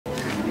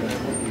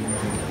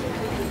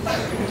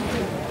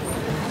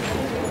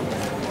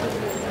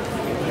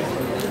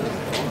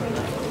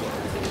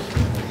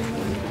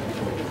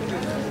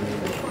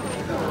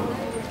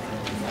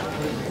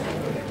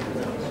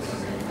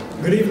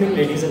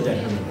ladies and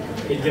gentlemen,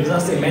 it gives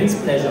us immense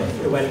pleasure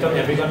to welcome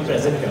everyone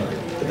present here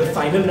to the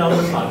final round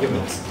of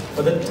arguments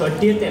for the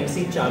 30th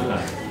MC Chagla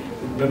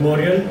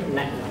Memorial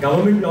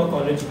Government Law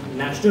College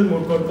National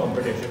Moot Court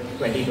Competition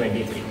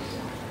 2023.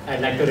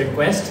 I'd like to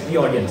request the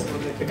audience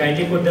to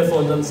kindly put their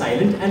phones on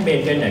silent and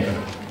maintain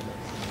decorum.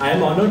 I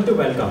am honoured to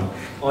welcome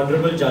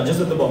Honourable Judges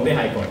of the Bombay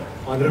High Court,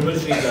 Honourable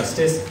Shri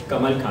Justice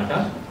Kamal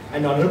Khata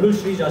and Honourable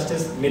Shri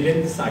Justice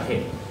Milind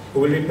Sathe, who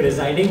will be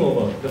presiding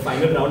over the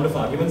final round of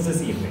arguments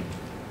this evening.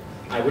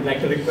 I would like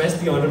to request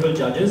the Honourable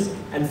Judges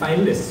and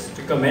finalists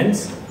to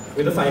commence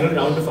with the final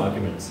round of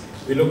arguments.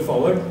 We look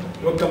forward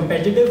to a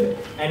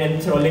competitive and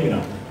enthralling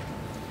round.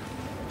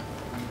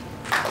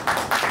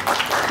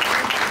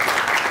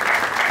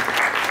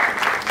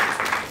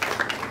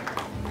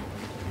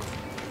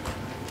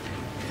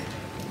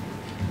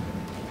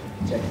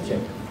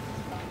 Check.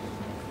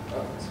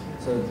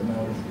 So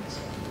now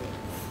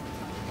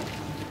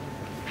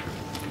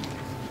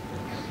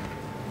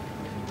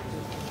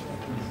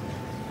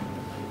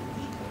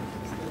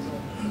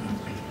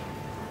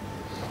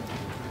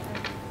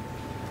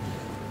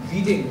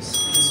greetings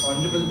to this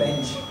honourable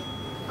bench.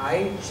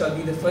 I shall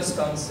be the first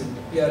counsel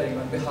appearing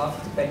on behalf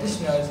of the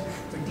petitioners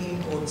for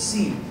Team Court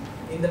C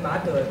in the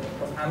matter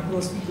of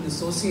Ambrose People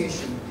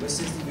Association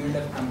versus the Union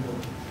of Ampro.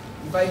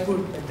 If I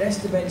could address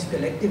the bench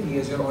collectively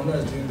as your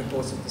honours during the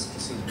course of this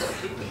proceeding.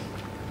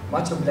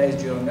 Much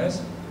obliged, your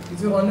honours. If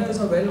your honours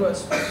are well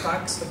versed with the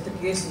facts of the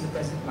case in the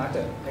present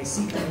matter, I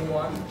seek to move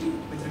on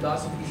with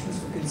regards to the issues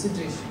for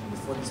consideration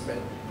before this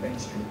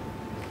bench today.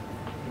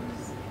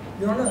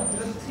 Your Honour,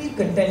 there are three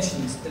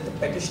contentions that the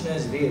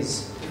petitioners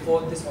raise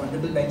before this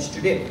honourable bench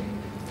today.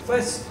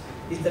 First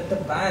is that the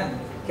ban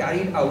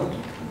carried out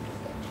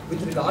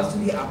with regards to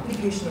the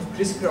application of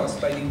crisscross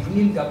by the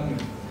Union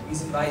government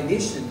is in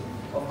violation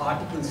of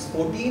Articles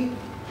 14,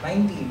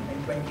 19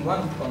 and 21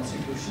 of the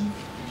Constitution.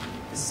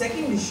 The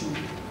second issue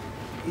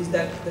is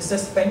that the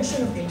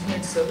suspension of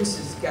internet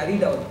services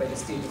carried out by the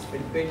state of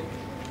Fitbit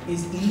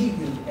is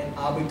illegal and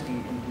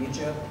arbitrary in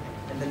nature.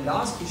 And the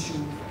last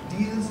issue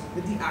deals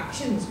with the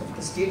actions of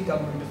the state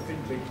government of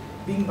Fitbit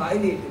being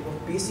violative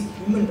of basic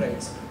human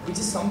rights, which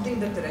is something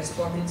that the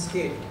respondent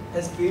state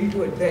has failed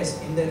to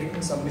address in their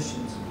written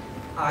submissions.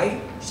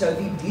 I shall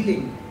be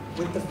dealing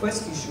with the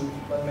first issue,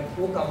 while my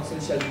co-counsel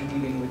shall be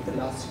dealing with the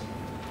last.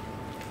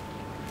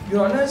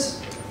 Your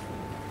Honours,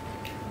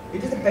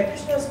 it is the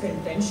petitioner's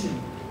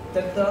contention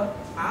that the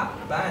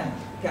app ban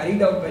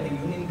carried out by the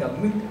Union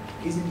government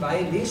is in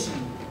violation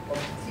of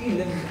the three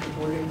limbs of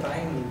the Golden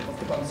Triangle of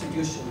the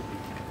Constitution.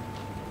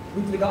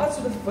 With regards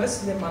to the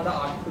first limb under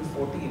Article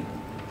 14,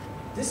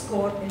 this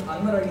court in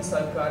Anwar Ali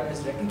Sarkar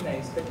has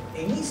recognized that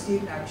any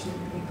state action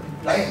to be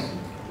compliant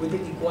with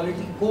the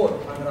Equality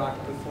Code under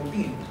Article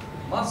 14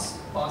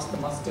 must pass the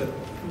muster of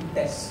two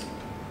tests.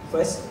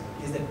 First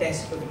is the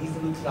test of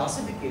reasonable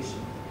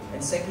classification,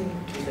 and second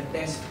is the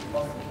test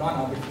of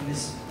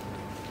non-arbitrariness.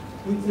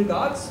 With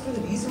regards to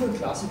the reasonable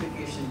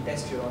classification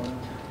test, Your Honour,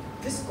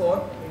 this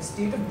court in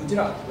state of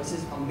Gujarat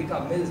versus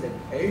Ambika Mills that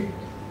held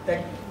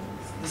that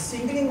the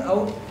singling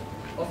out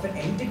of an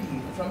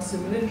entity from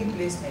similarly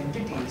placed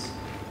entities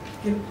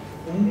can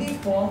only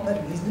form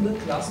a reasonable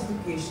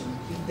classification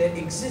if there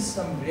exists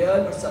some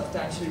real or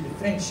substantial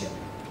differential.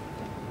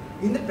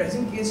 In the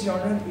present case, Your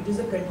Honour, it is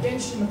a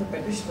contention of the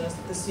petitioners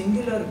that the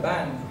singular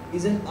ban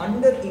is an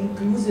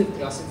under-inclusive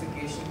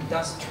classification,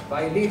 thus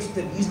violates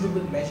the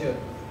reasonable measure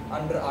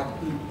under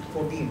Article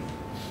 14.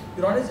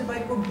 Your Honours, if I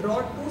could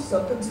draw two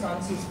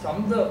circumstances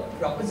from the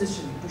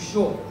proposition to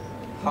show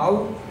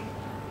how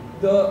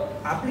the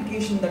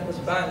application that was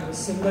banned was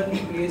similarly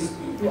placed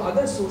to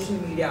other social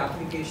media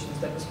applications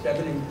that was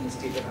prevalent in the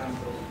state of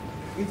Ampro.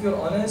 If Your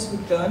Honours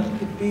could turn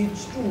to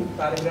page 2,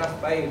 paragraph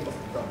 5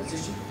 of the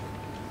proposition.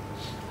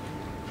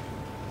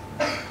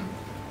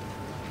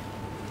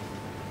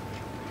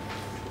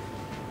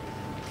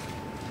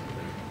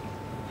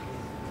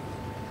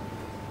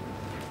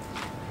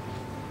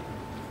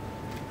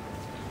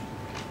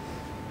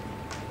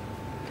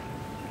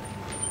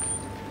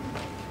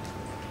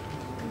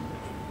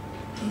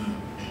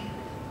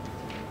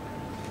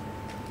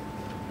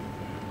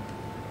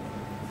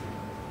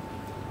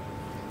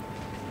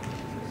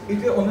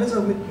 If Your Honours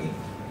are with me,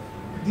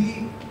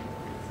 the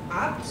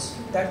apps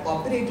that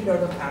operated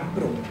out of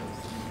Ampro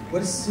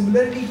were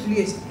similarly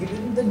placed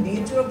given the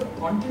nature of the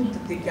content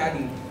that they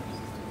carried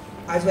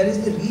as well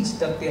as the reach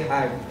that they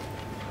had.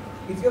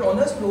 If Your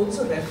Honours will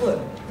also refer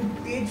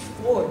to page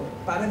 4,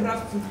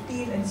 paragraph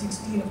 15 and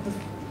 16 of the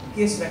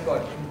case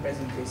record in the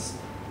present case.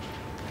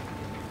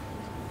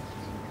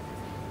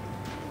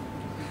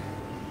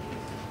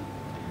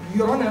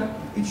 Your Honour,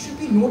 it should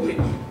be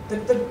noted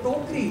that the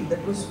tokery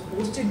that was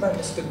posted by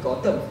Mr.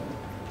 Gautam,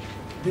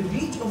 the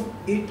reach of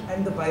it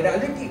and the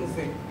virality of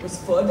it was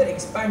further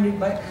expanded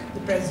by the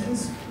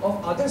presence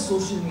of other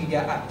social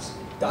media apps.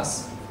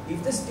 Thus,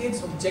 if the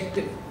state's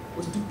objective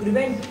was to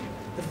prevent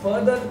the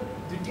further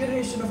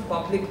deterioration of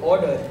public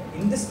order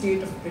in the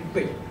state of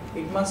Fitbit,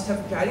 it must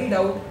have carried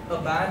out a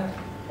ban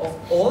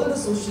of all the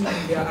social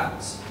media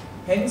apps.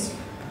 Hence,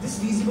 This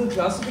reasonable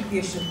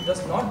classification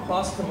does not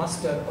pass the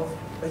muster of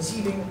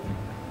achieving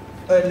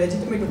a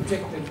legitimate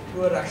objective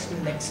through a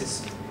rational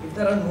nexus. If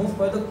there are no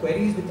further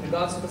queries with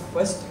regards to the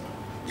first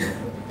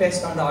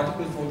test under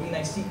Article 14,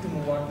 I seek to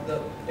move on to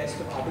the test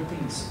of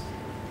arbitrariness.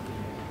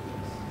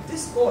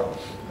 This court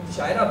in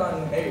Shaira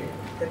Banu held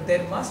that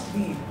there must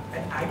be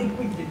an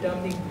adequate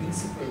determining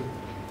principle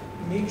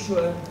to make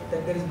sure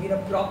that there has been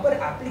a proper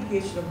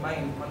application of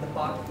mind on the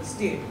part of the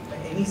state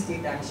when any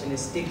state action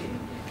is taken.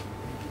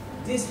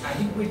 This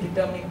adequate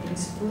determining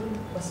principle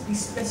must be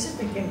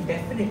specific and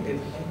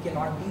definitive and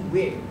cannot be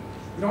vague.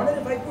 Your Honor,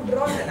 if I could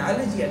draw an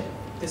analogy at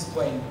this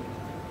point,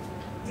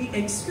 the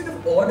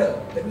executive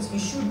order that was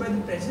issued by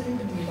the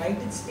President of the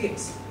United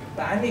States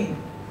banning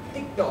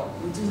TikTok,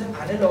 which is an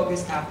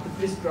analogous app to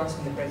crisscross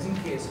in the present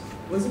case,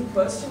 was in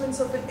pursuance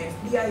of an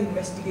FBI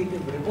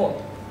investigative report.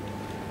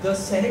 The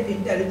Senate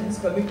Intelligence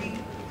Committee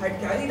had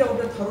carried out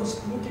a thorough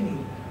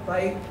scrutiny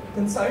by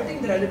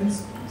consulting the relevant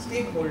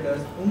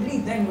stakeholders. Only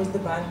then was the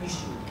ban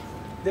issued.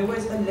 There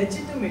was a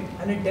legitimate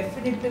and a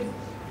definitive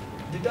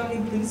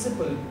determining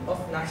principle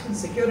of national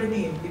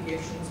security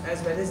implications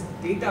as well as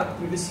data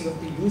privacy of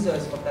the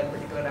users of that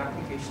particular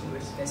application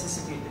which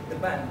necessitated the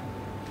ban.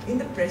 In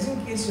the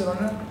present case, Your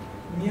Honor,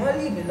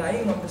 merely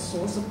relying on the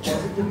source of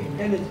positive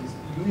intelligence,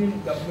 the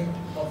Union government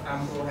of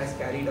AMPRO has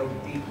carried out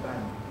the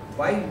ban.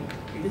 While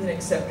it is an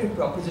accepted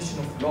proposition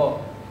of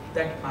law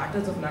that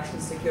matters of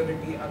national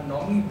security are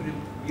normally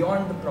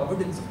beyond the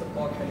providence of the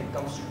court when it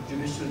comes to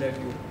judicial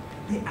review,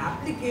 the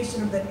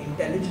application of that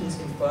intelligence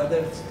in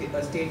further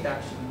state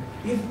action,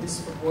 if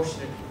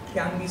disproportionate,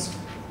 can be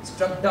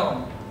struck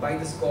down by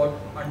this court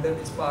under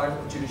its power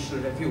of judicial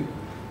review.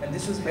 And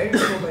this was held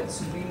so by the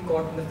Supreme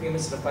Court in the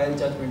famous Rafael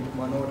judgment of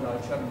Manohar Lal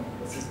Sharma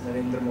versus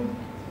Narendra Modi.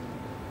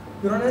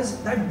 Your Honours,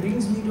 that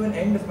brings me to an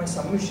end of my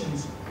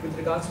submissions with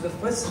regards to the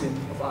first limb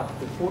of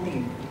Article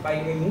 14. If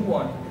I may move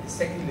on to the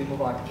second limb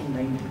of Article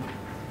 19.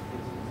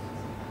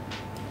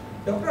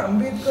 Dr.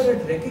 Ambedkar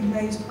had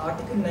recognized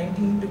Article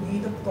 19 to be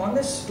the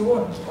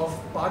cornerstone of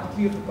Part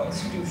 3 of the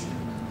Constitution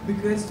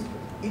because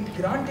it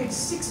granted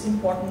 6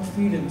 important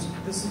freedoms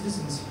to the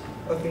citizens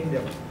of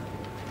India.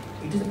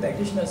 It is the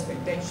petitioner's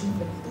contention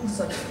that 2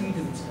 such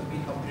freedoms have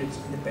been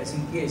abridged in the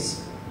present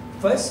case.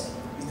 First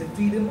is the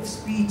freedom of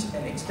speech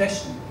and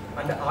expression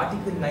under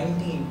Article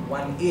 19,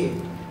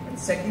 1A, and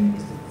second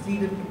is the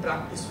freedom to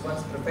practice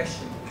one's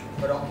profession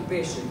or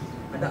occupation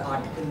under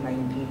Article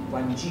 19,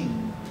 1G.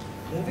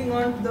 Moving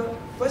on to the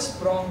first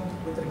prong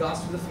with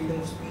regards to the freedom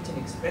of speech and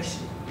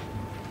expression.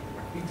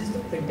 It is the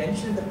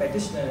contention of the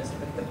petitioners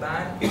that the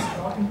ban is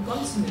not in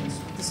consonance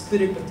with the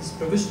spirit of this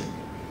provision.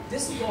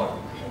 This court,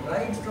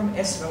 right from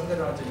S.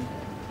 Rangarajan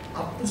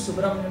up to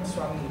Subramanian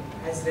Swamy,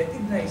 has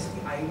recognized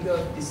the idea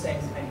of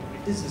dissent and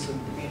criticism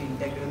to be an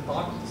integral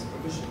part of this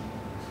provision.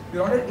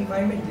 Your Honor, if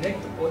I may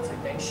direct the court's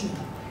attention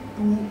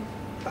to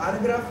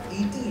paragraph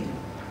 18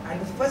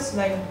 and the first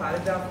line of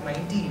paragraph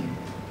 19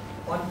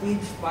 on page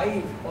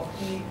 5 of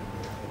the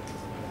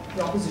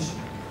proposition.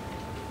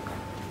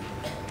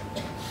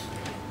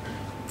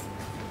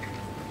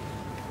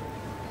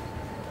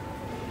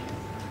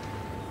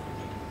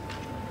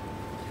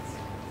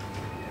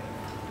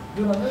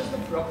 Your Honor, the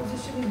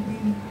proposition is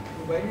being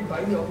provided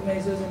by the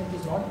organizers and it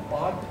is not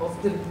part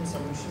of the written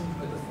submission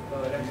with the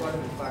record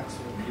of the facts.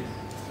 Yes,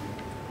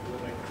 you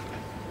are right.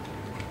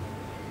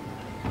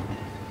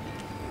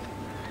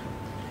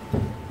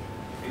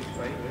 Page 5,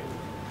 right?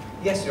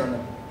 Yes, Your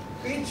Honor.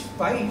 Page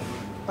 5,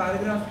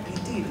 paragraph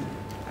 18,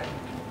 and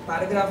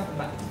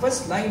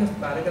first line of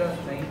paragraph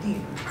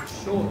 19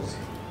 shows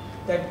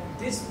that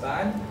this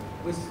ban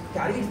was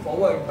carried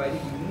forward by the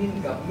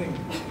Union government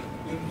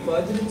in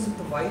furtherance of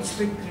the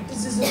widespread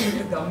criticism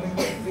that the government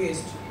had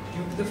faced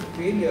due to the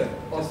failure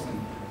of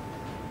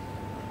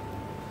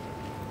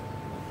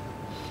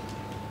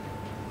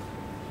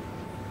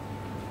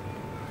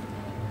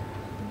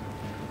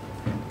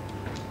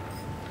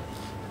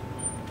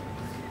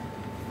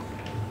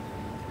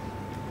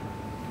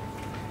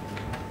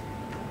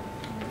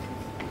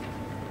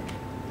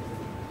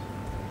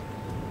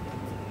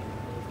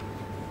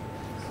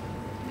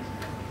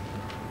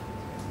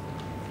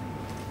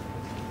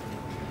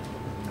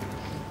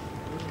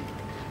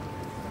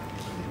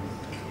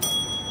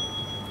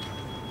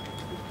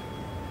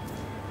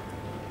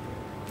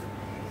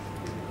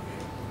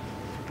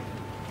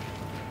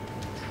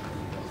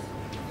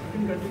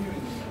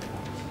Continuing.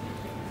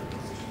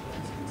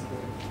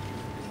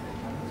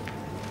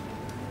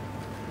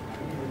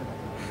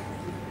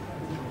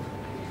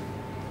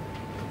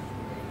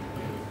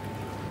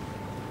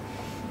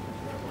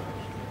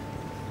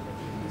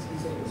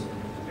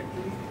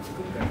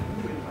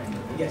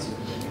 Yes.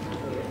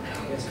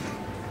 Yes.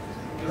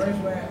 Your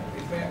Honor,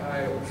 if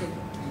I also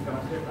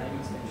granted time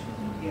extension.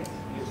 Yes.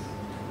 Yes.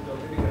 It's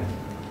already granted.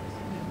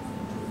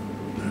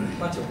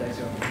 Much obliged,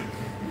 Your Honor.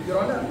 Your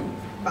Honor,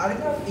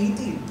 paragraph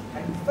 18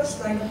 and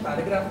first line of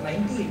paragraph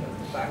 19 of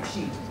the fact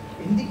sheet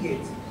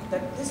indicates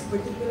that this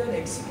particular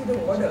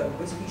executive order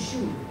was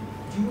issued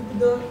due to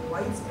the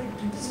widespread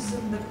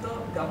criticism that the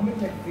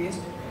government had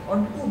faced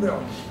on two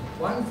grounds.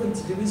 One for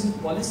its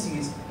divisive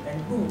policies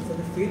and two for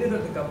the failure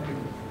of the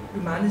government to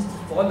manage the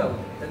fallout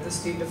that the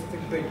state of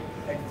Fitbit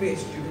had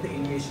faced due to the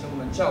invasion of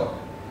Manchaur.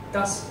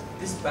 Thus,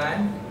 this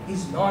ban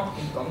is not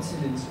in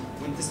consonance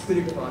with the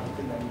spirit of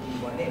Article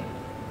 19(1)(a).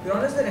 Your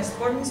Honours, the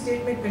respondent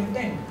state may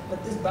contend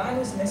that this ban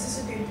is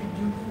necessitated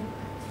due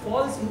to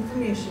false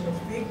information or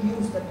fake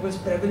news that was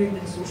prevalent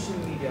in social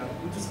media,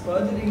 which is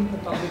furthering the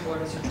public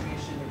order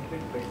situation in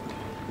Fitbit.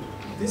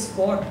 This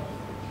court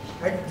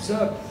had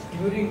observed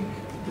during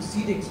the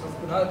proceedings of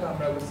Kunal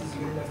Kamra versus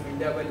Union of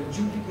India while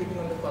adjudicating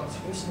on the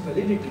constitutional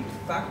validity,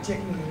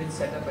 fact-checking unit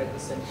set up by the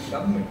central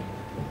government,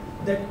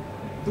 that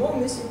though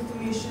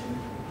misinformation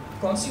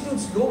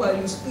constitutes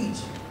low-value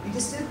speech, it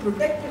is still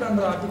protected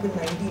under Article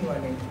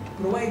 19(1)(a),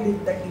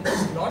 provided that it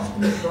is not to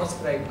be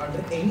proscribed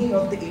under any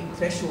of the 8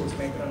 thresholds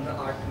mentioned under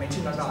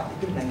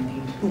Article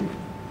 19(2).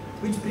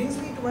 Which brings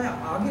me to my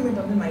argument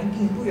under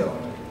 19(2), Your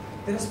Honour.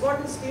 The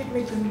respondent state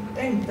may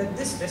contend that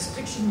this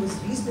restriction was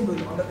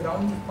reasonable on the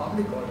grounds of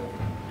public order.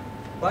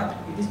 But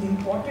it is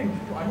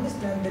important to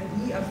understand that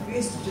we are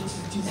faced with a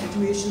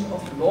situation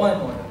of law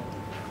and order.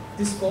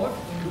 This court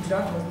in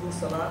Gujarat Mazdoor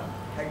Sabha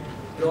had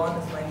drawn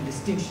a fine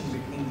distinction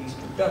between these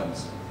two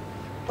terms.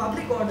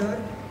 Public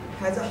order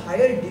has a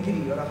higher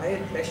degree or a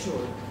higher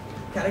threshold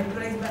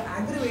characterized by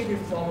aggravated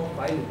form of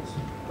violence,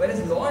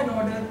 whereas law and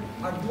order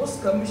are those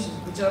skirmishes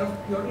which are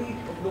of purely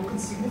of local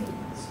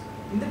significance.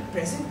 In the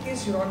present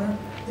case, Your Honour,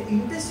 the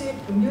interstate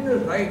communal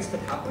rights that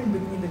happened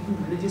between the two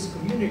religious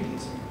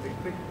communities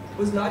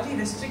was largely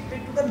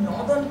restricted to the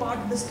northern part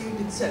of the state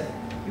itself.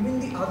 Even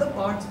the other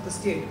parts of the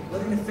state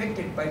weren't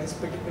affected by this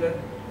particular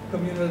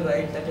communal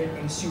right that had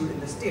ensued in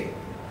the state.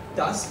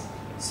 Thus,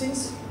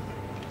 since,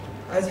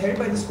 as held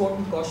by this court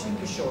in Kaushal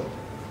Kishore,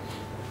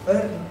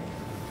 a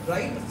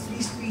right of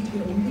free speech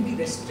can only be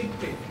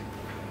restricted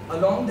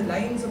along the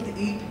lines of the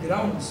 8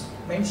 grounds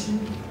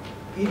mentioned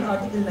in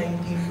Article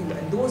 19(2),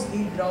 and those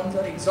 8 grounds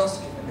are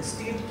exhaustive, and the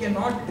state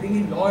cannot bring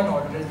in law and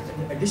order as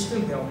an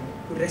additional ground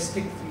to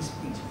restrict free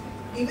speech.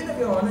 Even if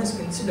Your Honours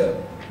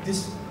consider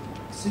this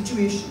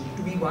situation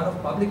to be one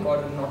of public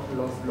order and not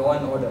of law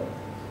and order,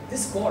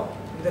 this court,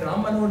 in the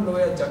Ram Manohar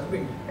Loya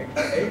judgment, had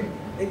held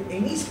that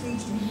any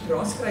speech to be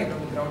proscribed on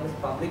the ground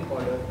of public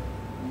order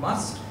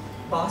must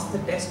pass the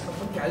test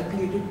of a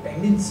calculated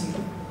tendency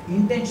to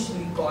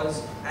intentionally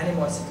cause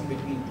animosity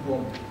between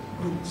two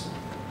groups.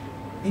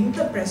 In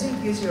the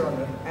present case, Your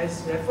Honour,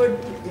 as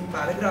referred to in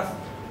paragraph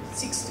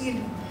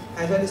 16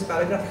 as well as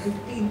paragraph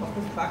 15 of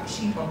the fact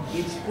sheet on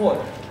page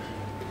 4,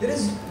 there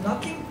is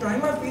nothing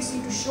prima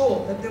facie to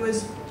show that there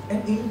was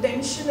an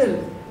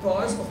intentional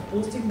cause of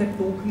posting the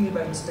tokri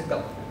by Mr.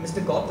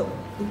 Gautam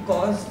to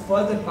cause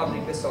further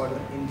public disorder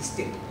in the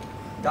state.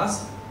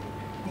 Thus,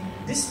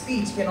 this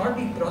speech cannot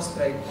be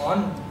proscribed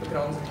on the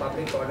grounds of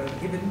public order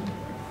given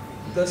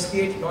the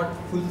state not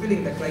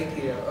fulfilling the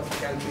criteria of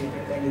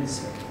calculated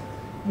tendency.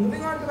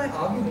 Moving on to my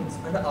arguments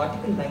under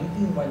Article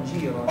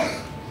 19(1)(g), Your Honour,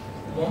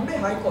 the Bombay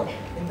High Court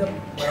in the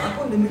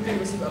Morocco Limited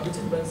versus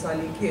Abhijit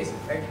Bansali case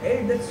had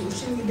held that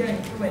social media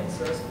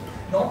influencers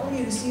not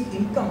only receive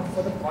income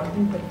for the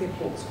content that they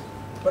post,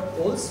 but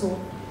also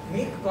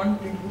make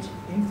content which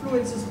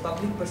influences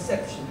public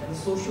perception and the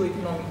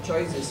socio-economic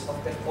choices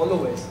of their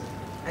followers,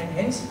 and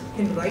hence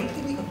can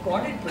rightly be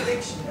accorded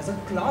protection as a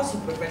class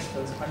of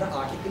professionals under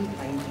Article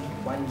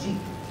 19(1)(g).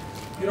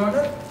 Your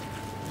Honour,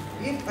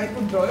 if I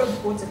could draw your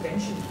court's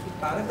attention to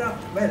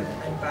paragraph 12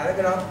 and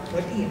paragraph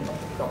 13 of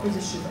the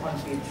proposition on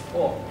page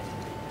 4.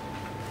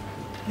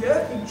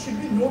 Here it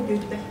should be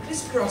noted that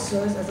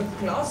crisscrossers as a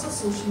class of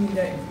social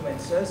media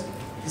influencers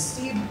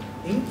received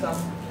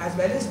income as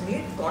well as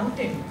made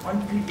content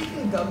on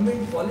critical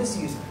government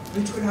policies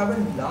which could have a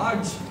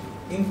large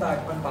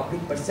impact on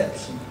public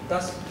perception.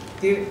 Thus,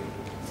 they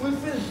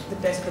fulfilled the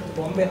test that the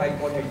Bombay High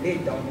Court had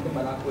laid down in the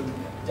Morocco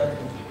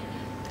judgment.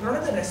 None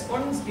of the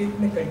respondents' state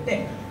may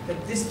contend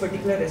that this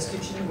particular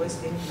restriction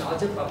was in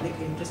larger public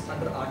interest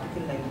under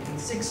Article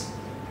 19(6).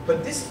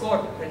 But this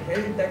court had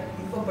held that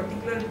if a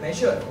particular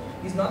measure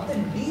is not the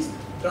least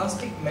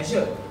drastic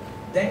measure,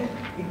 then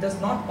it does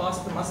not pass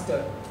the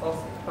muster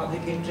of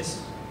public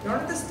interest. Your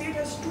Honour, the state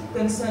has two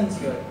concerns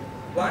here.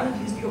 One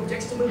is the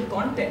objectionable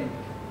content,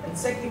 and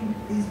second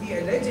is the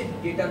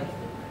alleged data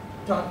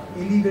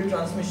illegal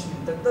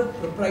transmission that the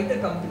proprietor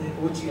company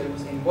OGL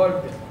was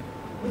involved in.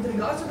 With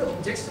regards to the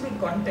objectionable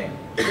content,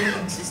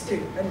 there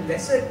existed a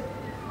lesser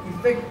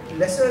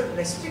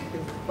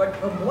restrictive but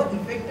a more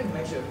effective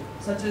measure,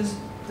 such as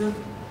the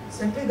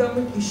central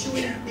government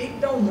issuing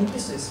takedown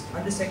notices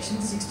under section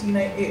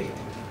 69A,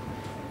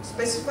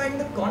 specifying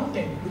the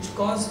content which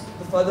caused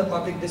the further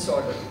public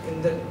disorder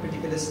in the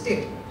particular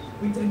state.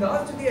 With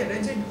regards to the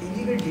alleged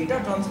illegal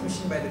data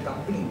transmission by the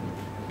company,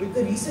 with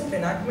the recent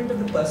enactment of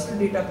the Personal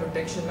Data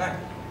Protection Act,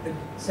 the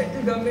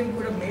central government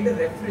could have made a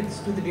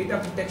reference to the Data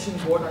Protection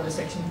Board under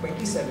section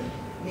 27.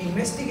 An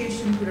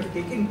investigation could have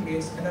taken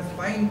place and a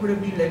fine could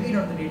have been levied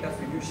on the data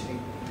fiduciary.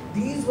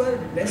 These were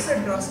lesser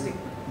drastic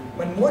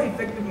but more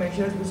effective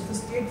measures which the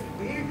state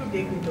failed to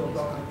take into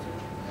account.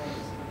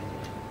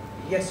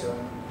 Yes, sir.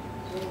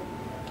 So,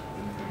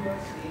 in you are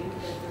saying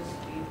that the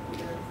state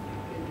could have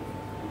taken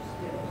two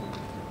steps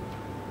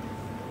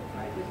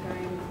by the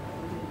time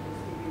all the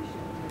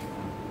investigation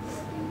was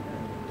being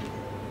done.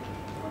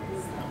 What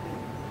would happen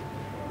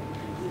according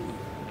to you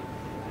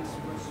if this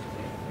was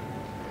spread?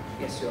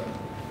 Yes, Your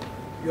Honor.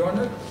 Your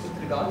Honor, with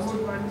How regards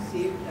would to one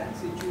save that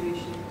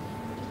situation?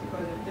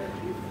 Because if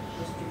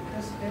the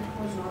stricter step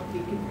was not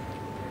taken,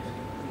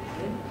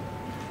 then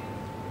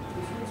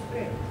this would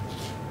spread.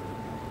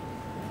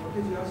 What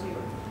is your say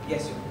on it?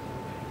 yes, Your Honor.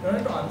 Your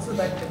Honor, to answer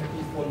that in a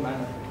twofold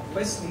manner.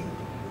 Firstly,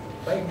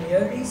 by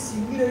merely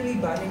singularly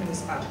banning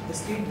this app, the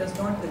state does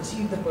not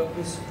achieve the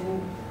purpose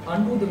to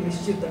undo the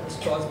mischief that was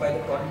caused by the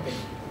content.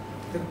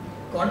 The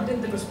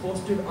content that was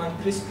posted on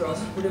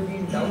Crisscross could have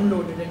been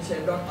downloaded and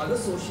shared on other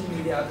social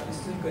media apps which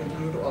still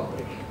continue to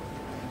operate.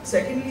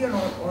 Secondly, Your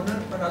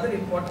Honor, another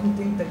important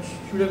thing that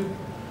should have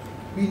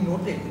been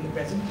noted in the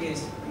present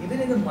case, even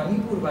in the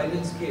Manipur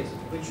violence case,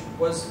 which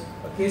was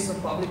a case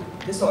of public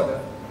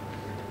disorder,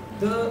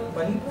 the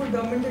Manipur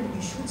government had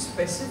issued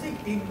specific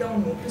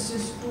takedown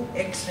notices to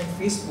X and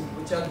Facebook,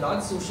 which are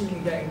large social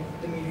media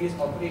intermediaries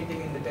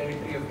operating in the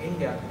territory of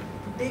India,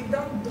 to take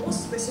down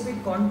those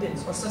specific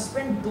contents or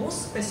suspend those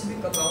specific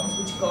accounts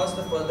which caused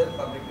the further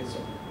public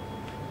disorder.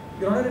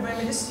 Your Honor, if I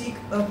may just seek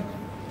a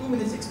 2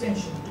 minutes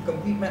extension to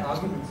complete my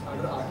arguments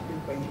under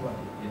Article 21.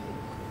 Yes.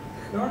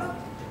 Your Honor,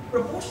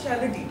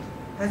 proportionality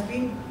has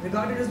been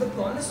regarded as the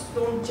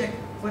cornerstone check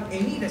for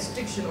any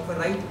restriction of a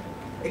right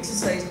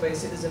exercised by a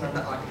citizen under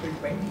Article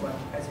 21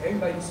 as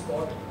held by this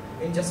court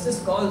in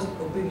Justice Kaul's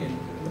opinion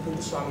in the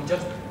Puttaswamy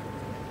judgment.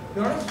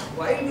 Your Honor,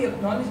 while we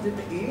acknowledge that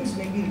the aims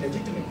may be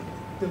legitimate,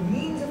 the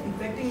means of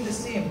effecting the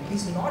same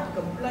is not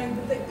compliant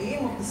with the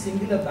aim of the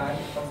singular ban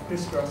of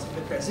Crisscross in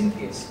the present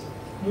case.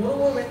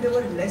 Moreover, when there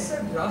were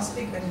lesser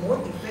drastic and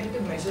more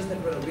effective measures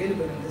that were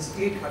available in the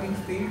state having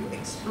failed to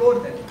explore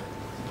them,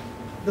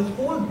 the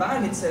whole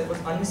ban itself was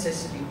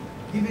unnecessary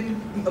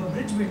given the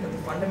abridgment of the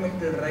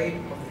fundamental right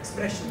of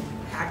expression,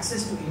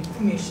 access to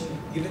information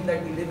given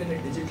that we live in a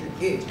digital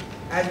age,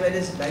 as well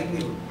as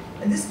livelihood.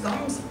 And this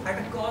comes at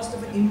a cost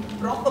of an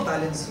improper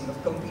balancing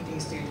of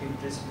competing state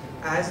interests,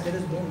 as there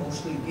is no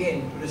notional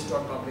gain to restore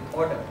public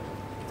order.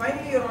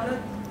 Finally, Your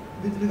Honor,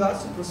 with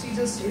regards to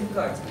procedural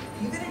safeguards,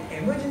 even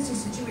in emergency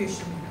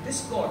situation,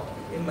 this court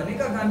in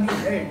Maneka Gandhi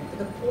held that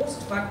the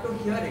post facto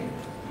hearing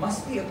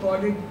must be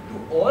accorded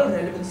to all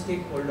relevant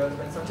stakeholders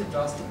when such a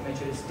drastic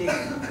measure is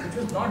taken, which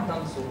was not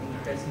done so in the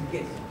present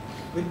case.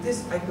 With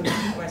this, I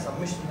conclude my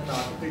submission under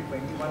Article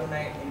 21 and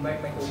I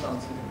invite my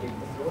co-counsel to take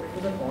the floor. It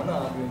was an honor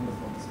arguing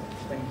before this bench.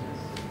 Thank you.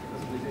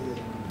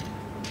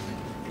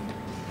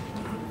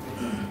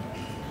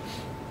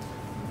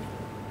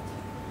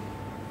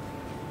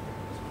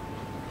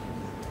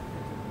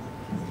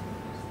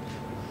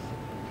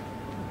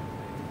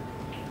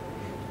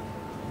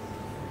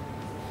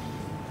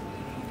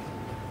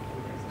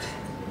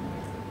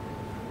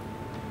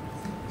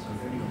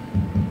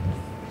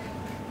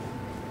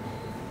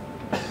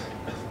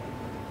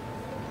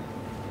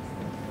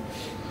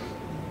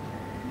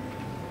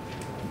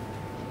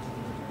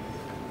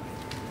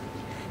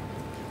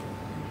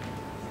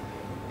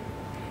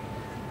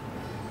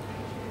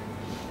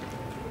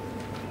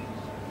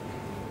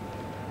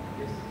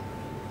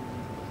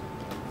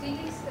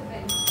 Greetings to the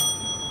bench.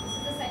 This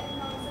is the second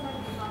counsel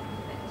on behalf of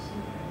the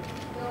petitioner.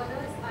 Your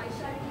Honours, I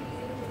shall be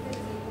reading with the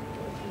related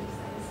cases.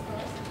 That is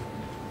first,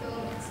 the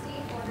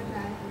state order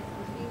ban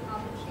being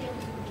arbitrary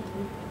and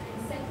illegal. And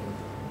second,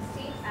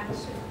 state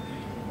action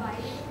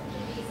violating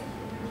the basic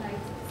human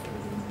rights of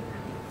citizens and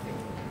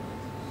activists.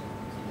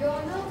 Your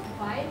Honour,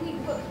 while we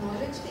do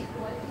acknowledge the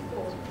Equality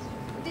Code,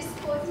 it is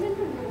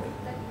pertinent to note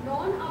that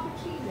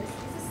non-arbitrariness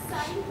is a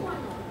sine qua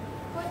non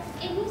for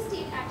any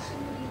state action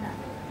to be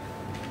valid.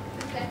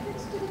 With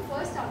reference to the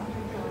first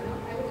argument, Your Honour,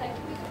 I would like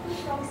to make a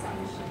two-pronged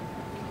submission.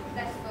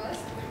 That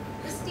first,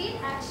 the state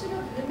action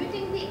of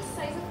limiting the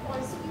exercise of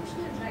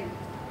constitutional right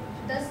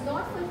does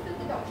not fulfill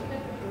the doctrine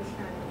of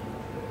proportionality.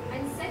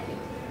 And second,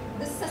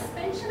 the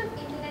suspension of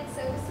internet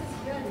services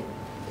herein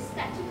is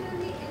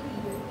statutorily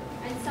illegal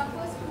and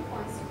suffers from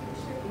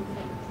constitutional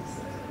infirmities.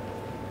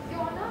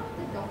 Your Honour,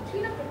 the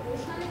doctrine of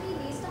proportionality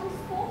lays down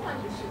 4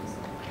 conditions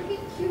to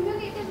be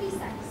cumulatively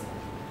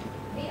satisfied.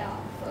 They are,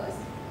 first,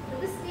 that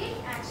the state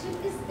action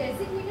is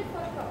designated for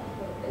a proper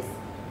purpose.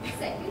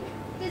 Second,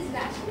 it is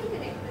rationally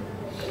connected with the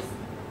purpose.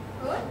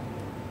 Third,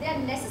 they are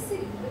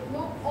necessary with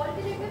no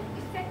alternative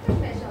effective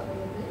measure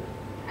available.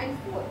 And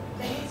fourth,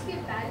 there needs to be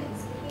a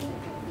balance between the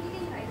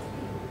competing rights of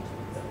the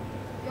individuals.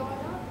 Your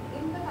Honour,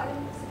 in the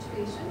current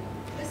situation,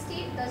 the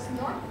state does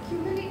not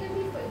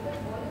cumulatively fulfill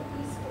all of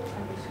these 4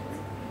 conditions,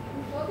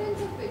 in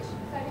furtherance of which,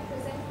 if I may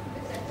present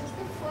with reference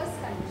to the first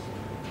condition,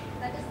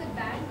 that is the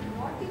ban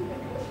not being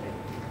proportionate,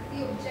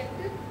 the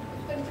objective of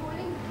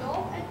controlling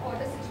law and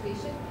order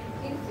situation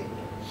in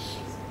India.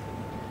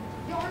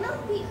 Your Honour,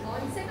 the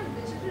onset of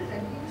digital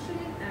revolution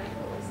in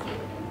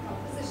Anglo-American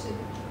proposition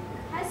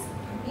has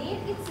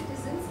made its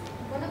citizens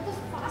one of the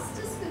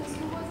fastest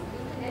consumers of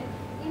internet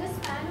in a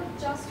span of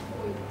just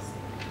 4 years.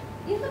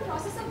 In the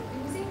process of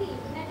using the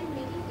internet and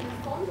making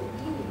informed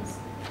opinions,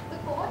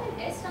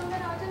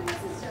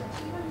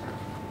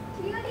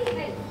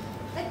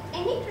 that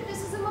any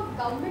criticism of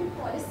government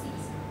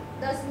policies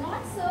does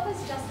not serve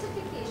as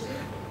justification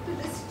to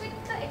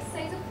restrict the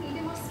exercise of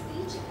freedom of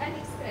speech and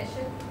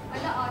expression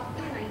under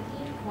Article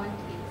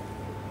 19(1)(a).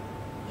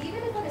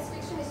 Even if a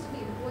restriction is to be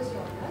imposed,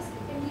 Your Honours,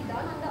 it can be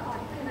done under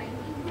Article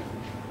 19(2),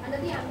 under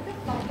the ambit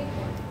of public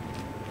order.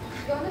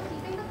 Your Honour,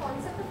 keeping the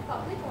concept of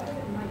public order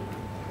in mind,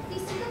 if we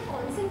see the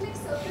concentric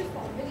circle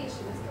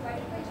formulation as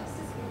provided by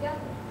Justice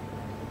Vidyadhar,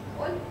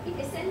 it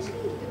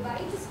essentially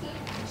divides the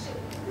state action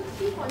into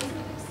three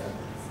concentric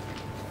circles.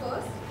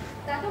 First,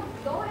 that of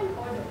law and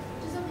order,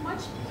 which is of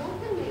much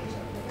local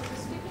nature, that is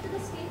restricted to the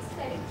state's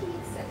territory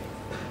itself,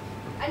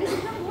 and is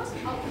in the most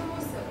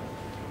outermost circle,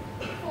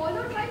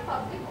 followed by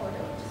public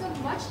order, which is of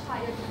much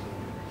higher degree.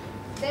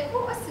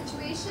 Therefore, a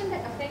situation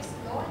that affects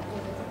law and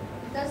order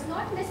does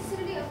not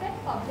necessarily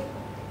affect public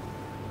order.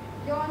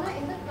 Your Honour,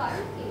 in the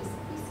current case,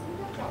 we see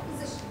the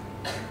proposition.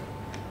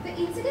 The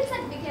incidents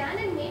that began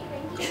in May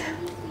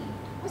 2023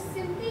 was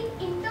simply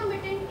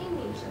intermittent in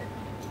nature,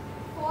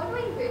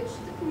 following which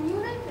the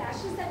communal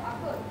clashes that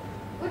occurred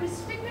were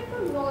restricted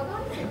to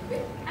northern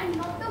Fitbit and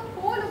not the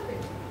whole of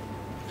it.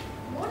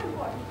 More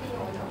importantly,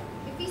 Your Honour,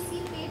 if we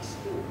see page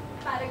 2,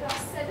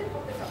 paragraph 7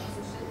 of the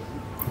proposition,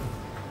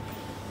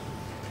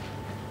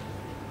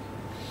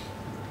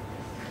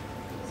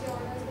 is Your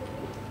Honour's with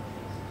me?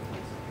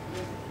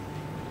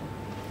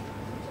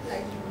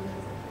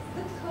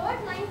 The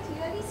third line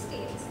clearly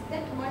states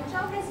that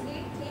Manchau has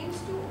laid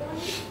claims to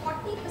only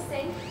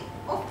 40%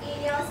 of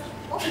areas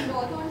of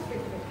northern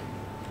Fitbit.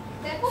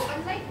 Therefore,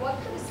 unlike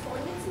what the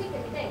respondents may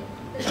contend,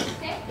 the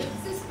threat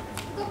exists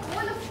to the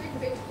whole of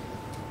Fitbit.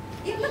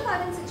 In the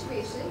current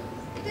situation,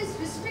 it is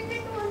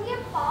restricted to only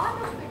a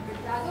part of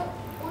Fitbit, rather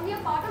only a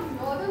part of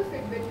northern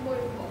Fitbit, more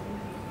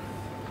importantly.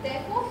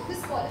 Therefore,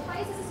 this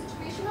qualifies as a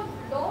situation of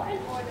law and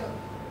order,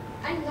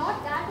 and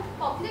not that of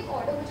public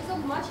order, which is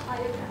of much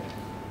higher rank.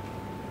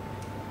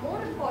 More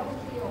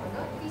importantly, Your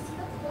Honour, if we see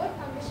the third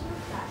condition of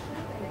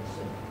rational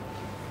election,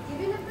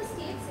 even if the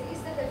state says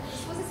that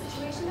this was a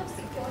situation of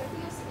security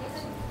of state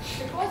and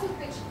because of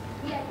which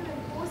we had to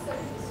impose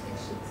certain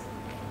restrictions,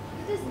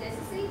 it is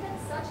necessary that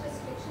such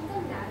restrictions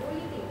are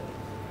narrowly tailored.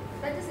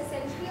 That is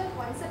essentially a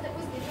concept that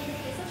was given in the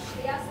case of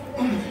Shreya Singh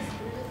versus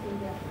Spirit of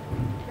India,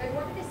 where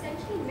what it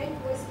essentially meant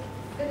was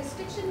the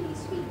restriction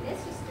needs to be less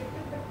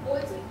restrictive but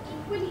also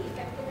equally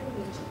effective in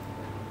nature.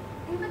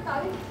 In the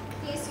current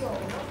case, Your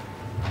Honour,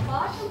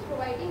 apart from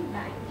providing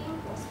banking,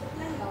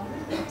 hospital and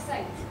government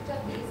websites, which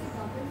are basic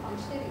government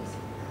functionaries,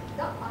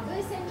 the other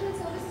essential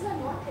services are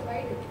not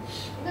provided.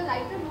 In a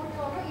lighter note,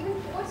 Your Honour, even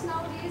courts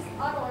nowadays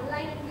are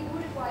online and we do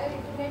require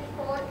internet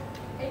for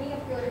any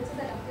appearances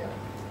that appear.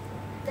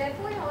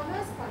 Therefore, Your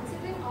Honours,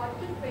 considering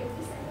Article 27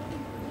 of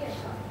the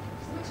UDHR,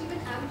 to which even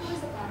AMCO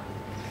is a party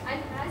and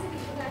has an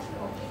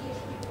international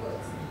obligation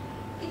towards,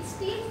 it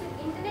states that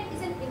internet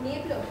is an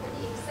enabler for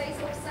the exercise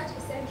of such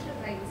essential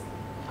rights.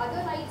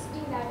 Other rights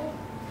being that of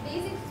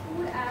basic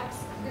food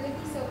apps,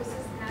 delivery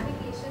services,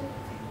 navigation,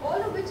 all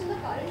of which in the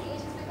current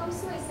age has become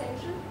so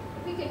essential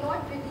that we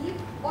cannot believe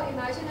or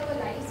imagine our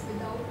lives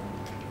without them.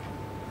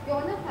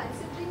 Your Honour,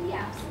 considering the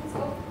absence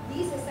of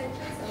these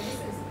essential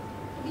services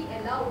to be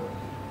allowed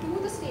to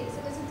the state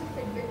citizens of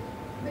Fitbit,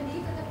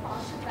 believe that the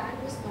partial ban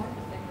was not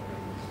effective.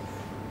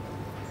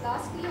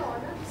 Lastly, Your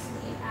Honour, the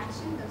state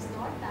action does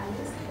not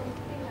balance the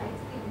competing rights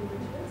of the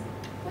individuals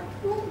for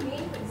two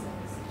main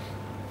concerns.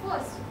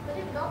 First, that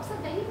it adopts a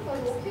very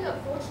parochial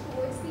approach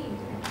towards the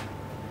internet.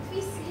 If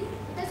we see,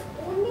 it has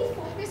only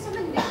focused on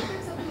the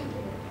negatives of the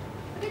internet,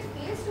 but it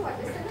fails to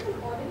understand that an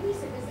ordinary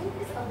citizen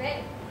is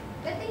aware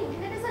that the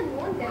internet is a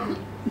known devil,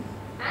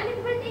 and it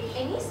will take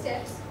any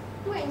steps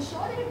to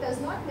ensure that it does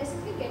not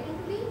necessarily get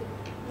into the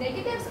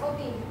negatives of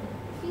the internet.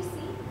 If we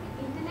see,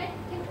 the internet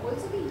can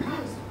also be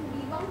used to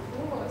debunk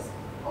rumors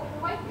or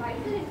provide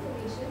vital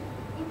information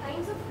in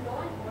times of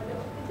law and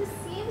order with the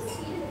same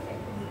speed and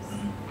effectiveness,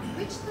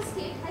 which the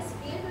state has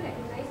failed to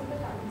recognize in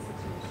the current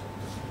situation.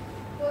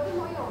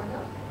 Furthermore, Your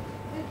Honour,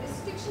 the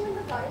restriction in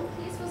the current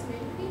case was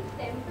meant to be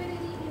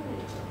temporary in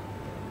nature.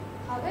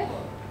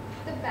 However,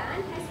 the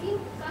ban has been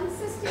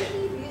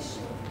consistently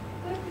reissued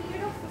for a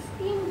period of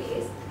 15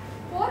 days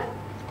for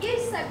a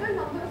several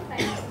number of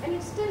times, and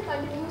it still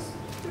continues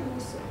to do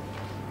so.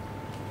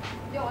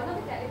 Your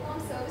Honour, the telecom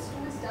service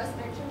rules does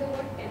mention the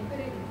word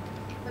temporary,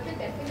 but the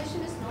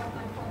definition is not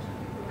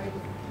unfortunately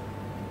provided.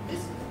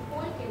 This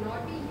loophole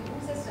cannot be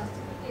used as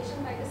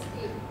justification by the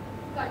state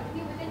to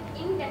continue with an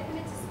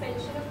indefinite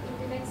suspension of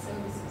internet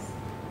services.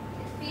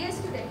 It fails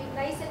to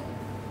recognize that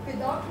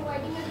without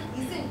providing a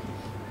reason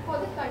for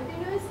the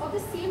continuance of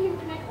the same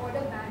internet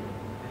order ban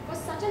for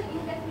such an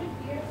indefinite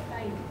period of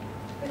time,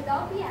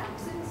 without the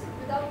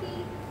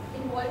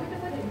involvement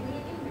of a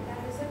regulating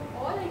mechanism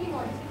or any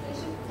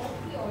modification of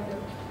the order,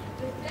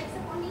 reflects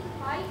upon the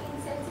high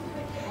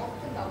insensitivity of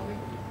the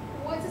government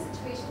towards the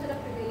situations that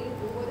are prevailing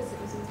over the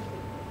citizens of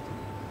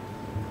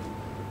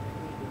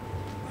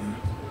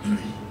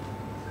India.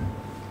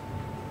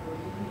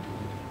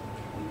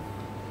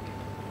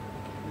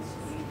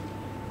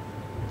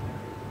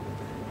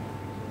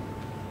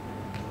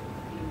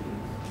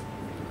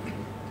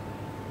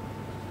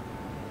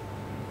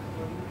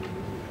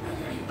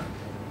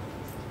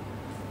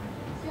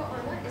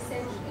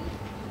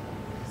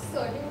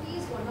 certainty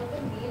is one of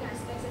the main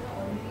aspects that an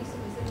ordinary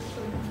citizen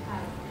should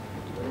have.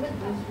 In the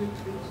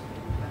which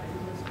ban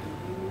was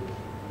continued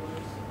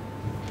was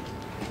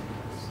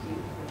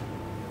state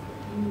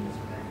continuous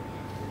ban.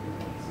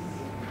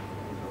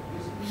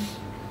 Obviously,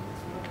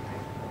 it's not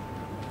that long.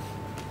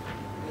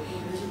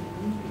 Therefore, there is a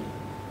need to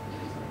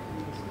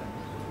something is done.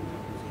 So we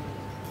have to say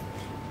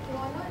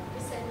Your Honor,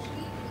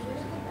 essentially, even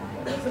if the ban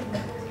is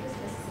imposed, it is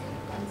necessary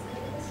to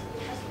consider that the state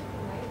has to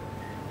provide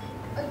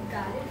a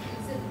valid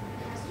reason.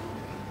 It has to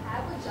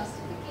have a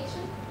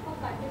justification for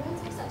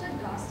continuance of such a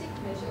drastic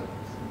measure.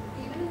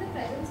 Even in the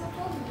presence of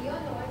a mere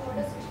law and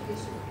order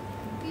situation,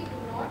 we do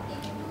not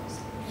take into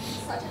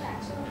such an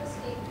action of the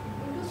state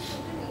into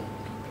scrutiny.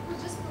 It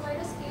would just provide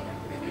a state of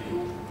free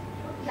to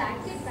put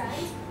blanket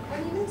bans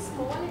on even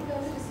small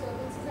internal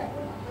disturbances that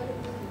will occur in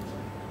the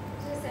future.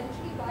 So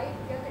essentially why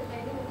we are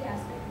contending with the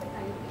aspect of the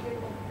time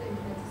period of the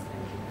internet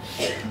suspension.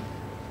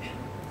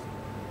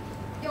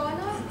 Your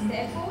Honor,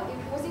 therefore,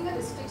 imposing a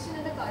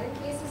restriction in the current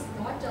case is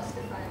not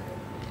justifiable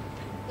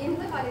in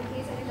the current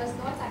case, and it does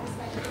not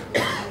satisfy the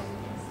proportionality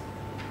test.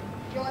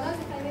 Your Honor,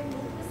 if I may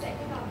move to the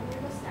second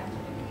argument of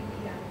statutory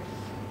illegality.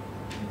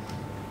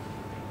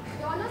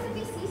 Your Honor, if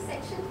we see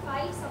Section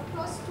 5,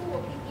 subclause 2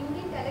 of the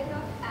Indian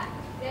Telegraph Act,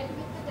 read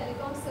with the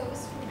telecom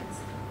service rules,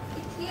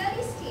 it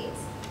clearly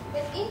states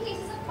that in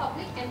cases of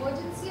public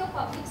emergency or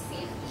public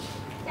safety,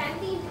 can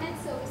the internet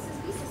services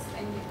be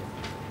suspended.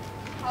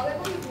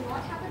 However, we do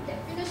not have a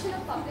definition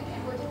of public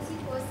emergency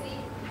per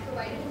se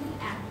provided in the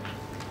Act,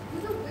 due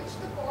to which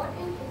the court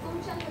in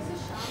Hukum Chand vs.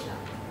 Chagla,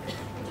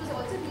 which was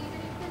also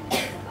reiterated in the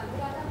case of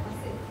Anuradha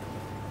Hasid,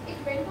 it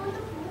went on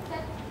to prove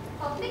that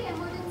public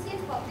emergency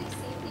and public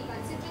safety,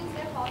 considering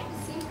they are part of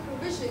the same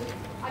provision,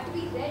 are to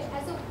be read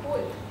as a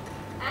whole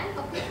and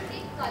appear to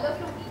take colour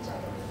from each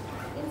other.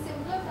 In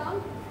simpler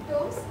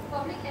terms,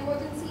 public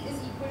emergency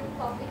is equal to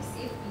public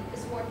safety,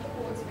 is what the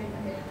courts went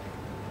ahead.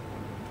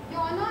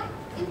 Your Honor,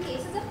 in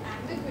cases of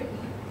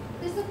ambiguity,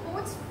 it is the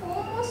court's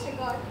foremost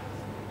regard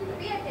to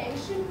pay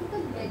attention to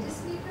the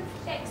legislative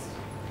text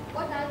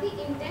or rather the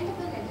intent of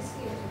the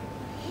legislator,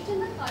 which in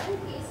the current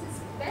case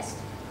is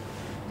best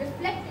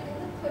reflected in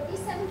the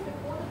 37th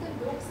report of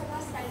the Lok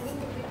Sabha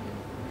Standing Committee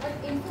on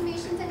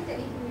Information and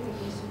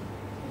Telecommunication,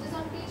 which is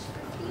on page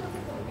 50 of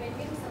the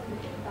compendium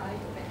submitted by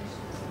the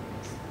petitioners.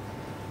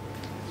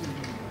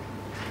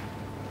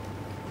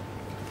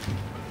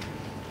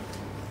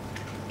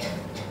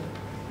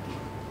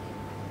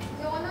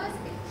 Your Honors,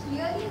 it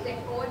clearly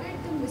recorded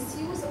the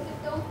misuse of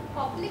the term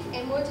public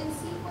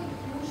emergency for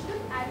usual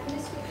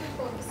administrative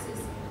purposes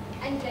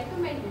and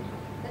recommended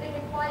that it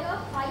require a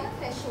higher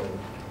threshold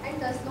and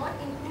does not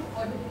include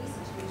ordinary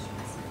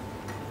situations.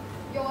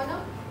 Your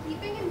Honor,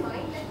 keeping in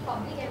mind that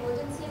public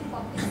emergency and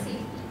public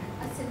safety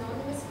are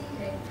synonymously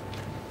read,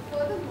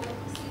 furthermore,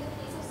 we see the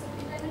case of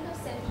Superintendent of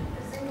Central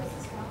Prison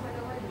vs.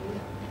 Ramanava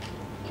Loya.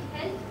 It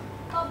held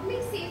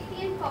public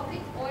safety and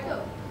public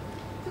order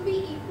to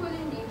be equal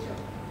in nature.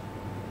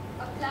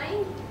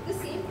 Applying the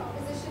same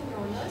proposition, Your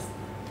Honors,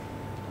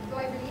 though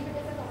I believe it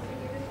is a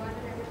complicated one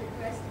and I would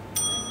request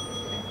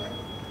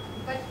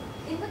but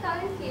in the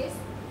current case,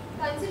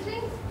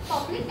 considering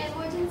public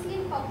emergency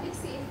and public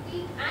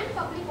safety and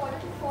public order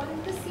to fall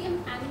into the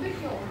same ambit,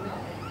 Your Honor,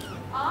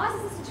 ours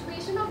is a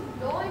situation of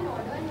law and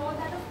order and not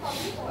that of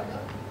public order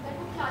that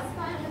would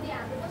classify under the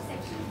ambit of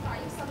Section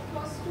 5,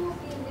 subclause 2 of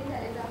the Indian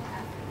Telegraph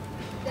Act.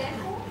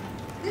 Therefore,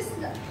 this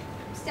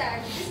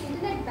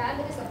internet ban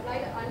that is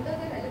applied under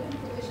the relevant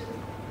provisions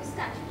is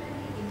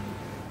statutorily illegal.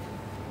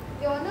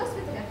 Your Honors,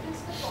 with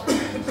reference to the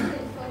constitutional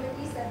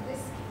infirmities that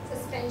this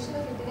suspension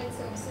of internet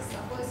services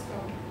suffers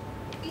from,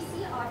 we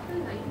see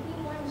Article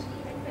 19(1)(g)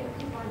 and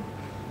 21.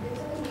 Those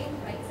are the main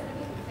rights that are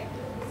being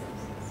affected in this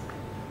instance.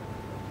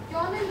 Your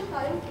Honor, in the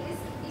current case,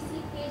 we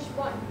see page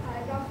 1,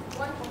 paragraph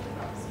 1 of the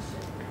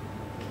proposition.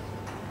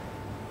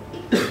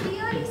 It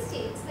clearly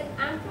states that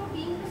AMPRO,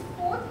 being the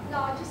 4th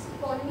largest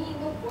economy in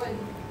the world,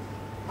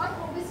 but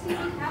obviously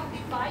we have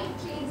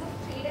 5 chains of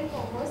trade and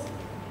commerce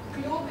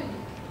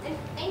globally, and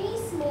any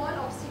small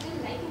obstacle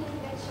like an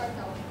internet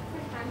shutdown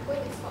could hamper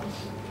its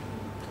functioning.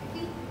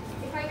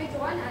 If I may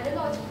draw an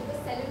analogy to the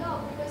Cellular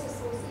Operators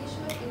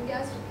Association of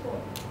India's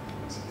report,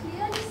 which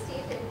clearly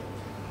stated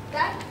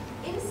that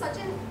in the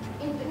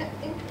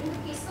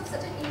case of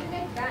such an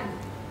internet ban,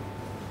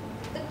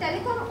 the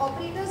telecom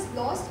operators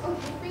lost a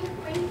whopping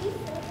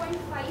 24.5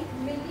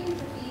 million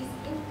rupees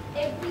in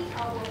every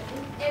hour,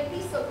 in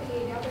every circle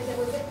area where there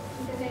was an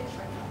internet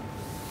shutdown.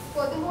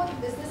 Furthermore, the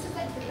businesses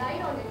that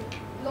relied on it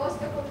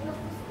lost a total of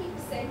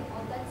 50%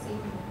 of that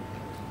same amount.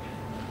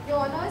 Your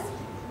Honors,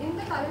 in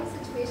the current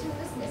situation,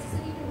 it is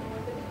necessary to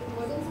note that the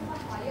emergence of a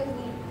higher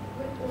need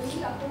will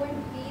only occur when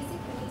basic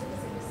needs of the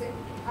citizen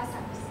are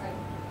satisfied,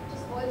 which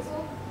is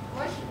also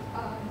much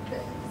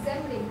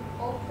resembling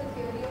of the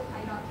theory of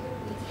hierarchical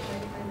needs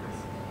provided by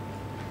Maslow.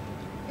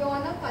 Your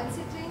Honor,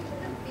 considering that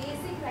the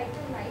basic right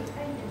to life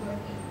and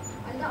liberty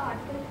under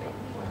Article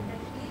 21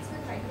 that deals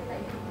with right to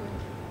livelihood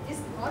is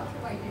not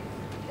provided,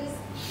 this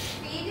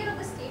failure of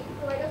the state to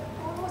provide a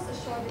foremost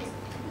assurance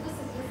to the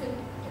citizen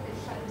that it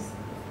shall receive.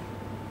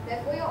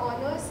 Therefore, Your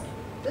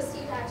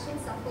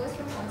suffers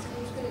from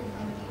constitutional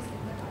infirmities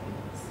in the current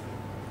case.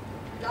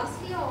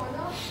 Lastly, Your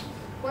Honor,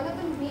 one of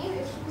the main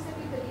issues that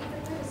we believe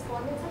that the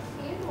respondents have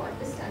failed to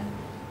understand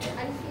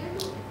and failed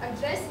to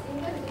address in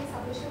the written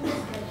submissions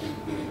as well.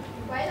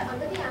 While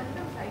under the ambit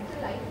of right to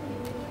life and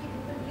dignity, we do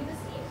believe the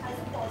state has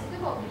a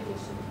positive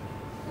obligation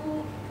to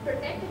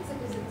protect its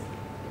citizens.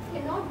 It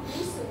cannot do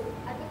so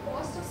at the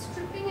cost of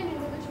stripping an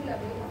individual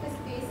away of his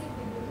basic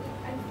dignity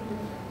and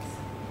human rights.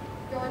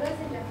 Your Honor,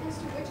 in reference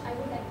to which I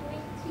would like to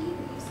make three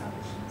brief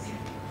submissions.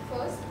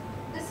 First,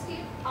 the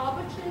state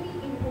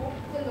arbitrarily invoked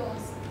the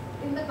laws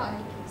in the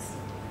current case.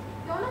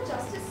 Your Honor,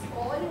 Justice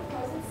Paul in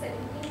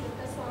 2017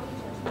 Swami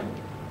judgment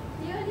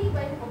clearly,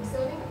 when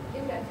observing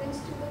in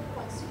reference to the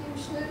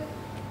constitutional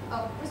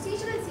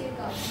procedural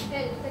safeguards,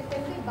 held that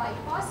when they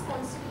bypass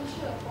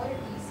constitutional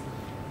authorities,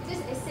 it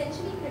is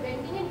essentially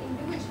preventing an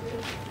individual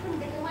from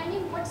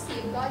determining what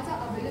safeguards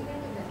are available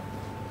to them.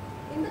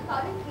 In the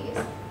current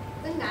case,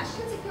 the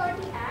National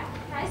Security Act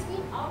has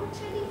been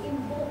arbitrarily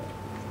invoked,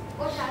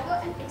 or rather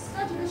an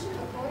extrajudicial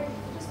authority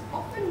which is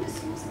often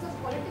misused as a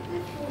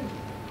political tool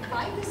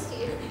by the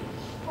state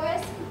for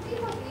simply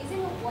for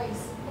raising a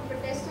voice for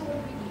protest over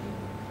detaining.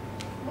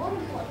 More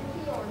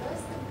importantly, Your Honors,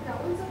 the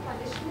grounds of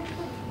punishment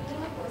for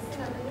detaining a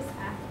person under this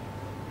Act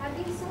have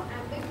been so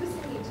ambiguous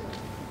in nature.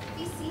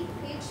 We see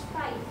page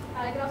 5,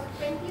 paragraph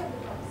 20 of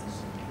the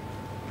proposition.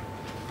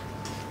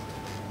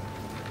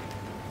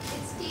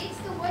 It states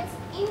the words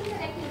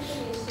incorrect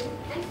information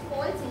and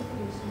false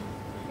information.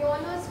 Your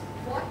Honors,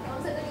 what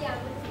comes under the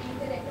ambit of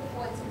incorrect or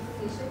false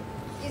information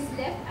is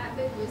left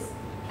ambiguous,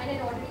 and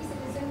an ordinary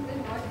citizen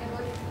will not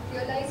ever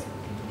realize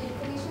the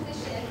information they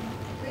share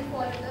will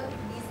fall under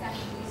these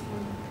categories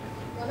only.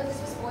 Your Honor,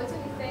 this was also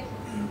an effect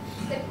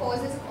that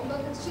causes,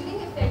 although the chilling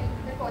effect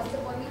that causes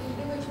upon the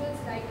individual's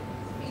right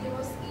to freedom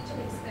of speech and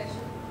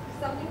expression,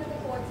 something that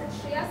the courts at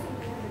Shreya Singh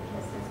have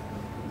addressed as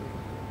well.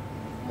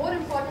 More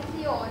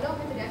importantly, Your Honor,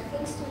 with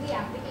reference to the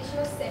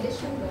application of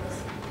sedition laws,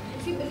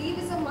 which we believe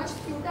is a much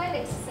futile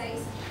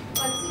exercise,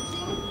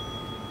 considering,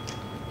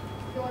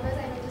 Your Honors,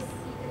 I may just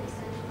seek an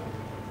extension of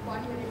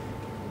 1 minute.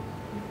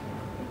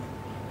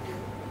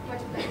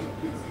 Much better.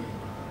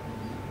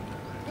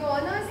 Your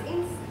Honors, in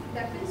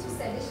reference to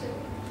sedition,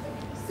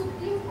 the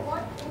Supreme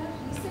Court in a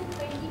recent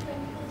 2022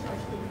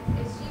 judgment,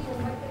 SG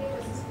Moot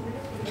versus Moot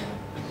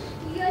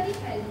clearly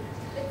held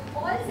that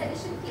all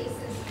sedition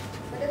cases,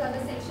 that is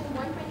under section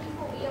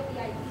 124A of the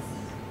IPC,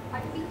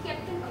 are to be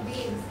kept in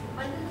abeyance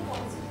until the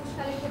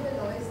constitutionality of the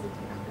law is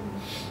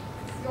determined.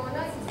 Your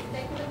Honor, its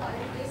effect in the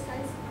current case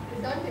stands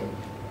redundant,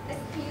 as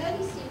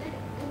clearly stated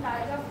in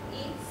paragraph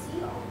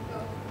 8C of the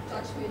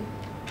judgment,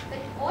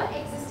 that all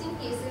existing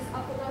cases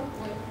are put on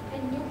hold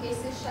and new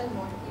cases shall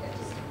not be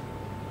registered.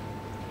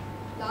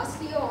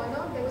 Lastly, Your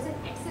Honor, there was an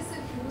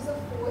excessive use of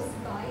force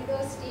by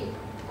the state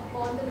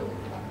upon the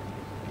local government.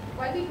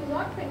 While we do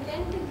not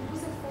contend with the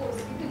use of force,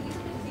 we believe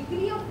that the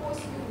degree of force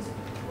used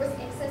was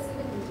excessive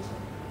in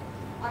nature.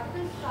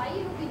 Article 5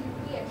 of the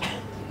UPF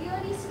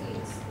clearly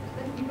states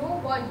that no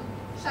one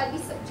shall be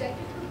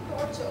subjected to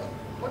torture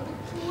or to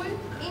cruel,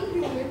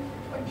 inhuman,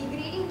 or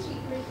degrading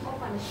treatment or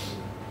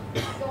punishment.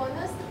 Your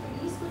Honors, the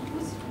police could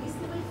use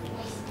reasonable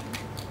force,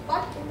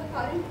 but in the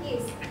current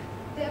case,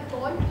 they have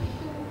gone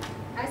to,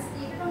 as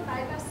stated on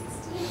paragraph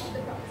 16 of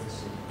the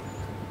proposition,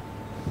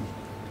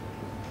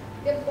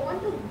 they have gone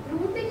to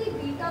brutally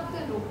beat up the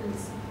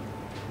locals.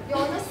 Your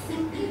Honor,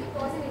 simply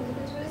because an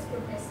individual is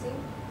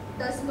protesting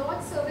does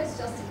not serve as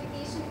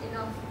justification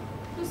enough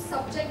to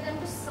subject them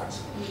to such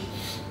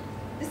cruelty.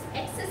 This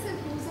excessive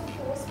use of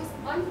force was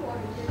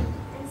unwarranted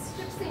and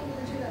strips the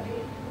individual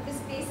away with his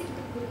basic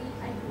dignity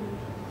and human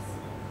rights.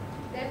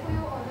 Therefore,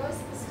 Your Honors,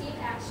 the state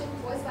action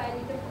was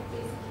violative of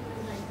basic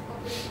human rights of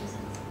the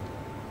citizens.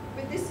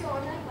 With this, Your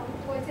Honor, I come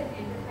towards an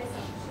end of my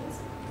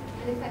submissions,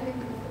 and if I may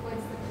move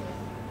towards the prayer.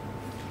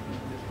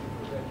 Just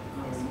before that,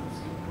 you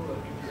seem to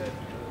argue that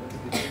there is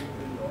difference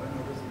between law and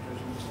order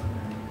situations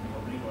and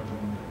public order.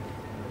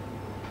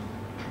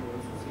 You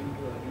also seem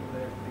to argue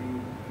that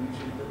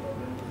initially the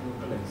problem was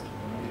localized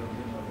only on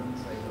the northern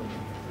side of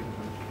the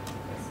people.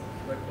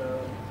 But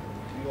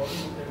we all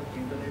know that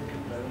internet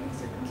can travel in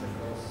seconds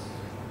across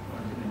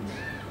continents.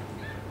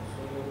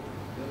 So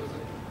there was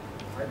a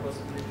high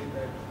possibility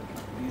that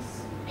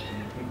these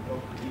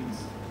TikTok reels,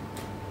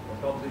 or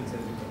top reels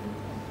as we call it,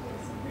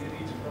 may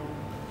reach from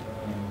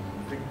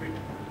Fitbit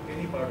to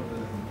any part of the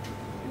world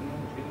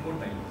in more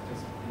time,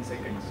 just in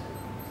seconds.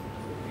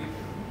 So if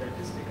that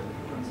is taken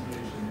into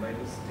consideration by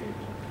the state,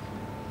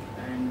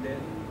 and then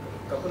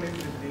couple it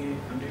with the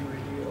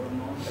ambiguity or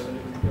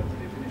non-availability of the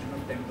definition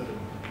of temporal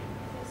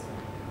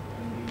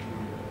in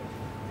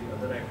the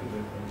other active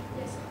weapon.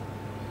 Yes, sir.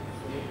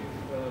 So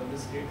if the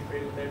state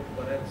felt that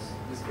perhaps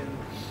this can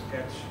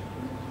catch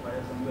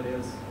fire somewhere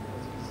else,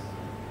 because it is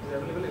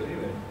available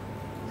everywhere.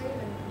 Very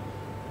well.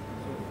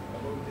 So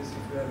about this,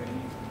 if you have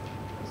any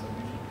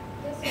submission.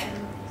 Yes, Your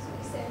Honor. So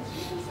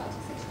essentially, in such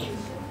a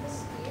situation, the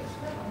state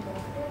should have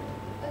adopted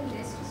a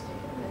less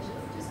restrictive measure,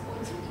 which is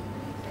also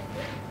equally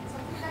effective,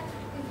 something that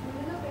the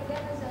Union of India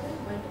has done in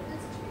multiple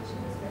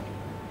situations as well.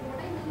 What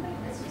I mean by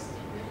less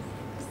restrictive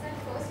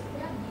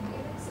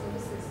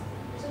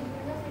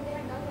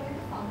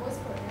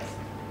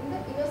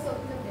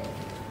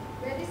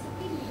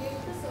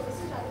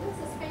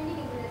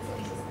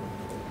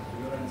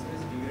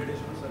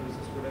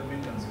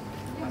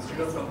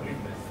instead of complete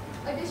ban.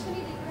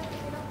 Additionally, they could have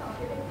taken up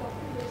targeted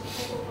topic which the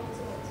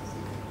co-counsel also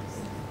sees.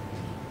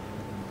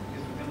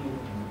 Yes, we can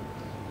move on.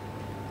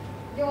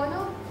 Your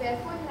Honor,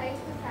 therefore, in light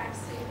of the facts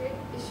stated,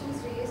 issues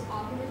raised,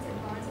 arguments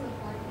advanced, and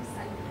authorities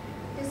cited,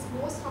 it is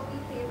most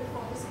humbly prayed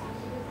before this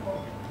honorable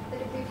court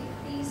that it may be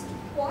pleased to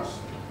quash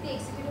the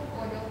executive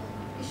order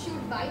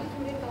issued by the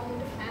Union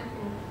Government of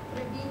AMPRO for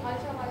it being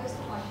ultra vires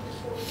to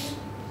Article 14,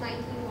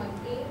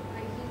 19(1)A,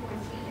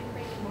 19(1)C, and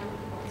 21 of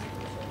the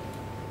Constitution.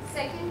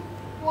 Second,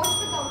 quash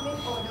the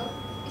government order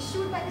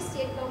issued by the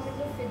state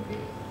government of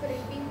Fidbit for it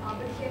being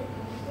arbitrary and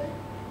illegal.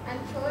 And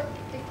third,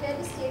 declare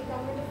the state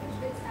government of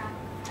Fidbit's Act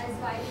as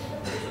violating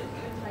the basic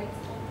human rights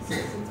of the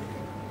citizens of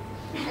it,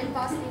 and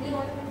pass any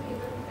order in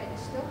favor of the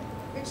petitioner,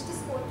 which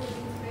this court will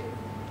be filled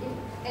in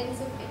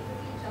ends of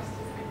equity,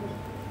 justice, and good.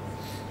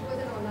 It was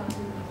an honor.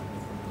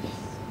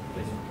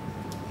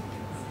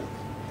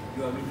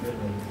 You have been very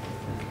well.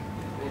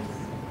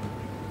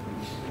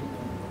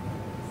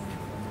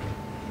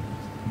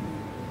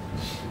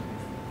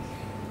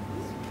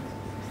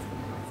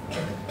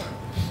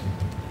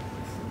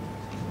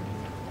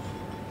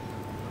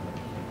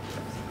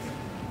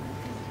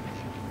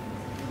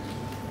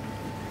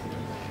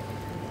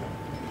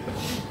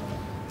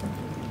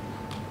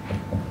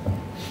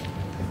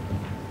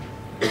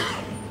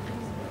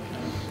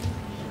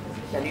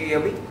 Can you hear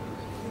me?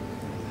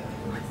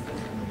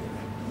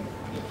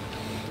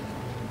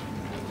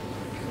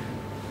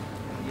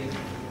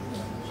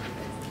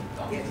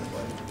 Yes.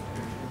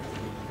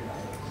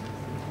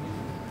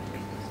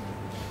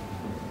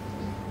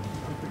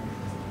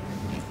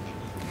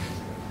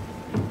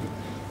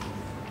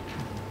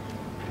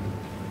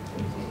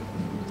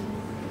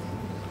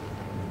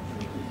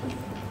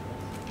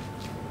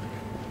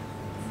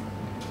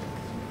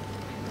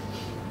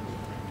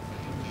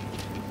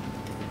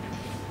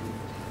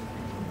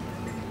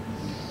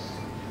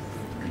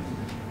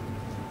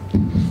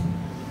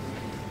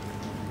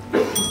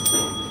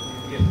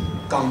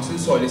 Council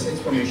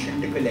solicits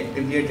permission to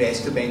collectively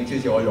address the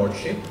benches, Your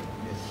Lordship.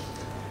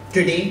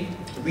 Today,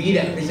 we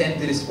represent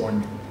the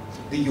respondent,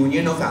 the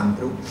Union of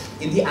AMPRO,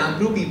 in the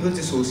AMPRO People's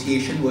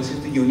Association versus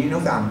the Union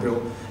of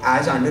AMPRO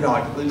as under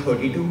Article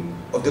 32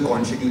 of the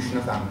Constitution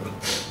of AMPRO.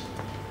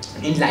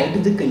 In light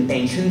of the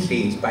contentions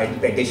raised by the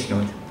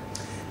petitioner,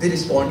 the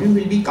respondent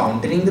will be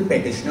countering the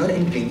petitioner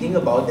and bringing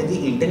about that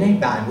the internet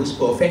ban was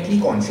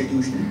perfectly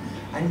constitutional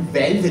and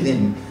well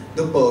within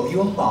the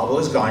purview of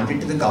powers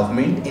granted to the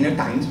government in a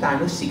time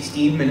span of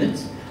 16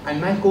 minutes, and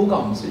my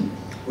co-counsel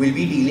will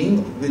be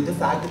dealing with the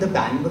fact that the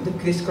banning of the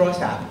crisscross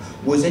app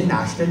was in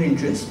national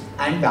interest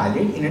and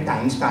valid in a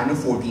time span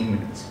of 14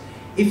 minutes.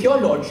 If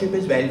Your Lordship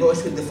is well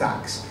versed with the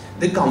facts,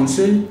 the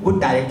council would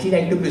directly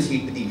like to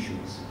proceed with the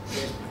issues.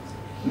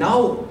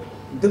 Now,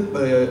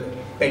 the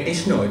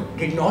petitioner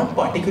did not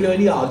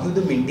particularly argue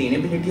the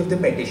maintainability of the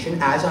petition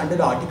as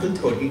under Article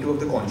 32 of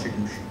the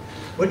Constitution.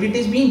 But it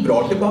is being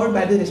brought about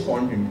by the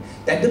respondent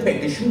that the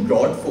petition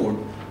brought forth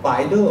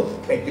by the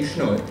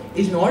petitioner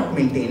is not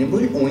maintainable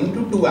owing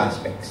to two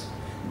aspects.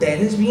 There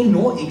has been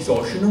no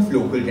exhaustion of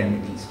local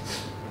remedies.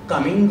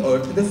 Coming to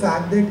the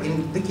fact that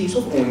in the case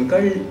of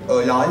Onkar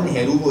Lal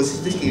Nehru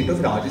versus the state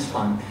of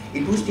Rajasthan,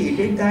 it was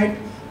stated that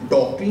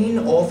doctrine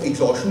of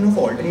exhaustion of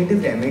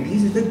alternative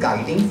remedies is the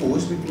guiding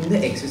force between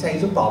the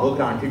exercise of power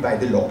granted by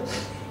the law.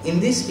 In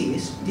this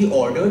case, the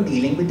order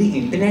dealing with the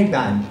internet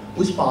ban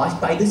was passed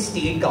by the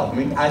state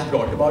government as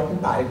brought about in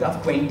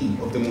paragraph 20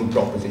 of the Moot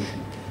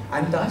proposition,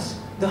 and thus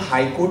the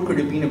High Court could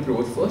have been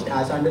approached first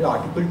as under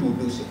Article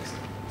 226.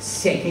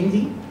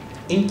 Secondly,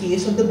 in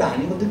case of the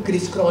banning of the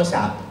crisscross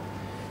app,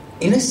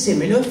 in a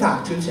similar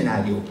factual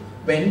scenario,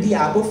 when the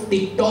app of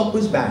TikTok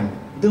was banned,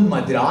 the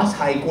Madras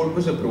High Court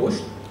was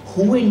approached,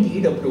 who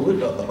indeed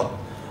upheld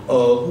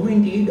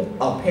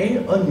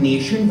a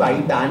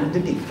nationwide ban of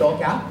the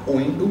TikTok app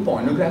owing to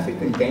pornographic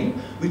content,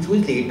 which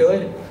was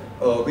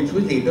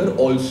later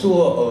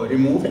also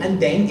removed and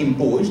then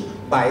imposed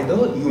by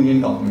the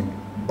union government.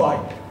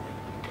 But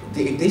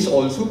this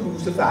also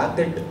proves the fact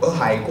that a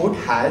high court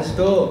has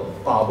the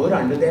power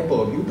under their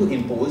purview to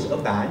impose a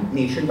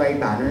nationwide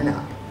ban on an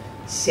app.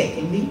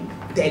 Secondly,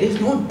 there is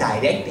no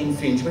direct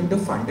infringement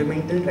of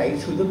fundamental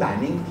rights through the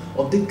banning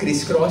of the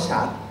crisscross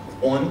app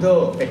on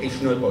the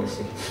petitioner per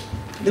se.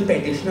 The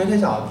petitioner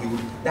has argued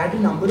that a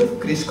number of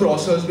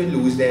crisscrossers will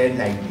lose their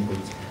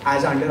livelihoods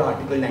as under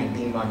Article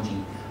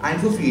 19(1)G,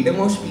 and for freedom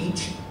of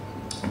speech,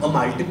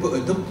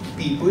 the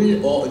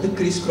people or the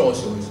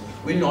crisscrossers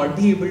will not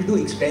be able to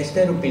express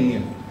their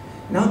opinion.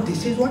 Now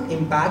this is what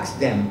impacts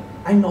them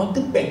and not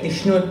the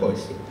petitioner per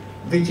se,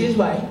 which is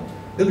why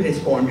the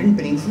respondent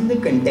brings in the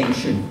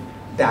contention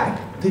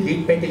that the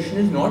writ petition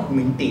is not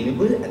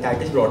maintainable,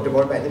 that is brought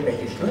about by the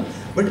petitioner,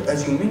 but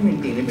assuming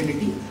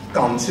maintainability,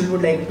 council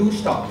would like to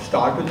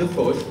start with the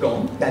first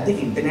term that the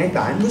internet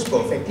ban was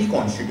perfectly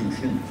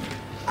constitutional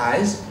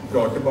as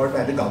brought about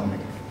by the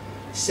government.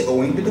 So,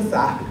 owing to the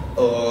fact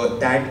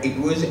that it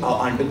was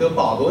under the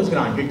powers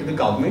granted to the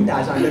government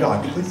as under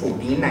Article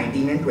 14,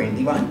 19 and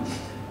 21,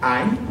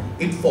 and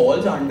it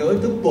falls under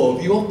the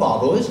purview of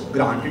powers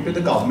granted to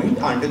the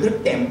government under the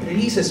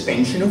Temporary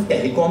Suspension of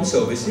Telecom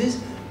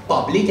Services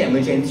Public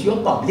Emergency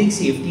or Public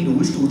Safety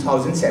Rules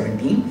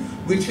 2017,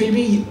 which will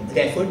be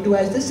referred to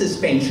as the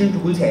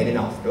suspension rules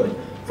hereinafter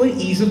for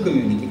ease of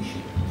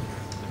communication.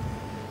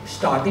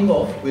 Starting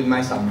off with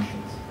my submissions.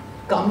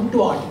 Coming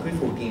to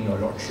Article 14, Your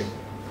Lordship.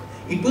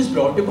 It was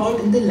brought about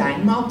in the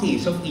landmark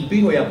case of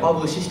E.P.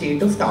 Hoyappa versus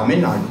State of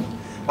Tamil Nadu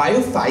by a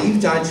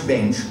 5-judge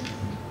bench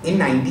in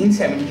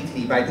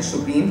 1973 by the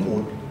Supreme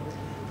Court.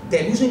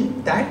 There was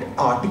that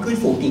Article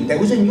 14, there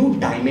was a new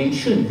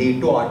dimension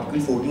laid to Article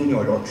 14,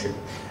 Your Lordship,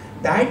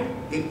 that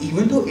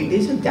even though it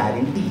is a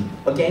guarantee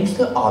against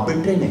the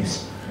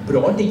arbitrariness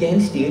brought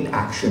against state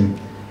action,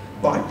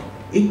 but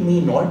it may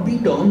not be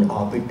termed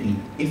arbitrary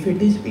if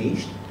it is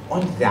based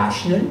on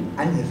rational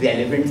and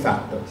relevant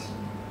factors.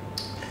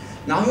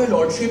 Now, Your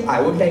Lordship, I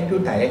would like to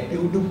direct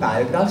you to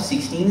paragraph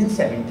 16 and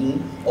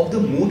 17 of the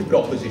Moot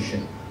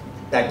proposition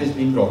that is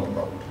being brought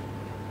about.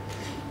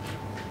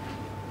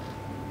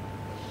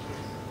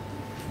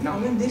 Now,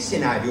 in this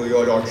scenario,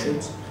 Your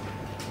Lordships,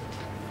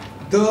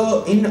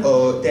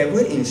 there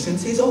were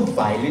instances of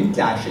violent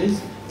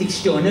clashes,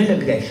 external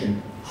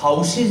aggression,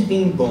 houses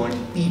being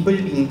burned, people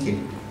being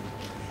killed.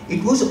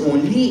 It was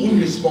only in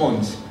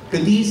response to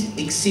these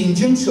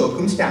exigent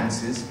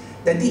circumstances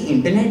that the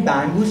internet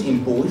ban was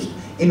imposed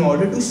in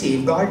order to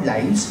safeguard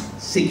lives,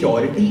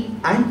 security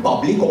and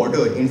public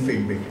order in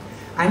Fitbit,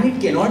 and it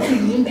cannot be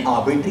deemed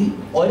arbitrary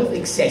or of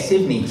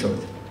excessive nature.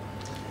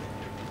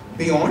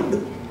 Beyond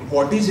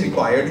what is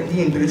required in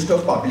the interest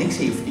of public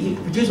safety,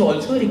 which is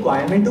also a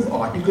requirement of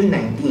Article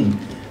 19,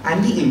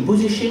 and the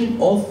imposition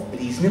of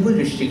reasonable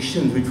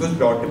restrictions which was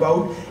brought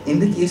about in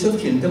the case of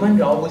Chintaman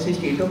Rao versus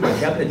State of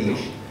Madhya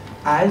Pradesh,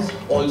 as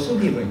also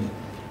given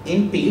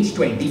in page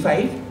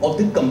 25 of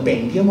the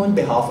compendium on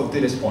behalf of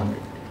the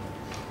respondent.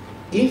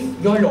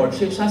 If Your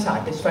Lordships are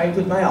satisfied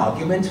with my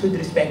arguments with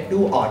respect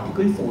to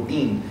Article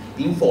 14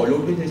 being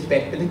followed with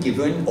respect to the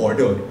given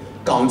order,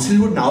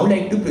 Council would now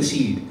like to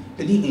proceed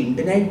to the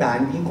internet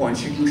ban being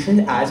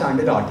constitutional as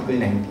under Article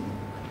 19.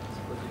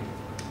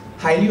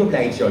 Highly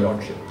obliged, Your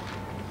Lordship.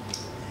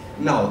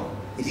 Now,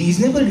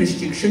 reasonable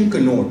restriction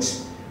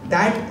connotes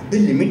that the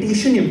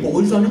limitation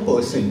imposed on a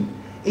person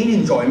in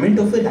enjoyment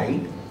of a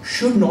right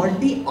should not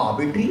be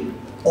arbitrary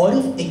or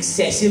of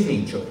excessive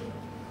nature.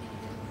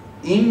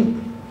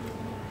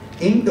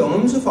 In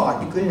terms of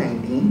Article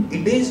 19,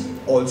 it is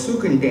also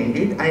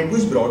contended, and it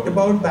was brought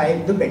about by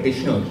the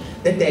petitioner,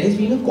 that there has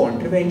been a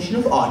contravention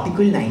of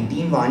Article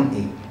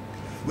 19(1)(a),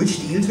 which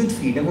deals with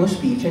freedom of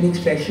speech and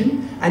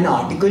expression, and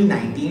Article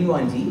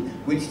 19(1)(g),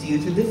 which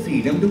deals with the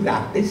freedom to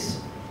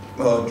practice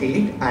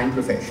trade and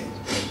profession.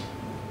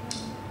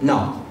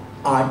 Now,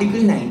 Article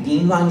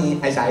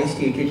 19(1)(a), as I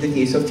stated, the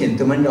case of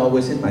Chintaman Rao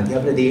versus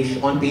Madhya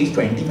Pradesh on page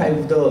 25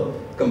 of the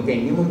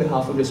compendium on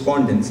behalf of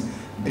respondents,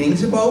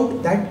 brings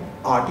about that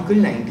Article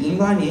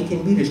 19(1)(a)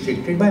 can be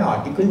restricted by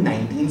Article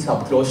 19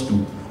 subclause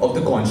 2 of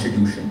the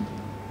Constitution,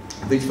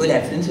 which for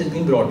reference has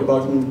been brought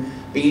about in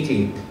page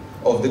 8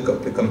 of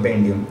the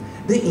compendium.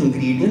 The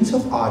ingredients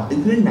of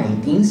Article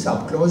 19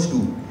 subclause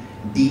 2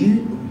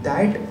 deal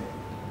that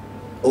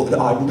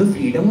the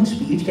freedom of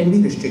speech can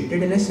be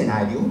restricted in a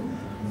scenario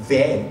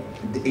where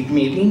it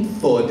may be in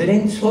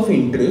furtherance of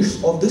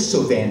interests of the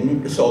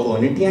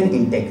sovereignty and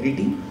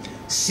integrity,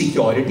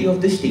 security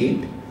of the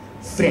state,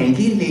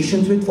 friendly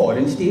relations with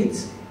foreign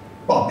states,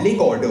 public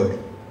order,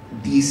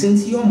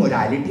 decency or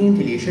morality in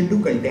relation to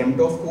contempt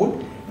of court,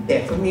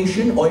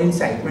 defamation or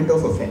incitement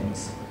of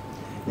offence.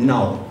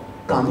 Now,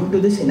 coming to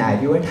the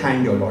scenario at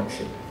hand, Your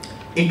Lordship,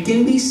 it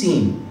can be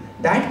seen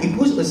that it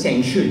was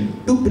essential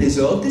to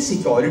preserve the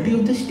security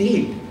of the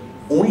state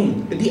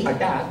owing to the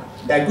attack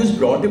that was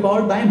brought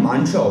about by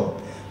Manchau,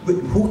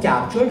 who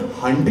captured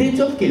hundreds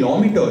of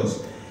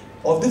kilometers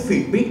of the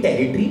Fitbit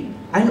territory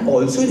and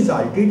also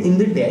resulted in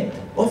the death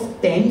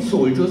of 10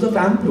 soldiers of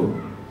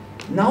AMPRO.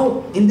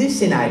 Now, in this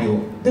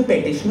scenario, the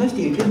petitioner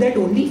stated that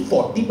only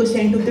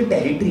 40% of the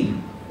territory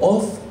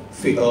of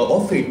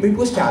Fitbit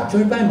was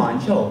captured by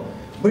Manchau.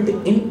 But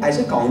as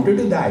a counter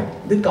to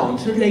that, the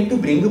council would like to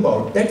bring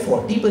about that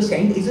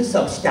 40% is a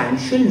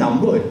substantial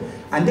number,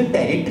 and the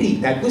territory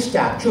that was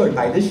captured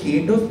by the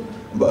state of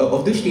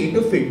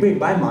Fitbit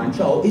by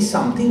Manchau is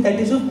something that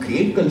is of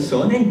great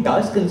concern and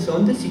does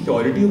concern the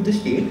security of the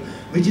state,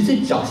 which is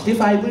a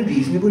justifiable,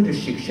 reasonable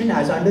restriction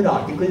as under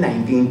Article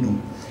 19(2).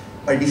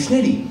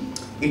 Additionally,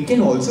 it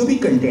can also be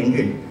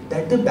contended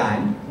that the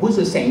ban was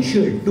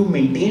essential to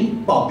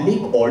maintain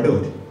public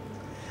order,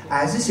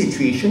 as the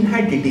situation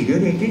had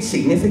deteriorated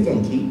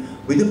significantly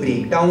with a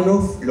breakdown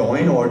of law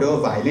and order,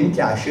 violent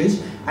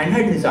clashes, and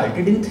had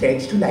resulted in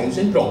threats to lives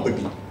and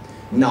property.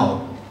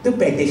 Now, the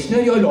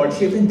petitioner, Your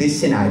Lordship, in this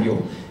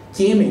scenario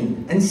came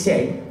in and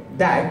said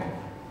that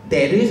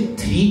there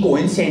is 3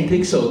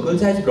 concentric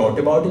circles as brought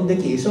about in the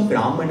case of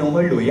Ram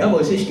Manohar Lohia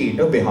versus State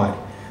of Bihar.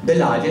 The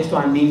largest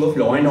one being of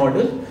law and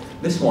order,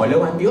 the smaller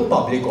one being of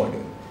public order.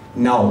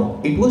 Now,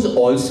 it was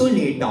also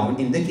laid down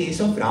in the case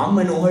of Ram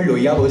Manohar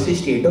Lohia versus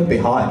State of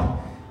Bihar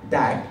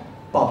that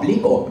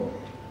public order,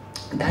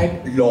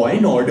 that law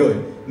and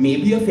order may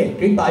be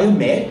affected by a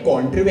mere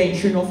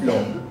contravention of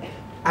law,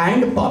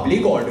 and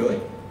public order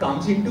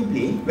comes into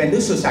play when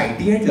the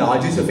society at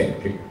large is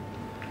affected.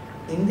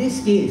 In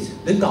this case,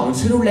 the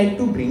council would like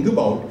to bring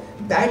about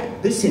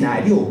that the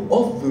scenario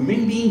of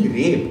women being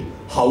raped,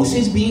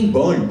 houses being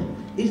burned,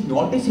 is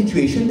not a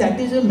situation that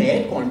is a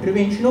mere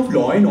contravention of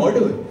law and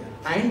order.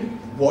 And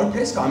what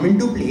has come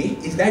into play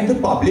is that the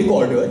public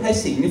order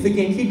has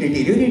significantly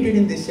deteriorated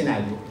in this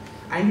scenario.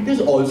 And it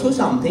is also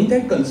something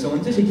that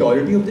concerns the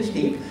security of the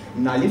state,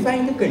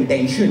 nullifying the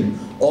contention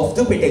of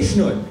the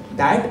petitioner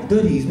that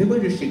the reasonable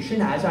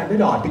restriction as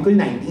under Article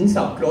 19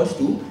 subclause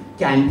 2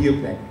 can be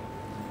applied.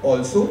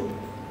 Also,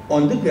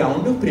 on the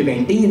ground of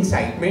preventing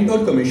incitement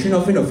or commission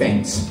of an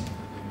offence.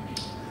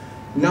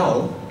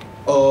 Now,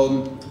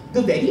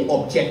 the very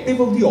objective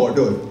of the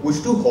order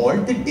was to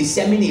halt the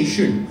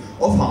dissemination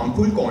of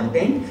harmful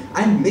content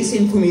and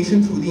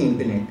misinformation through the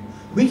internet,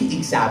 which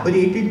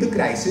exacerbated the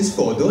crisis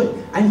further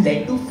and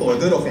led to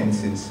further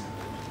offences.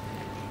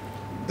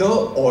 The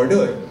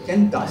order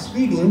can thus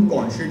be deemed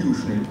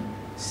constitutional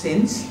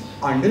since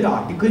under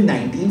Article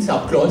 19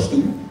 subclause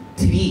 2,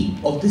 3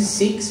 of the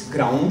 6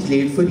 grounds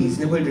laid for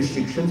reasonable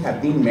restrictions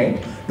have been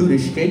met to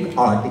restrict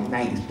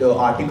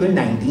Article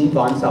 19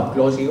 1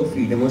 subclause A of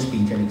freedom of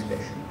speech and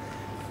expression.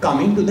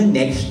 Coming to the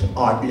next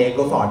leg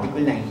of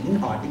Article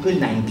 19, Article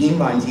 19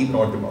 1G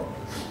brought about.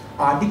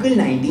 Article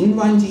 19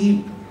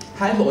 1G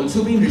has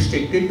also been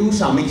restricted to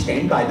some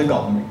extent by the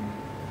government.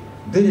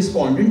 The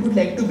respondent would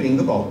like to bring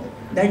about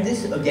that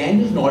this again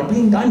is not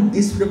being done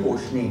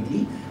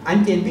disproportionately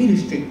and can be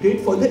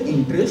restricted for the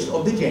interest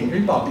of the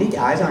general public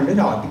as under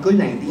Article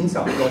 19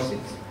 subclause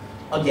 6.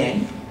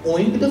 Again,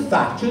 owing to the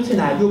factual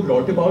scenario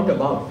brought about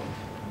above,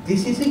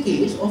 this is a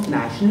case of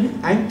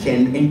national and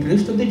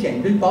interest of the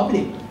general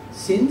public.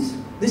 Since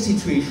the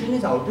situation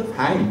is out of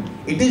hand,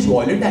 it is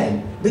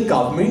volatile. The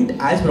government,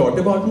 as brought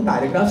about in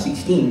paragraph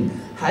 16,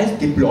 has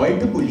deployed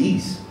the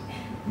police.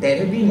 There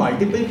have been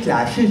multiple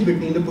clashes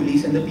between the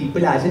police and the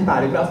people, as in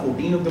paragraph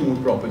 14 of the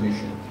Moot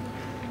proposition.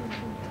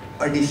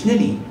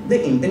 Additionally,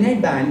 the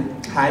internet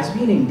ban has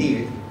been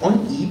entailed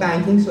on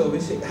e-banking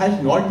services,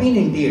 has not been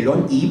entailed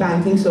on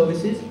e-banking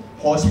services,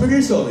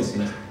 hospital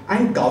services,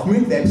 and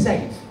government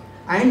websites,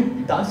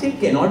 and thus it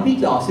cannot be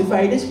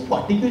classified as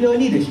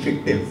particularly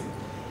restrictive.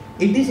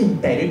 It is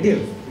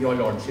imperative, Your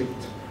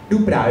Lordships, to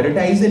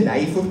prioritize the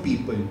life of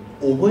people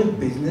over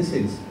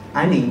businesses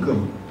and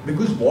income,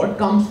 because what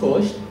comes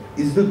first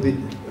is the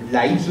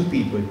lives of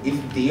people.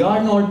 If they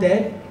are not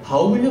there,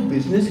 how will a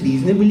business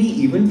reasonably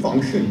even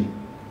function?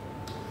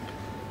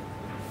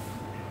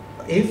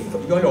 If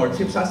Your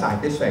Lordships are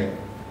satisfied,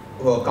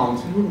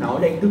 Council would now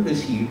like to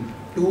proceed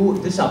to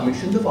the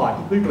submissions of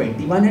Article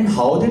 21 and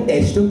how the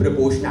test of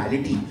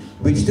proportionality,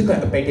 which the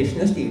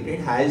petitioner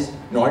stated has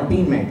not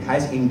been met,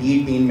 has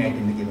indeed been met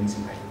in the given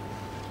scenario.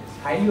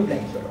 Highly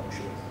obliged, Your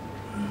Lordships.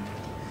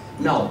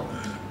 Now,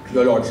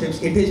 Your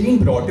Lordships, it has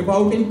been brought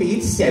about in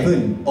page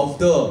 7 of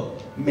the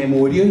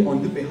memorial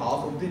on the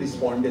behalf of the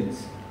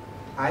respondents,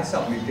 as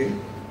submitted,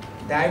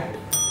 that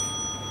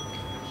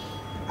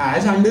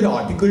as under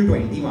Article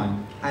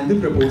 21 and the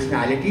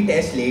proportionality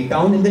test laid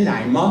down in the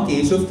landmark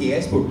case of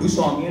K.S.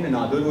 Puttuswamy and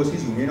another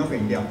versus Union of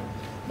India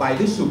by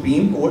the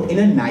Supreme Court in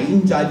a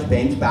 9-judge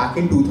bench back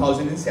in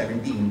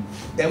 2017,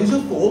 there was a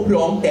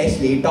 4-pronged test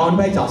laid down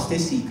by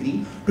Justice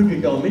Sikri to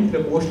determine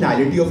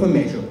proportionality of a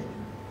measure.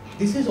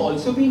 This has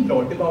also been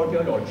brought about,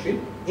 Your Lordship,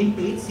 in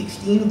page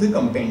 16 of the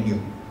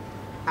compendium.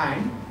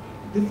 And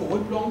the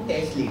 4-pronged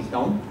test laid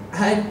down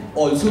had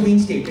also been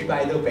stated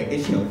by the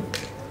petitioner.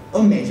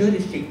 A measure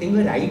restricting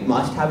a right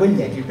must have a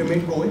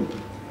legitimate goal.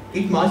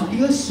 It must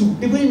be a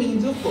suitable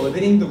means of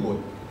furthering the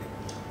goal.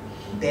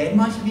 There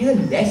must be a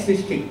less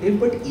restrictive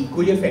but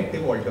equally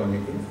effective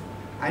alternative.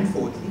 And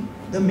fourthly,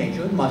 the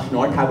measure must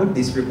not have a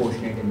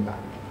disproportionate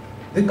impact.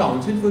 The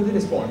counsel for the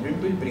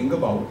respondent will bring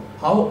about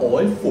how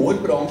all 4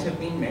 prongs have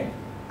been met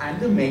and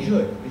the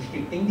measure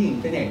restricting the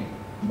internet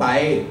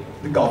by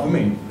the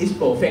government is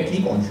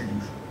perfectly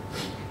constitutional.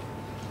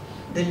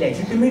 The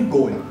legitimate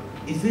goal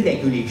is the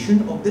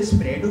regulation of the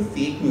spread of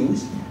fake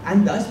news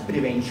and thus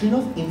prevention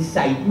of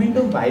incitement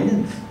of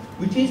violence,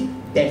 which is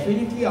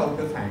definitely out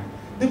of hand.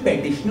 The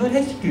petitioner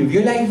has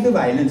trivialized the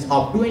violence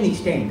up to an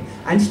extent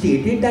and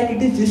stated that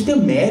it is just a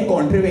mere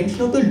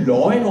contravention of the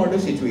law and order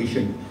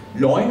situation.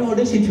 Law and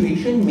order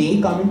situation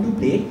may come into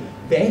play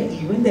where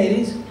even there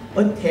is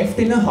a theft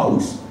in a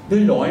house. The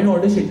law and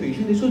order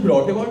situation, this was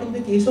brought about in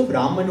the case of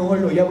Ram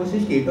Manohar Lohia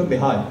versus State of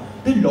Bihar.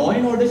 The law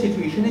and order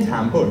situation is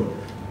hampered.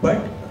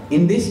 But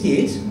in this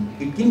case,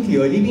 it can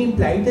clearly be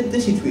implied that the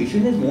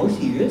situation is more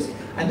serious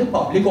and the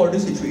public order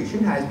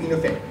situation has been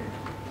affected.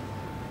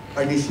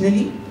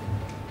 Additionally,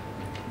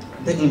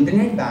 the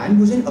internet ban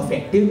was an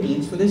effective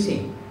means for the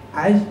same,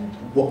 as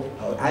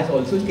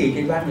also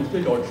stated by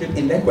Mr. Lordship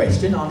in their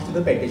question asked to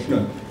the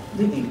petitioner.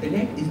 The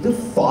internet is the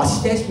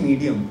fastest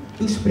medium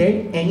to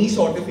spread any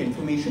sort of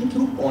information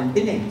through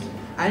continents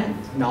and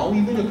now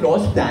even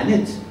across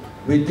planets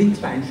with the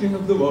expansion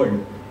of the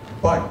world.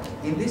 But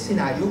in this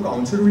scenario,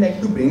 Council would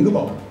like to bring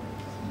about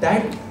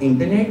that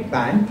internet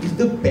ban is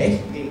the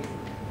best way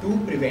to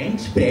prevent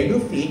spread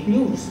of fake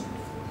news.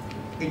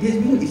 It has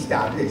been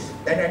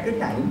established that at a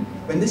time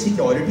when the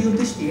security of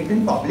the state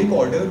and public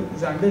order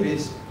was under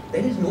risk,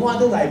 there is no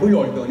other viable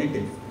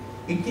alternative.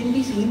 It can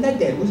be seen that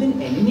there was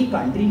an enemy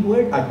country who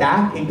had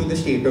attacked into the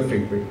state of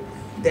Fitbit.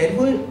 There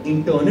were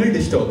internal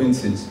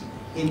disturbances.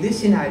 In this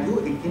scenario,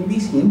 it can be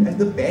seen as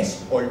the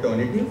best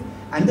alternative,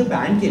 and the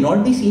ban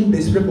cannot be seen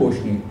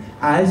disproportionate,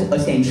 as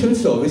essential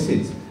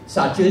services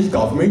such as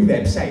government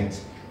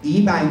websites,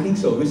 e-banking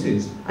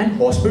services, and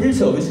hospital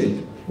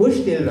services were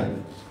still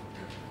running.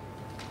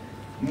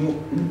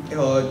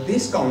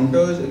 This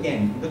counters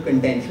again the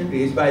contention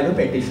raised by the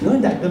petitioner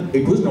that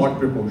it was not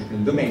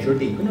proportional, the measure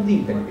taken of the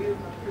internet. What do you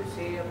have to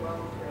say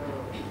about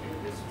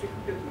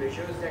restrictive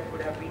measures that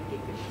could have been taken?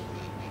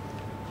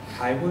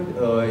 I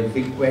would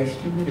request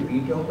you to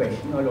repeat your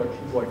question, Your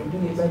Lordship. What did you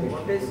mean by this?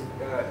 What is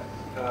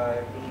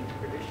the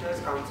petitioner's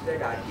counsel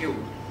had argued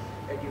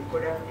that you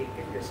could have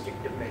taken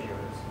restrictive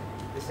measures?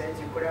 In the sense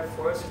you could have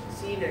first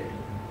seen it,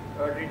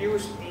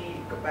 reduced the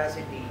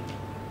capacity,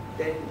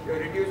 then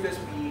reduce the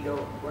speed or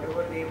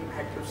whatever they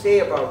had to say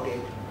about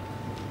it,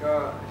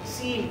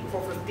 seen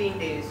for 15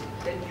 days,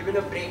 then given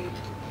a break,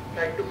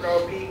 tried to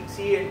probably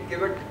see it,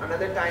 give it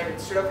another time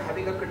instead of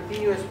having a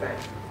continuous ban.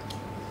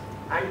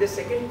 And the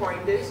second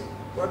point is,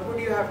 what would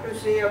you have to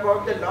say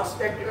about the loss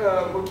that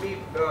would be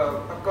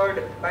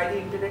occurred by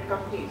the internet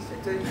companies?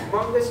 It's a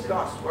humongous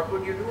loss. What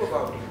would you do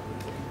about it?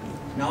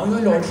 Now,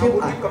 Your Lordship, how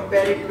would you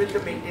compare it with the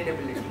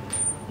maintainability?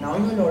 Now,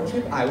 Your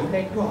Lordship, I would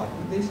like to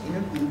argue this in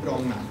a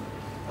two-pronged manner.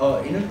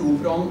 In a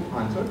two-pronged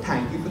answer.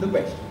 Thank you for the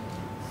question.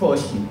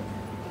 Firstly,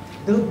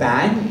 the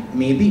ban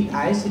may be,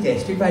 as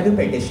suggested by the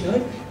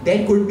petitioner,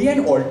 there could be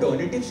an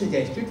alternative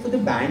suggested for the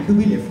ban to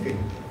be lifted.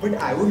 But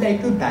I would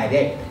like to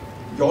direct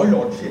Your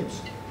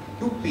Lordships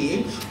to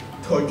page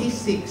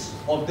 36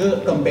 of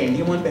the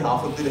compendium on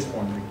behalf of the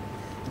respondent.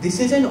 This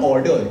is an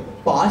order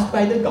passed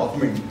by the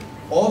government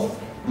of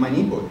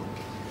Manipur.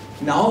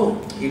 Now,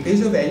 it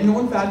is a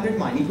well-known fact that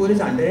Manipur is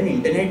under an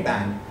internet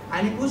ban,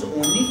 and it was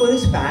only for a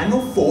span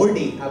of 4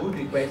 days. I would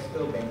request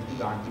the bench to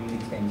grant me an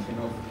extension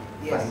of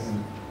 5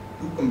 minutes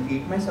to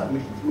complete my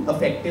submission in an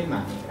effective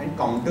manner and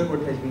counter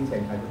what has been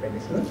said by the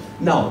petitioner.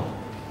 Now,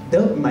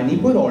 the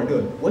Manipur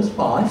order was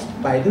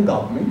passed by the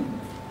government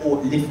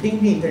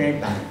lifting the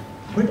internet ban.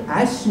 But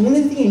as soon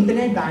as the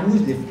internet ban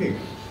was lifted,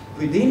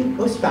 within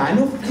a span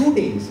of few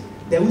days,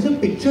 there was a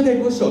picture that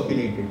was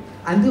circulated,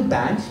 and the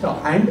ban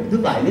stopped, and the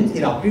violence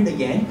erupted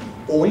again,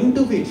 owing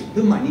to which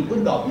the Manipur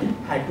government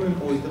had to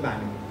impose the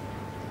ban.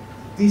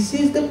 This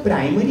is the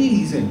primary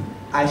reason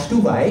as to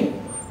why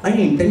an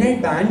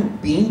internet ban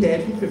being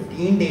there for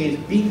 15 days,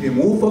 being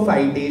removed for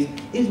 5 days,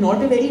 is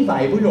not a very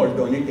viable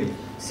alternative,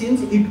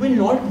 since it will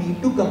not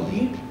lead to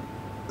complete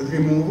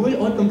removal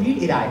or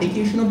complete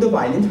eradication of the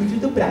violence, which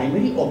is the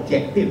primary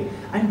objective,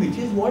 and which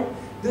is what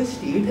the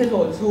state has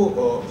also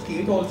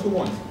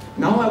wants.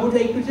 Now, I would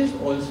like to just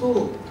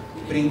also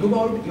bring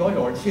about Your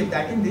Lordship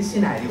that in this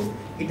scenario,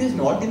 it is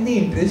not in the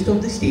interest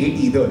of the state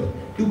either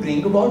to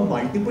bring about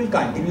multiple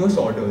continuous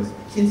orders,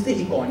 since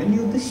the economy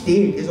of the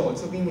state is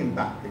also being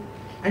impacted.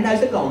 And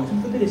as a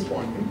counsel for the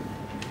respondent,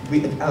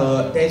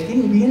 there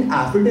can be an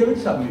affidavit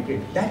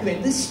submitted that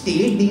when the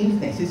state deems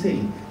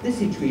necessary, the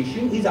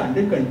situation is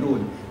under control,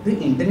 the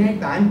internet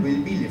ban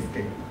will be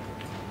lifted.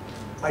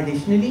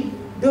 Additionally,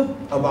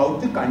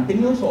 about the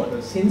continuous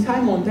orders, since I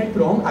am on that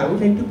prong, I would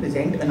like to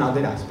present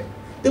another aspect.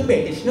 The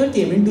petitioner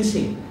came in to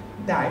say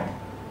that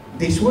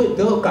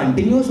the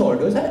continuous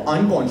orders are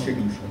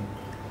unconstitutional.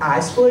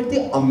 As per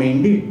the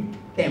amended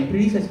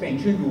temporary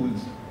suspension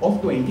rules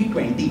of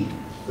 2020,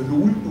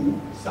 Rule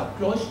 2,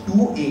 Subclause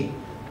 2A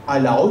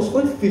allows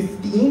for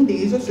 15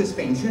 days of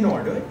suspension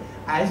order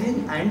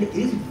and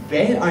is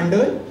well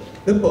under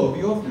the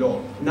purview of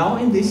law. Now,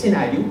 in this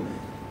scenario,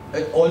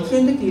 also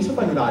in the case of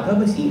Anuradha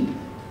Bhasin,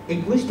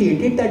 it was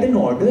stated that an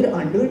order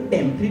under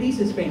temporary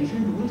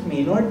suspension rules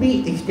may not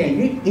be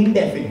extended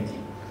indefinitely.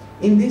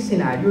 In this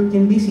scenario, it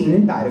can be seen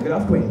in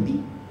paragraph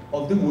 20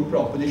 of the Moot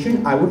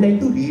proposition. I would like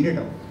to read it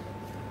out.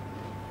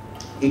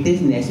 It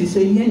is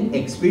necessary and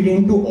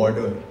expedient to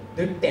order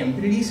the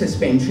temporary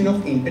suspension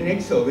of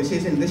internet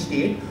services in the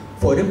state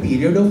for a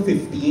period of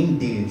 15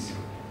 days.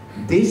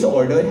 This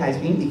order has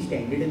been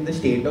extended in the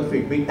state of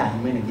Fitbit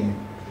time and again.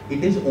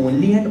 It is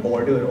only an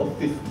order of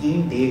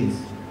 15 days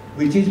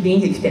which is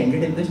being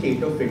extended in the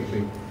state of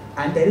Fitbit,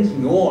 and there is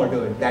no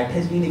order that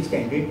has been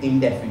extended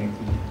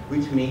indefinitely,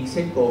 which makes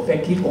it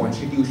perfectly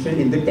constitutional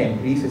in the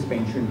temporary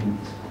suspension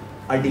rules.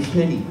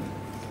 Additionally,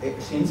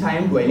 since I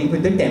am dwelling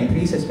with the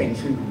temporary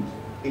suspension rules,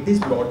 it is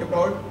brought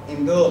about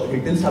in the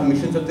written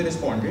submissions of the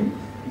respondent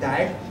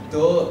that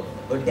the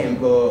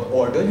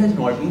order has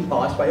not been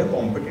passed by a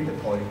competent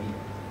authority.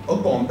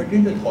 A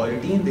competent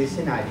authority in this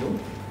scenario,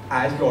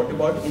 as brought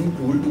about in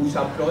Rule 2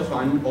 Subclause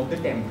 1 of the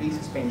temporary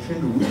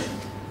suspension rules,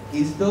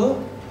 is the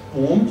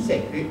Home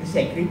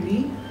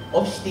Secretary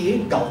of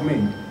State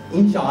Government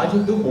in charge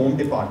of the Home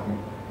Department.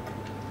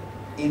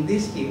 In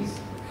this case,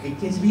 it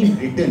has been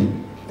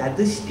written that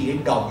the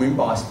state government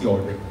passed the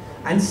order.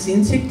 And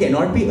since it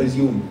cannot be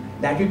assumed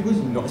that it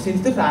was not,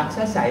 since the facts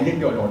are silent,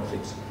 your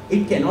lordships,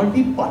 it cannot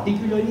be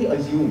particularly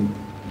assumed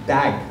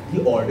that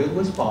the order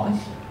was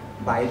passed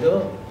by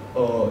the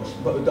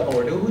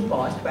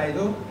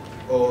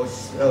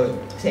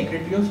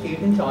Secretary of State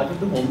in charge of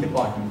the Home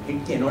Department.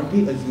 It cannot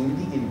be assumed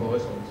the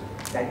inverse also,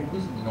 that it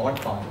was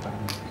not passed by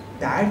him.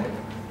 That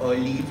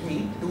leads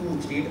me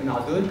to state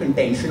another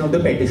contention of the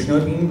petitioner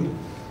being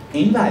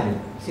invalid,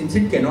 since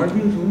it cannot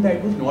be assumed that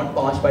it was not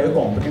passed by a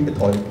competent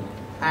authority.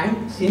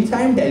 And since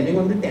I am delving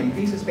on the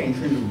temporary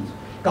suspension rules,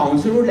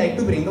 Council would like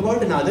to bring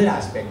about another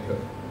aspect here.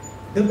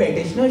 The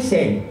petitioner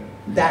said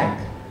that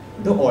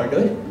the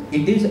order,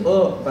 it is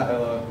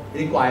a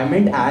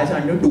requirement as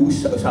under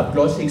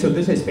subclause 6 of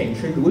the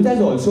suspension rules,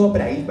 as also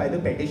apprised by the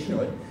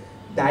petitioner,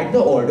 that the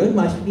order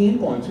must be in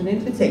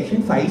consonance with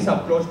section 5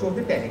 subclause 2 of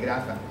the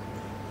Telegraph Act.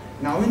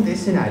 Now in this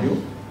scenario,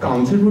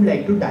 Council would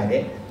like to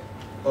direct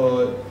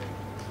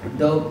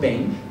the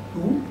bench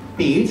to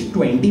page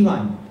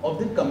 21 of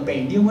the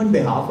compendium on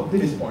behalf of the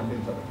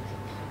respondents.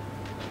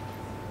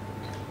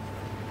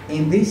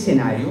 In this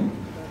scenario,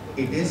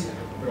 it is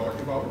brought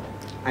about,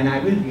 and I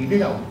will read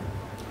it out,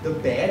 the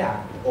bare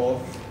act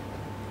of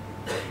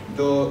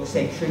the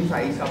section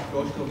 5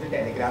 subclause 2 of the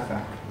Telegraph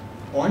Act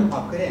on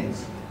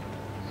occurrence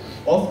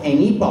of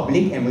any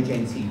public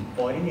emergency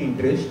or in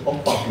interest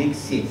of public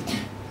safety.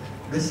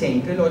 The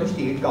central or the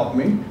state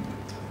government,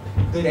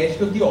 the rest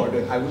of the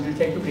order, I would just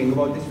like to bring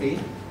about this phrase,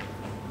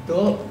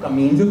 the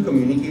means of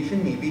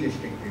communication may be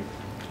restricted.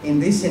 In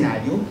this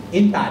scenario,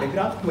 in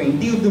paragraph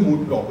 20 of the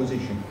Moot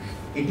proposition,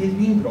 it is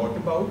being brought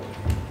about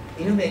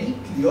in a very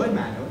clear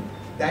manner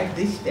that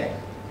this step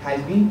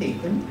has been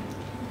taken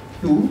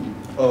to,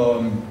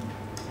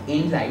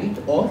 in light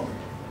of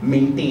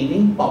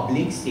maintaining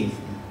public safety,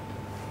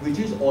 which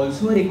is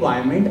also a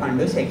requirement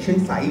under section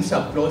 5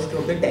 subclause 2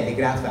 of the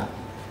Telegraph Act.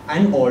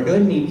 An order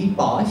may be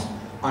passed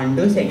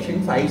under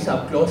section 5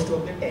 subclause 2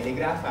 of the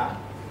Telegraph Act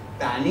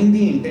banning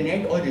the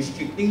internet or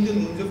restricting the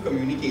means of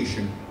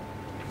communication,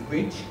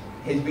 which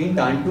has been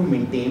done to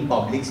maintain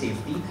public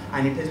safety,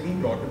 and it has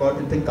been brought about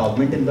with the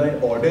government in the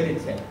order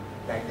itself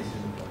that this is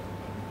important.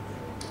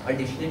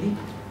 Additionally,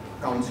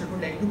 Council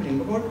would like to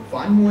bring about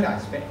one more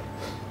aspect.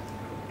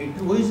 It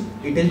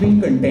has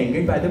been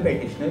contended by the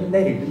petitioner in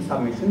their written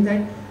submission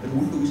that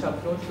Rule 2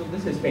 subclause of the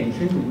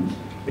suspension rules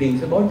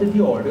brings about that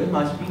the order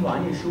must be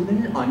one issued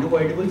in an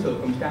unavoidable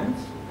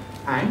circumstance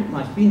and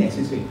must be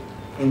necessary.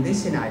 In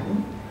this scenario,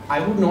 I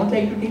would not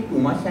like to take too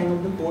much time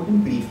of the court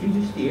and briefly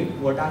just state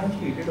what I have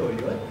stated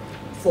earlier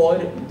for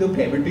the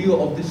brevity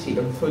of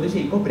for the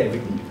sake of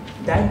brevity,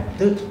 that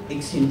the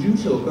exigent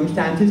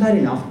circumstances are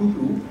enough to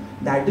prove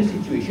that the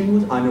situation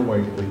was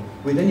unavoidable,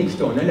 with an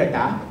external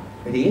attack,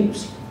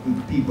 rapes,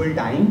 people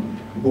dying,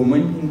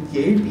 women being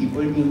killed,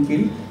 people being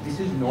killed. This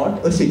is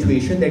not a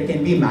situation that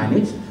can be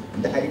managed.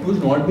 It was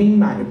not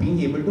being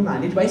able to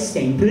manage by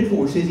central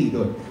forces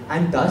either,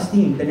 and thus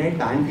the internet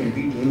ban can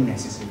be deemed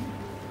necessary.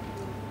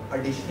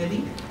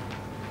 Additionally,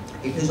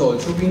 it has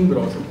also been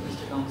brought up.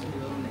 Mr. Counsel,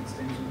 your own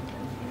extension of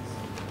time,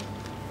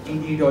 please.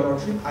 Indeed, Your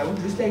Lordship, I would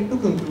just like to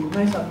conclude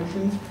my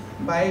submissions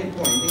by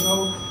pointing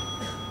out.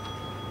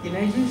 Can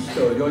I just,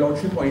 Your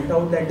Lordship, point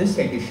out that the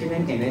sedition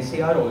and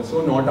NSA are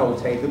also not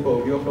outside the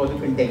purview of all the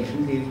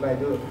contentions raised by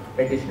the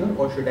petitioner,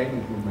 or should I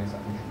conclude my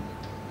submission?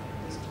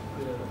 Just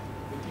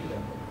quickly wrap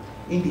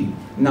up. Indeed.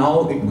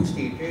 Now, it was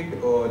stated,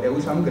 there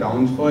were some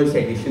grounds for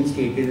sedition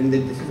stated and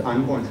that this is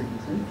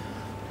unconstitutional.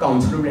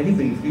 Council would really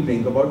briefly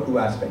bring about two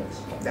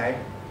aspects. That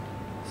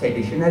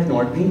sedition has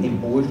not been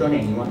imposed on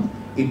anyone.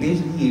 It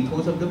is the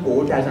ethos of the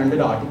court, as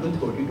under Article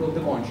 32 of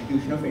the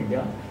Constitution of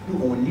India,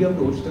 to only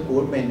approach the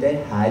court when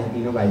there has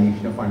been a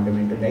violation of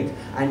fundamental rights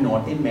and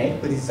not in mere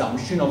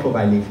presumption of a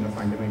violation of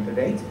fundamental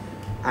rights.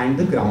 And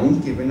the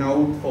grounds given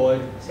out for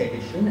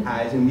sedition,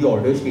 as in the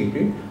order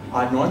stated,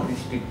 are not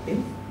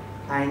restrictive,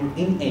 and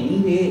in any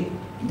way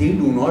they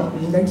do not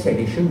mean that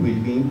sedition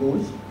will be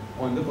imposed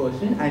on the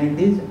person, and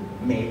it is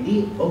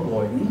merely a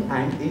warning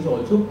and is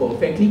also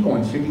perfectly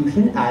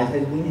constitutional, as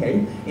has been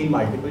held in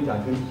multiple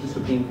judgments of the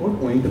Supreme Court.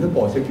 Owing to the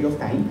paucity of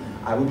time,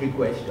 I would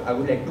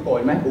like to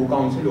call my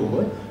co-counsel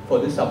over for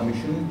the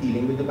submission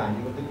dealing with the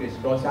banning of the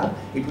Crisscross app.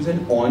 It was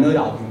an honor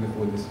arguing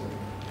before this court.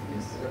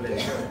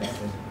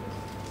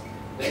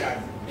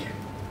 Yes.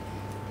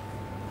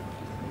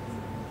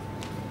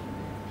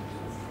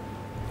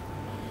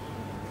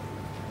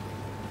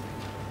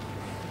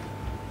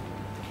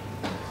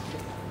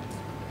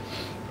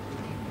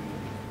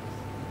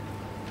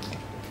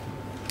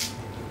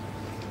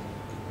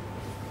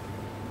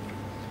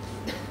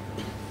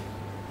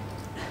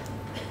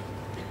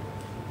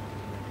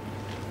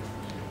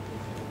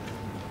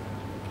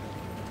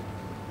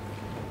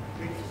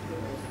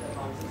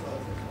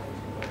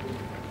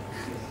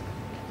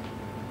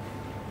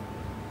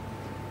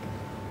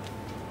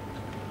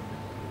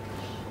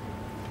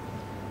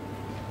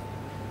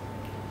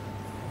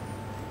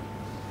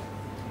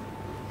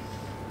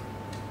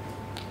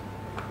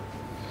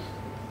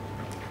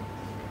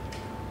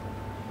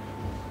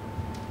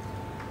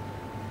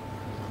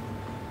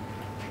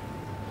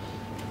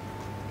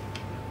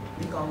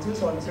 Council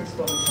solicits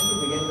permission to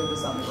begin with the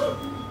submission.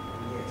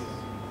 Yes.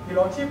 Your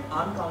Lordship,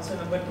 I'm Council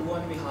number 2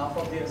 on behalf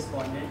of the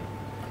respondent,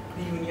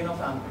 the Union of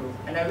AMPRO,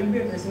 and I will be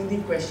addressing the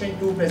question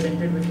 2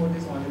 presented before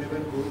this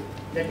Honorable Court,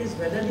 that is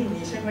whether the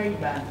nationwide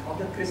ban of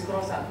the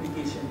crisscross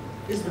application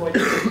is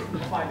violative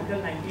of Article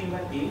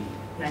 19(1)(a),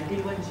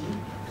 19(1)(g),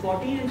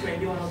 14 and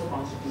 21 of the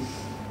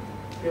Constitution.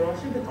 Your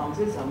Lordship, the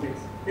Council submits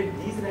that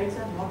these rights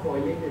are not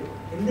violated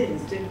in the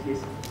instant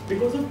case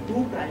because of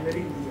two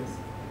primary reasons.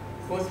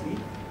 Firstly,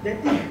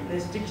 that the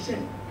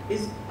restriction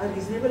is a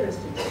reasonable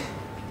restriction,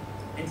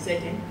 and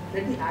second,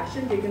 that the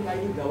action taken by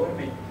the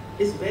government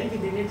is well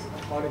within its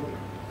authority.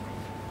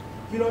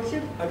 Your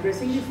Lordship,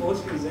 addressing the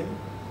first reason,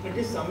 it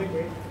is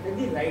submitted that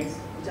the rights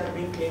which are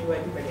being claimed by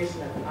the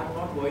petitioner are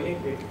not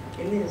violated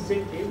in the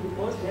instant case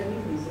because there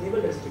is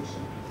reasonable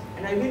restriction.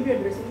 And I will be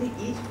addressing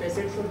each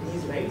facet of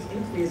these rights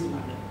in phased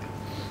manner.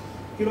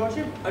 Your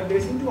Lordship,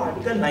 addressing to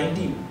Article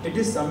 19, it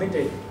is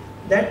submitted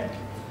that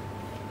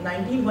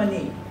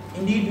 19(1)(a),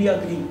 indeed we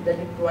agree that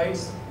it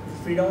provides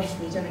freedom of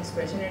speech and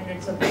expression and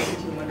it's a basic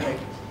human right.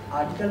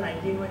 Article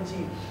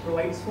 19(1)(g)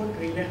 provides for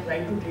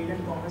right to trade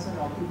and commerce and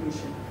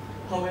occupation.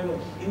 However,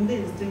 in the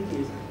instant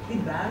case, the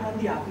ban on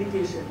the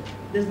application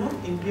does not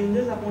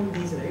impinge upon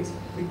these rights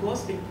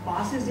because it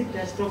passes the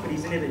test of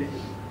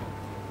reasonability.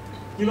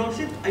 Your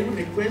Lordship, I would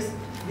request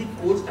the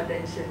court's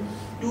attention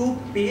to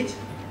page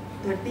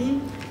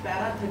 13,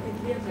 para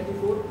 33 and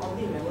 34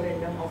 of the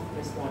memorandum of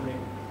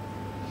respondent.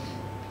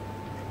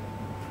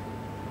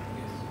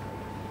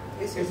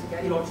 Yes,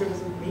 Yes, Your Lordship is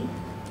with me.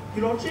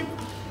 Your Lordship,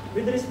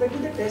 with respect to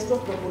the test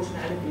of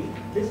proportionality,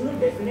 there is no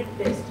definite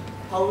test.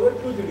 However,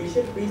 through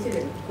judicial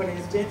precedent, for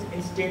instance,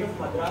 in state of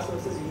Madras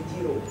versus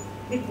VG,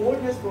 the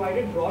court has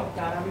provided broad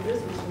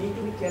parameters which need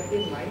to be kept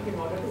in mind in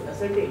order to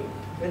ascertain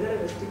whether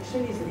a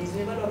restriction is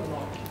reasonable or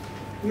not.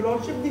 Your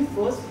Lordship, the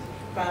first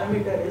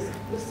parameter is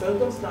the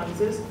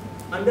circumstances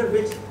under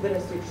which the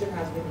restriction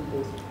has been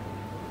imposed.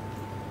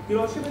 Your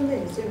Lordship, in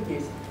the instant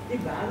case, the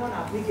ban on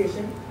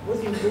application was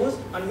imposed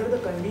under the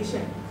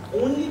condition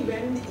only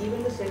when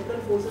even the central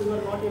forces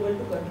were not able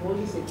to control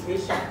the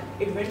situation.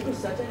 It went to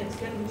such an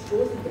extent which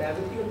shows the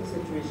gravity of the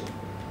situation.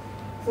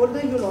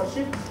 Further, Your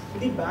Lordship,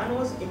 the ban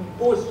was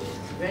imposed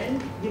when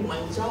the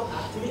Manchav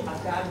actually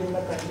attacked in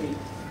the country.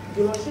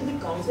 Your Lordship, the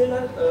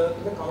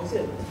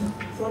council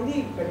from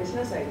the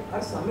petitioner side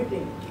are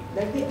submitting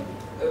that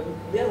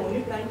they are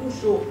only trying to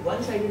show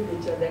one-sided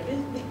picture, that is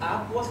the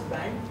app was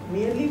banned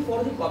merely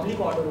for the public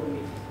order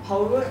only.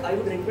 However, I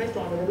would request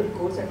Honorable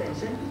Court's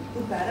attention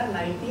to para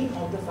 19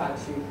 of the fact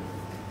sheet.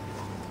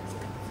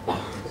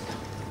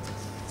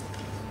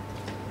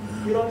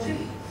 Your Lordship,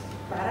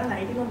 para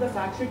 19 of the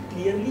fact sheet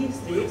clearly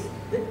states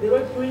that there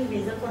were two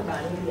reasons for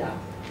banning the app.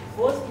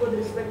 First, with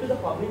respect to the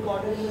public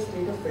order in the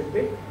state of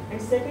Fitbit,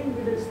 and second,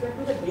 with respect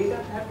to the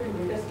data theft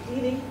and data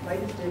stealing by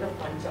the state of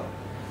Punjab.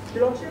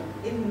 Your Lordship,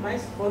 in my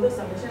further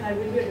submission, I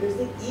will be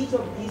addressing each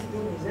of these two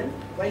reasons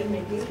while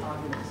making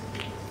arguments.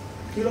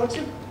 Your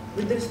Lordship,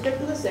 with respect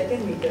to the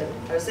second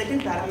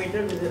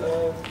parameter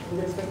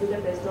with respect to the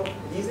test of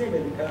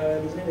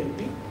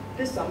reasonability, it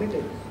is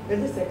submitted that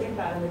the second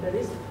parameter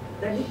is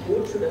that the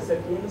court should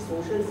ascertain the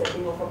social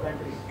setting of a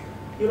country.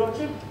 Your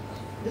Lordship,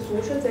 the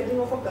social setting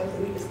of a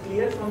country is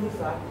clear from the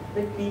fact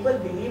that people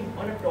believed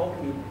on a top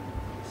lead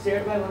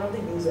shared by one of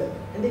the users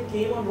and they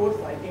came on road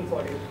fighting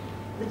for it,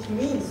 which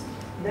means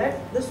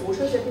that the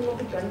social setting of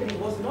the country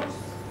was not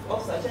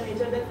of such a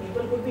nature that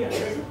people could be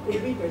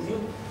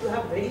presumed to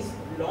have very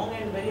long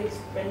and very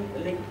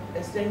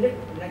extended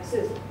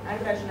nexus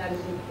and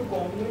rationality to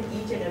complement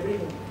each and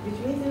everything, which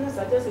means in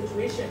such a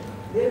situation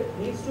there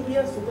needs to be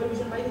a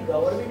supervision by the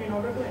government in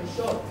order to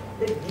ensure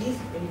that these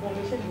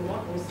information do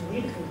not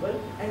mislead people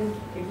and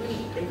it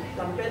will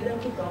compel them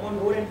to come on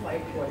road and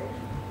fight for it.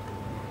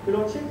 Your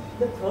Lordship,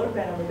 the third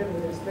parameter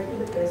with respect to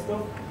the test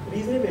of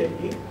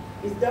reasonability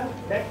is that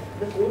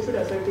the court should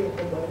ascertain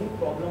the burning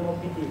problem of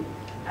the day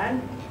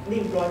and the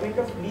employment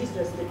of least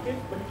restrictive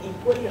but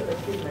equally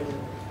effective measures.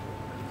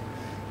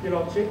 Your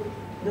Lordship,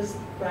 the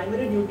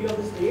primary duty of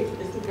the state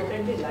is to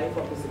protect the life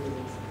of the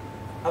citizens.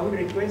 I would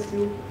request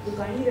you to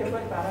kindly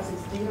refer para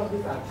 16 of the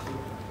fact sheet.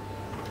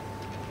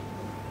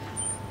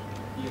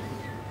 Yes.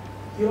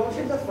 Your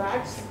Lordship, the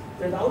facts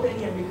without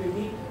any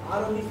ambiguity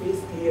are on the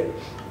face clear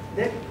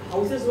that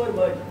houses were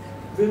burned,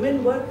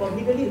 women were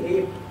publicly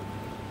raped,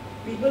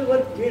 people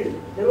were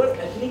killed, there were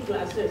ethnic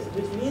clashes,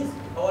 which means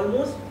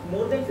almost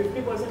more than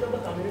 50% of the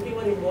community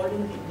were involved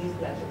in these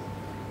clashes.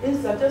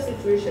 In such a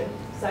situation,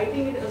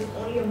 citing it as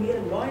only a mere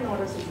law and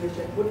order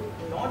situation would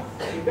not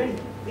prevent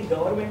the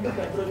government to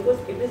control, because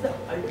it is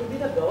ultimately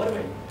the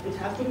government which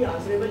has to be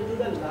answerable to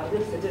the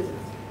larger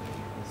citizens.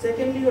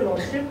 Secondly, Your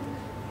Lordship,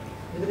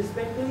 with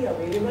respect to the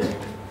available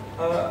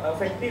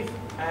effective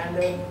and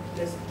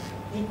this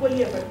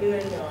equally effective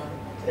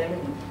and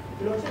remedy,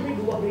 Your Lordship, we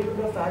do agree to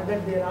the fact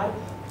that there are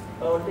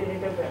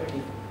alternative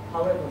remedies.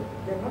 However,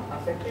 they are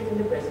not effective in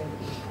the present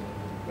case.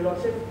 Your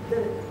Lordship, the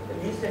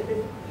least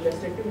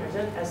restrictive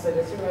measure as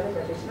suggested by the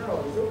petitioner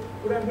also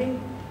could have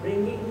been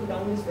bringing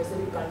down the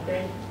specific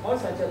content or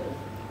such a thing.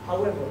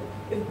 However,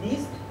 if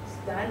these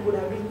stand would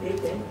have been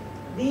taken,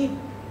 the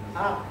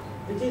app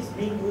which is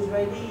being used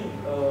by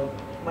the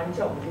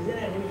Mancha, which is an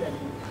enemy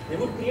country, they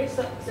would create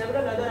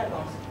several other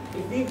accounts.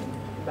 If we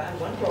ban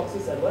one proxy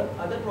server,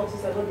 other proxy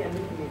server can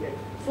be created.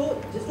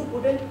 So just to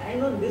put an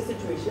end on this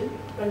situation,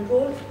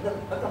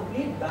 a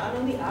complete ban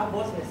on the app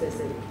was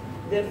necessary.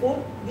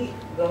 Therefore, the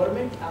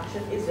government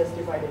action is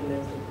justified in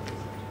this case.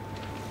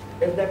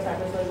 If that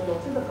satisfies the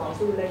lordship, the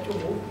council would like to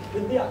move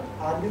with the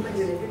argument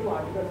related to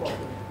Article 14.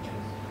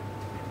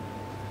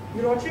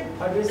 Your lordship,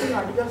 addressing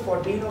Article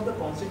 14 of the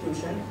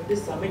Constitution, it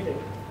is submitted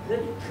that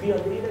we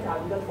agree that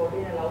Article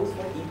 14 allows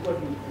for equal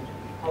treatment.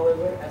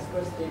 However, as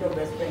per State of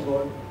West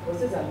Bengal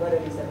versus Anwar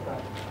Ali Sarkar,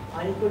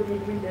 unequal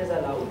treatment is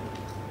allowed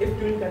if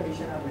twin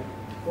conditions are met.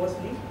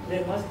 Firstly,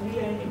 there must be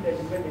an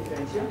intelligible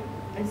differential,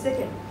 and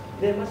second,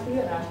 there must be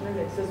a rational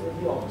nexus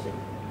with the object.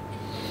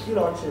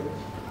 Your lordship,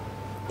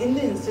 in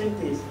the instant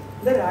case,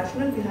 the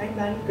rationale behind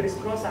banning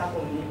crisscross app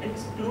only and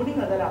excluding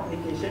other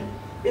application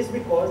is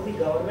because the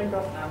government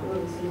of AMRO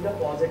received a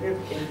positive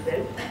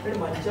intel that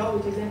Mancha,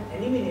 which is an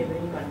enemy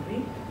neighboring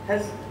country,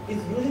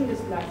 is using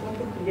this platform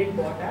to create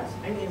bot apps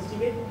and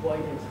instigate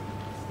violence.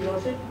 Your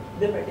lordship,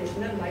 the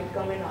petitioner might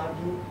come and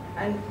argue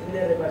and in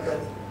their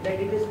rebuttals that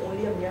it is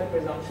only a mere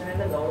presumption and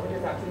the government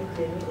is actually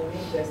claiming only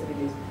in press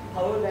release.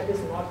 However, that is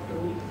not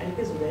true and it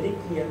is very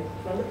clear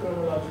from the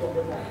chronology of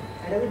the fact.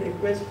 And I would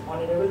request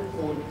Honorable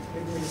Cole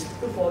with me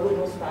to follow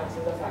those facts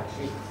in the fact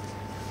sheet.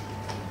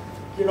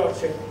 Your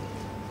lordship,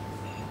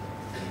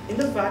 in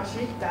the fact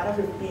sheet, para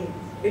 15,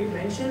 it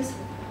mentions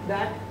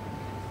that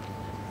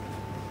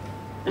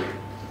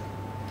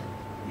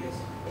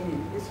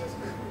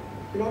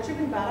Your lordship,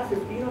 in para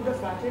 15 of the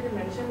fact sheet, it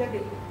mentioned that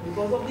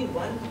because of the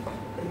one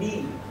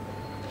reel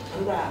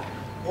on the app,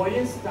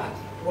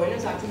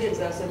 violence actually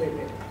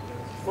exacerbated.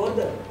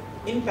 Further,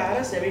 in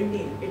para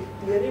 17, it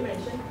clearly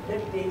mentioned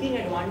that taking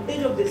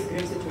advantage of this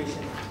grave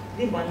situation,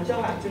 the Mancha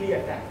actually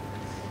attacked.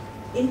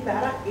 In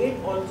para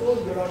 8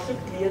 also, Your lordship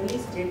clearly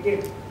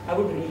stated, I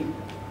would read,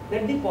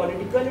 that the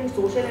political and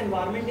social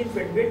environment in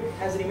Fitbit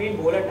has remained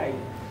volatile.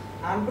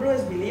 AMPRO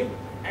has believed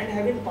and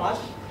have in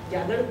past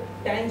gathered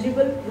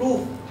tangible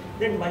proof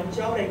that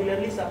Mancha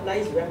regularly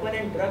supplies weapon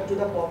and drug to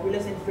the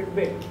populace in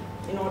Fitbit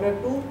in order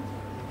to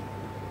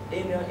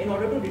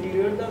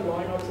deteriorate the law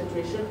and order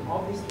situation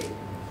of the state.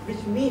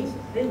 Which means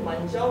that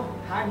Mancha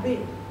had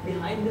been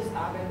behind this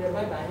app and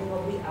thereby banning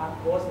of the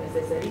app was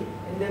necessary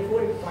and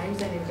therefore it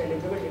finds an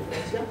intelligible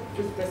differential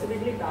to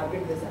specifically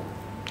target this app.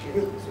 Yes.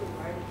 So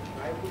why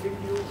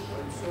wouldn't you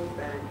also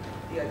ban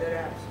the other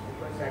apps?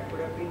 Because that could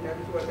have been done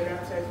through other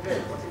apps as well.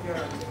 What is your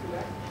answer to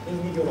that?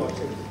 Indeed, Your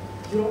lordship.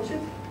 Your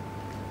lordship,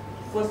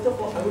 first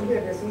of all, I will be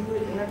addressing to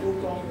it in a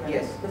two-pronged manner.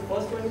 Yes. The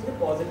first one is the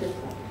positive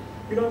form.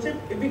 Your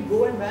lordship, if we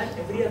go and ban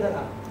every other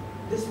app,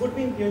 this would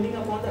be impugning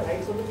upon the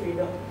rights of the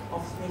freedom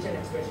of speech and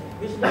expression,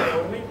 which the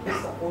government is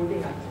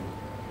supporting actually.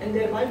 And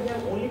thereby we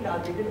have only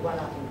targeted one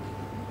app only.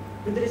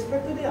 With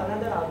respect to the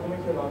another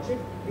argument, Your lordship,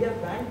 we have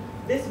banned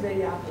this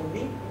very app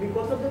only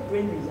because of the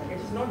twin reason. It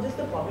is not just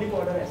the public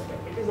order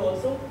aspect, it is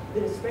also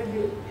the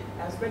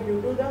aspect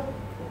due to the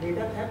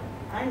data theft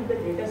and the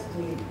data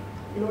stealing.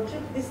 Your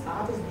lordship, this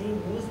app is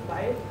being used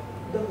by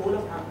the whole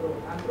of AMPRO.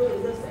 AMPRO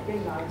is the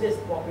second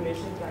largest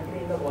population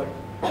country in the world.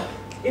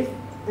 If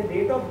the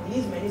data of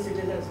these many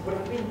citizens would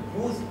have been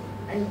used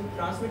and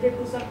transmitted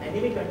to some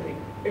enemy country,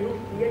 it would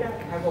create a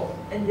havoc,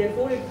 and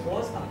therefore it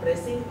was a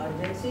pressing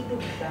urgency to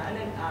ban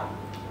an app.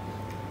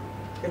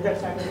 If that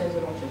satisfies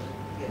Your lordship?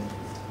 Yes.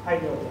 I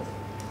do.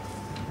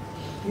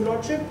 Your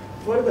lordship,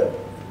 further,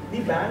 the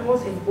ban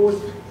was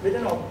imposed with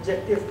an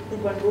objective to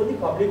control the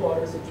public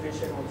order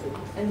situation also,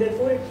 and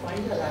therefore it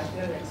finds a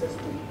rational nexus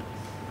too.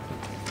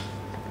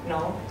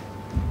 Now,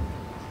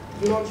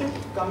 Your lordship,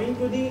 coming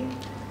to the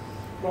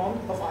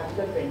prompt of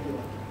Article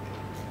 21.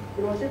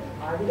 Your lordship,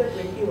 Article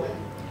 21,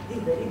 the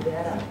very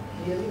thereof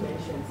clearly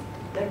mentions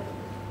that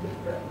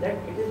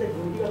it is the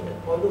duty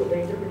of although the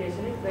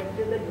interpretation is that it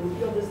is the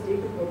duty of the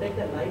state to protect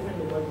the life and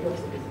liberty of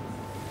citizens.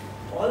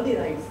 All the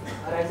rights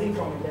arising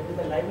from it, that is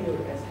the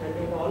livelihood as held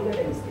in all the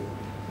 10 states.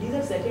 These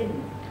are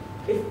secondary.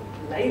 If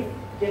life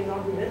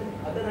cannot be there,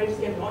 other rights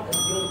can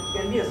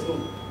be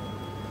assumed.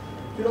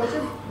 Your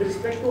lordship, with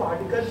respect to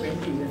Article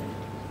 20, it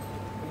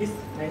is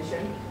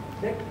mentioned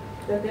that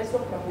the test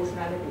of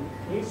proportionality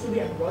needs to be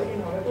employed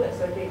in order to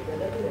ascertain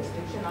whether the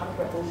restrictions are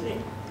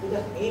proportionate to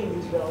the aim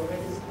which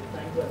government is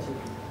trying to achieve.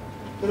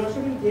 Your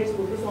lordship, in case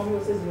Kutuswamy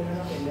versus Union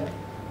of India,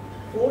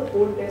 4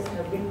 fold tests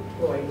have been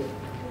provided.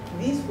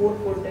 These 4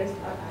 fold tests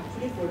are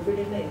actually fulfilled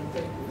in the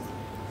instant case.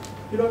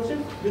 Your lordship,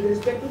 with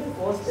respect to the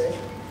first test,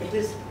 it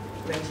is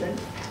mentioned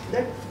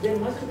that there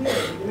must be a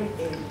legitimate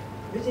aim,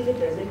 which in the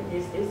present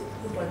case is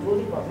to control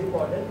the public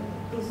order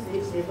to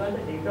safeguard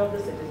the data of the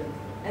citizens,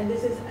 and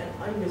this is an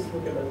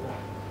undisputable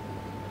fact.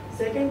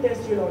 Second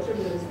test, Your lordship,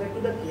 with respect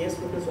to the case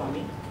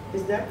Kutuswamy,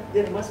 is that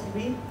there must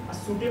be a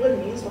suitable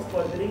means of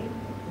furthering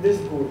this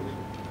goal,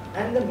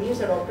 and the means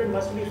adopted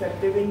must be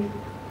effective in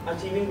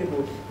achieving the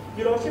goal.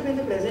 Your lordship, in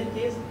the present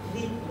case,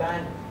 the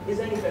ban is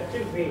an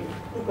effective way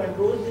to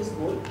control this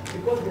goal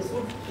because this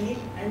would keep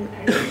and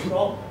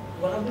stop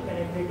one of the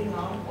penetrating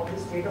arm of the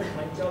state of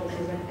Mancha, which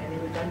is an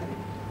enemy country.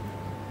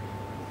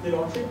 Your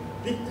Lordship,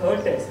 the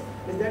third test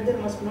is that there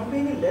must not be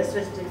any less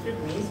restrictive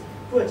means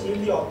to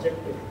achieve the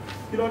objective.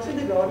 Your Lordship,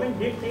 the government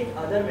did take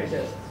other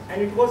measures,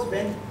 and it was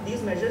when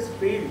these measures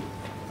failed,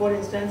 for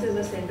instances,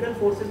 the central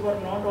forces were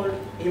not all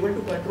able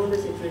to control the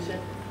situation,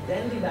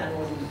 then the ban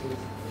was imposed.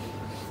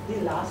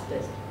 The last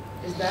test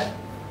is that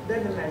the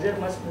measure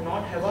must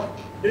not have a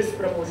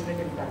disproportionate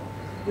impact.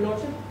 Your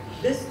Lordship,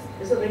 this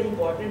is a very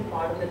important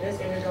part of the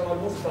test, and it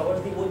almost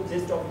covers the whole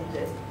gist of the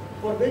test,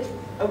 for which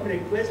I would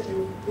request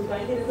you to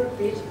kindly refer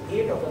page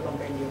 8 of the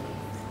compendium.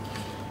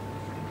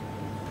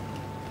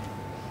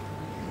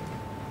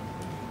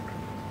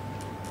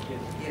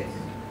 Yes.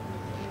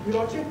 Your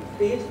Lordship,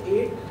 page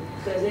 8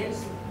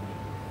 presents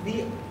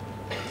the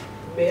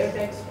bare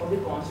text of the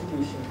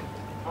Constitution,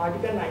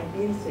 Article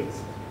 19(6),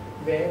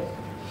 where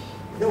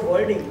the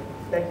wording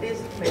that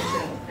is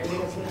mentioned and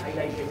it has been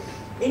highlighted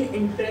in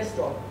interest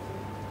of.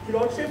 Your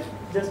Lordship,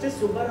 Justice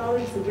Subba Rao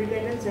in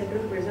Superintendent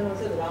Central Prison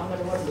versus Ram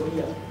Manohar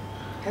Lohia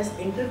has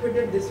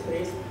interpreted this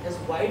phrase as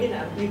wide in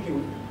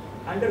amplitude,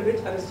 under which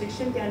a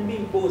restriction can be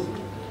imposed,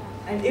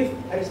 and if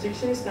a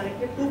restriction is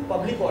connected to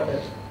public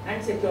order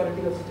and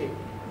security of state,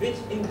 which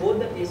in both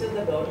the cases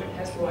the government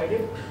has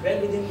provided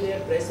well within their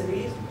press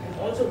release and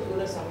also through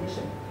the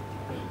submission.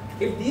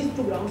 If these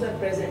two grounds are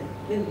present,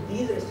 then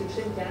these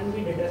restrictions can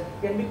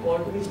be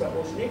called to be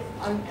proportionate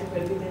and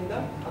well within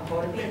the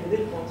authority and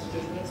within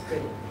constitutional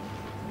spirit.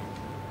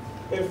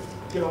 If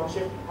Your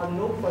Lordship have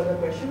no further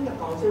question, the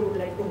Council would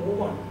like to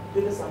move on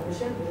to the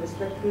submission with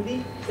respect to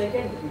the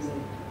second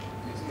reason.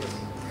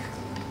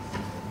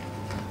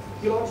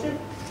 Your Lordship,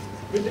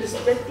 with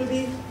respect to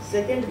the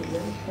second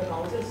reason, the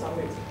Council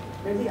submits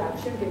that the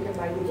action taken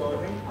by the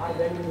government are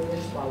well within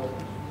its power.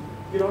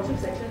 Your Lordship,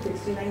 Section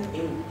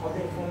 69A of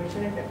the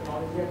Information and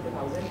Technology Act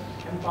 2000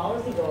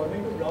 empowers the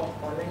government to block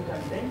online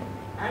content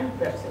and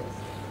websites.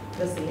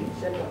 The same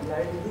shall comply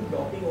with the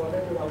blocking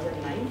order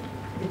 2009,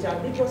 which are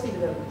the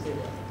procedural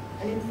procedures.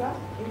 And in fact,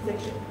 in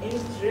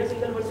Shreya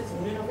Singhal versus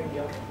Union of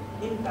India,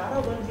 in para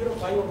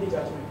 105 of the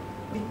judgment,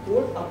 the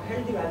court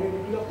upheld the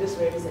validity of this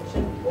very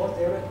section because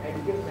there were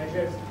adequate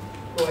measures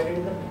provided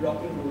in the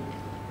blocking rule,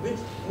 which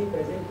in the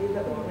present case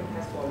the government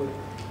has followed.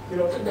 Your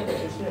Lordship, the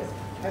petitioners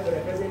have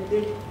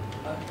represented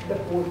the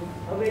court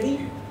a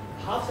very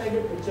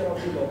half-sided picture of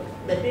the law.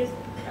 That is,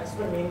 as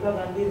per Menka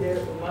Gandhi,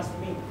 there must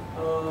be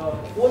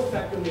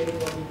post-factum hearing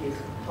of the case.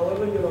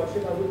 However, Your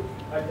Lordship, I would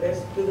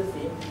address to the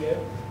same here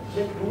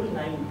that Rule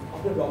 9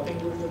 of the Blocking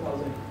Rules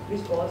 2000,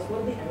 which calls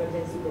for the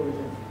emergency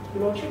provision.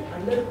 Your Lordship,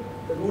 under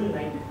the Rule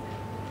 9,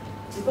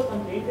 if a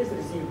complaint is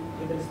received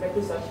with respect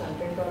to such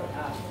content or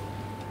app,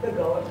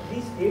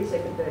 the State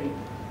Secretary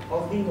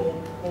of the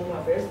Home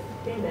Affairs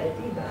can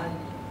directly ban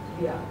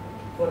the app,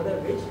 further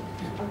which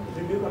a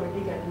review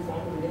committee can be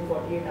formed within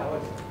 48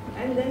 hours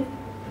and then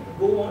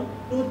go on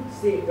to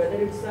say whether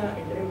it's an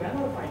interim ban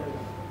or a final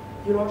ban.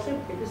 Your Lordship,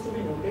 it is to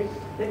be noted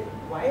that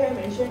why I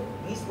mentioned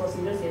these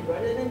procedures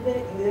safeguarded, and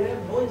there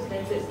are no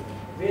instances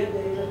where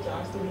there is a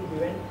chance to be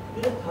given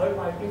to the third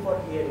party for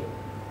hearing.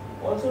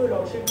 Also, Your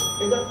Lordship,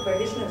 if the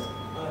petitioners,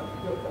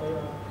 Your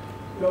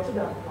Lordship,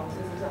 the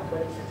council is a humble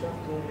extension of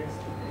 2 minutes.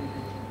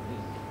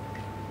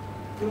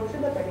 Your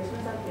Lordship, the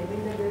petitioners are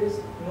claiming that there is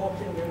no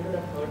option given to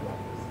the third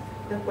parties.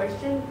 The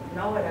question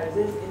now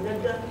arises is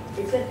that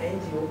it's an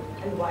NGO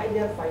and why they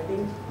are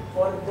fighting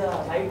for the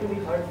right to be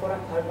heard for a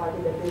third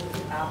party, that is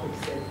the app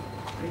itself.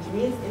 Which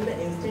means in the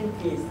instant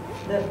case,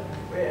 the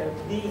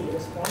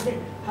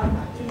respondent have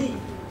actually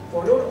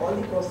followed all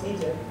the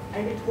procedure,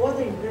 and it was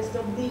the interest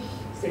of the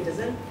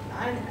citizen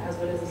and as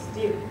well as the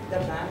state, the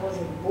ban was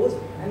imposed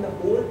and the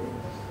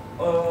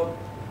whole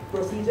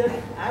procedure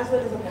as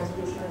well as the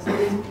constitutional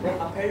spirit were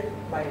upheld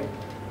by it.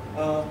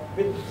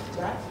 With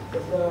that,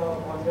 if the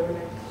Honorable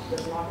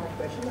does not have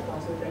question, the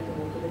Council would like to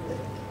move to the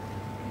hearing.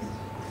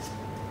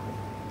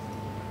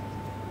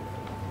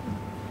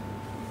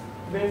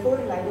 Wherefore,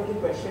 in light of the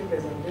question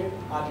presented,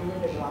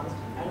 argument advanced,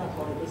 and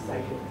authority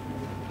cited,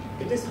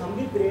 it is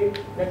humbly prayed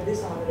that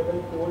this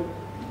Honorable Court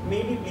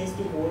may be pleased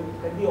to hold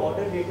that the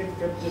order dated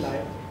 5th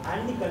July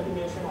and the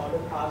continuation order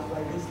passed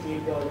by the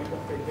State Government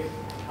of Frederick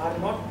are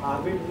not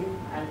arbitrary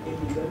and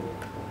illegal.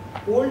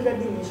 Hold that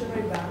the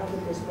nationwide ban of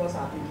the crisscross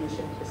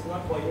application is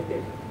not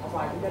violative of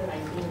Article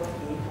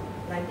 19(1)(a),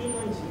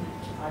 19(1)(g),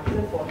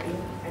 Article 14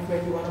 and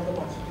 21 of the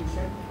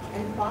Constitution,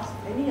 and pass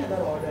any other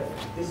order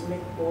this may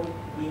court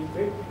deem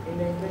fit in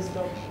the interest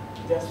of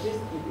justice,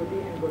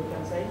 equity, and good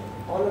conscience,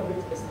 all of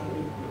which is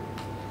humbly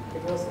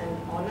prayed. It was an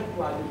honor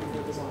to argue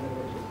before this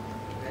honorable court.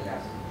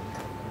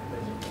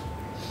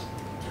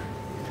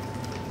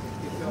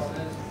 If Your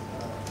Honor,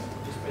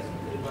 just present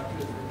the rebuttal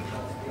with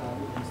regards to the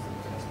arguments that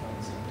the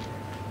response.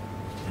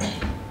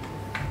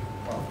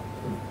 Wow,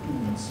 2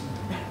 minutes.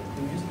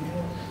 Can you just give me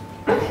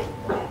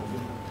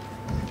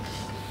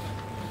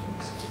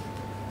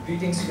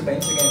Greetings to the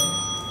bench again.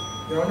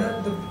 Your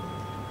Honor, the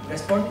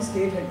responding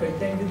state had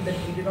contended that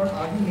we did not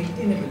argue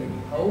maintainability.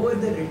 However,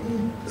 the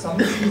written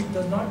submissions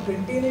does not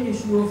contain an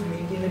issue of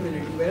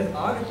maintainability, whereas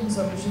our written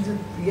submissions have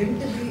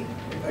preemptively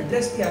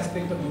address the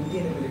aspect of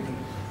maintainability.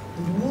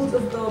 The rules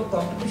of the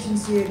competition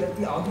say that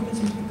the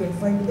arguments must be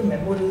confined to the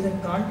memorials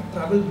and can't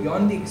travel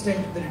beyond the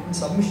extent of the written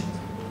submissions.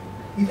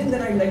 Even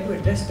then, I'd like to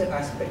address that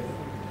aspect.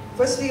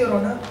 Firstly, Your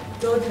Honour,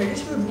 the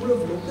traditional rule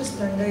of locus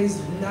standi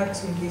is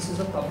relaxed in cases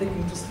of public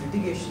interest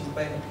litigations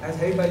as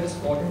held by this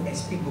court in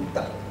S.P.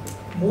 Gupta.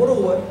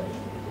 Moreover,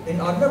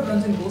 in Arnab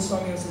Ranjan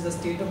Goswami versus the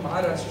state of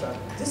Maharashtra,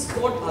 this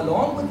court,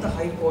 along with the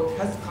High Court,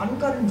 has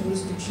concurrent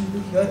jurisdiction to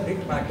hear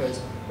writ matters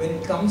when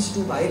it comes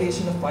to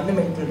violation of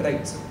fundamental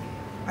rights.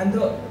 And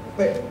the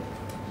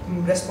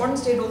respondent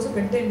state also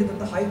contended that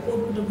the High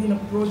Court could have been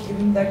approached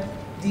given that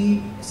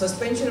the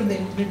suspension of the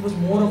internet was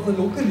more of a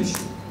local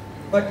issue.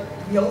 But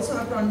we also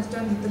have to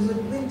understand that there is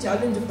a twin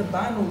challenge of the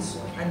ban also,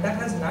 and that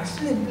has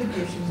national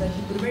implications, and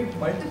to prevent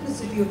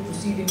multiplicity of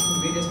proceedings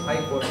in various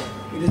high courts,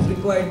 it is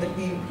required that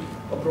we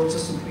approach the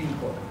Supreme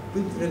Court.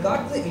 With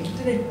regard to the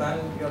internet ban,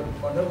 Your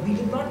Honour, we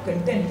did not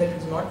contend that it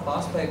is not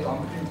passed by a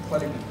competent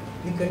authority.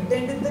 We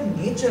contended the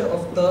nature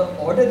of the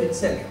order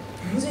itself,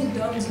 using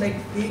terms like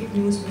fake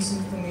news,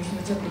 misinformation,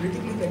 which are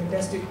politically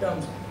contested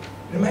terms.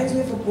 Reminds me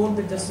of a quote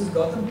that Justice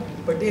Gautam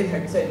Patel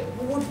had said,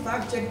 who would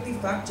fact check the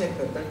fact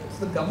checker? That's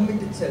the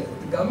government itself.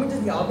 The government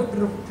is the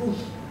arbiter of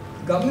truth.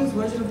 The government's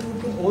version of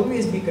truth can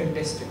always be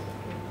contested.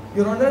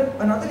 Your Honour,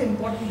 another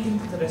important thing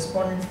that the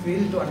respondent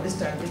failed to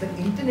understand is that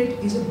internet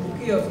is a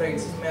bouquet of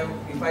rights,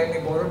 if I may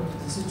borrow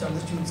this is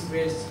Chandrachud's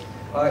phrase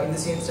in the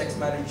same-sex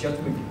marriage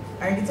judgment.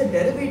 And it's a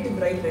derivative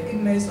right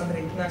recognized under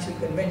international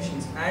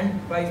conventions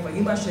and by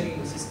Fahima Shareen,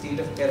 which is state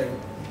of Kerala.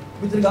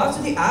 With regards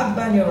to the app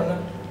ban, Your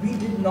Honour, we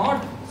did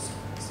not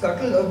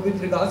scuttle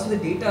with regards to the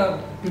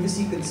data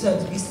privacy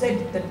concerns. We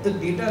said that the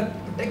Data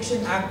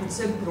Protection Act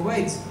itself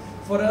provides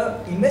for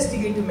an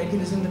investigative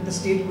mechanism that the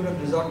state could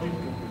have resorted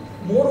to.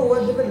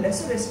 Moreover, there were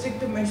lesser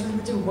restrictive measures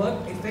which have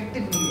worked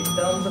effectively in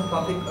terms of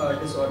public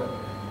disorder.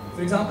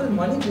 For example, in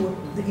Manipur,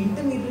 the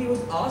intermediary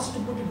was asked to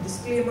put a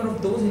disclaimer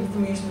of those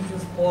information which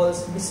was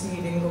false,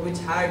 misleading, or which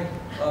had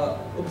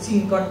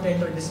obscene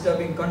content or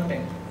disturbing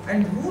content.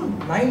 And Rule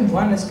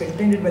 9.1 is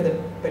contended by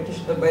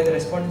the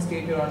respondent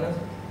state, Your Honour.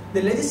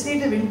 The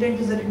legislative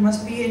intent is that it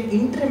must be an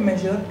interim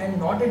measure and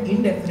not an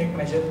indefinite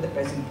measure in the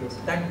present case.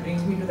 That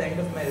brings me to the end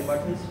of my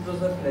rebuttal. It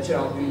was a pleasure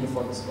arguing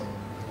before this court.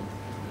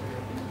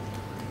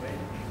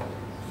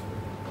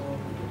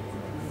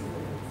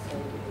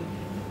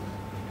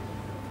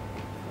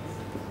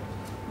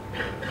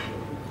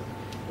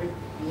 With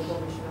your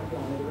permission of the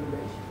Honourable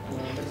Bench,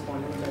 the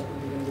respondent would like to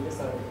begin with the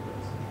survey.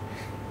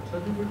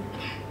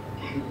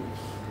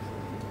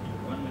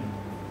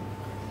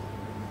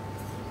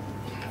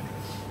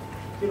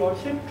 Your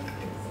Lordship,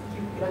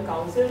 the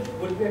Council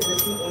will be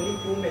addressing only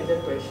two major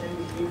questions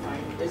which we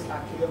find is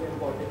actually of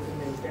importance in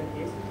the instant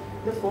case.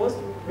 The first,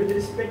 with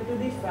respect to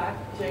the fact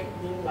check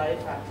being by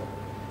fact check.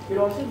 Your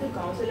Lordship, the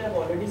Council have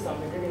already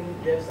submitted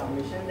in their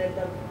submission that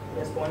the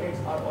respondents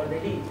are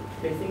already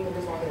placing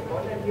this on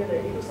record that we are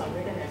ready to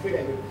submit an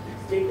affidavit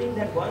stating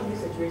that once the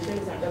situation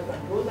is under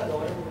control, the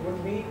government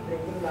would be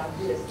bringing back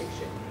the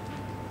restriction.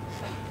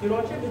 Your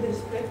Lordship, with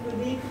respect to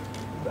the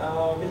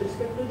article, with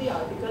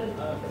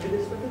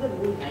respect to the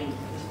Rule 9,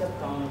 which the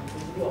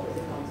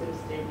opposite council is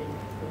stating,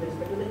 with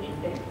respect to the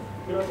intent,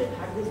 Your Lordship,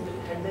 had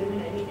there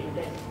been any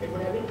intent, it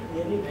would have been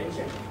clearly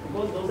mentioned,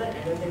 because those are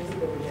emergency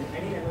provision,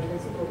 and in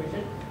emergency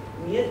provision,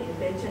 mere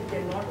intention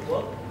cannot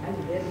work, and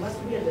there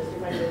must be a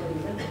justified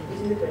reason, which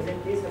in the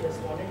present case the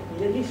respondent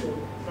clearly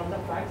showed from the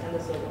facts and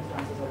the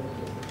circumstances of the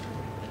case.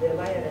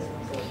 Thereby a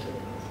response of the case.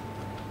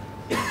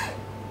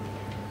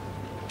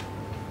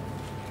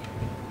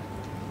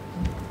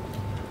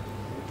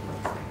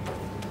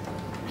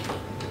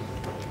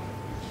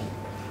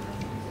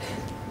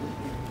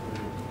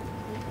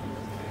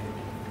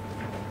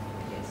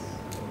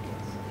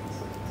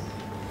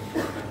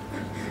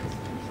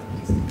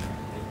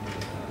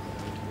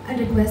 I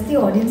request the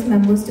audience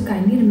members to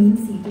kindly remain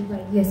seated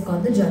while we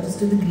escort the judges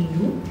to the green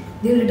room.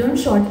 They will return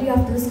shortly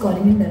after the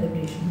scoring and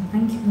deliberation.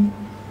 Thank you.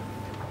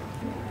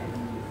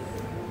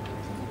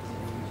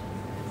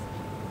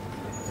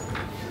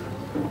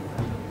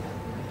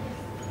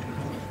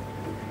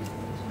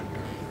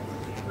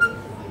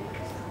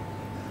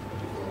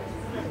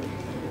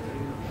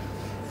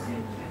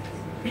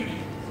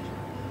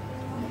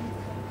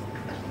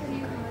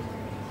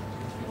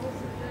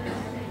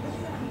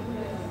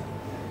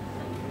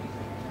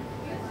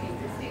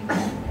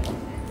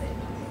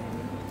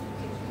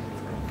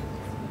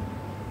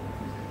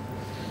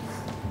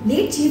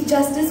 Late Chief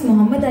Justice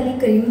Muhammad Ali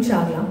Karim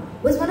Chagla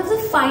was one of the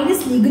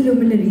finest legal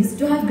luminaries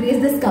to have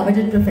graced this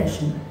coveted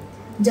profession.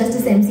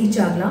 Justice M.C.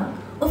 Chagla,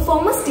 a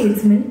former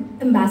statesman,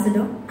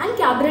 ambassador and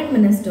cabinet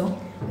minister,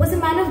 was a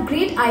man of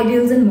great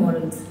ideals and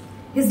morals.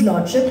 His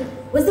lordship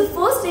was the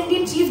first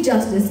Indian Chief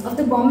Justice of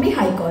the Bombay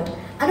High Court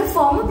and a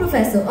former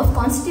professor of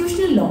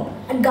constitutional law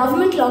at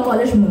Government Law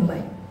College,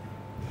 Mumbai.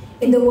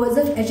 In the words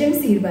of H.M.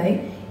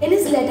 Sirbai, in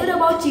his letter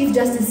about Chief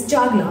Justice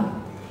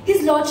Chagla,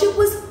 his lordship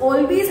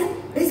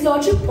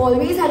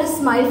always had a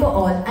smile for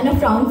all and a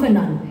frown for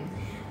none.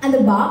 And the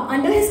bar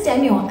under his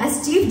tenure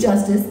as Chief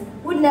Justice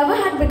would never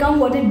have become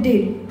what it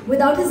did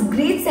without his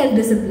great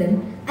self-discipline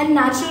and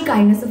natural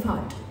kindness of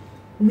heart.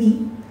 We,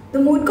 the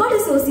Moot Court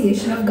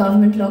Association of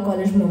Government Law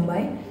College,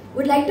 Mumbai,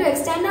 would like to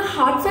extend our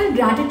heartfelt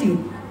gratitude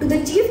to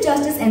the Chief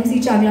Justice M.C.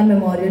 Chagla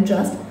Memorial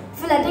Trust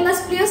for letting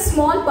us play a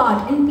small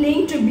part in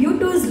paying tribute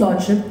to his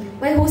lordship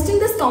by hosting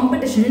this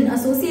competition in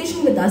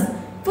association with us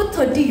for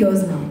 30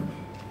 years now.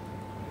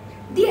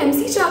 The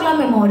M.C. Chagla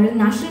Memorial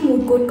National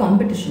Moot Court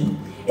Competition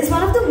is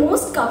one of the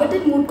most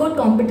coveted moot court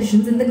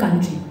competitions in the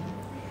country.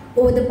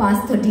 Over the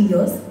past 30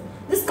 years,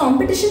 this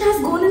competition has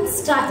grown in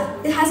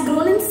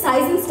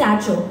size and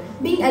stature,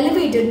 being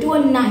elevated to a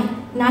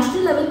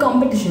national level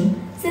competition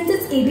since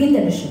its 18th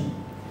edition.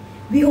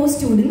 We host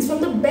students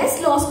from the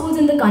best law schools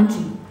in the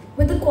country,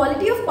 with the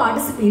quality of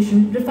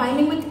participation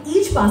refining with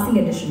each passing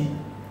edition.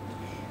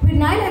 We'd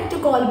now like to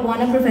call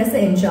upon our Professor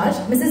in charge,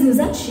 Mrs.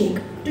 Nuzhat Sheikh,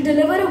 to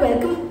deliver a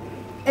welcome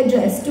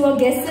address to our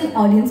guests and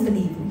audience for the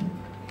evening.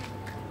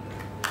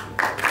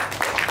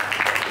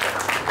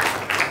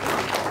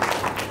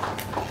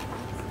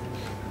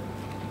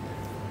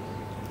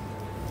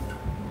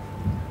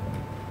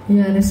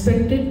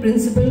 Respected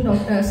Principal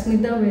Dr.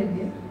 Asmita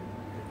Vaidya,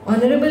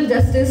 Honorable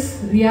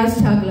Justice Riaz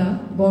Chagla,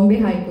 Bombay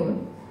High Court,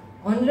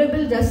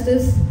 Honorable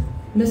Justice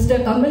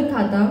Mr. Kamal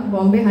Khata,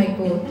 Bombay High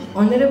Court,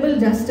 Honorable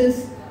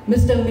Justice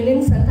Mr.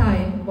 Milind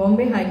Sathai,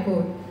 Bombay High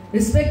Court,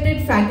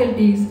 respected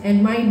faculties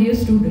and my dear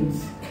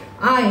students,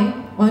 I,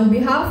 on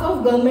behalf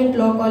of Government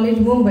Law College,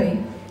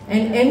 Mumbai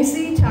and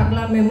M.C.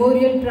 Chagla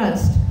Memorial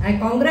Trust, I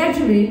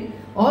congratulate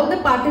all the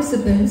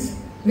participants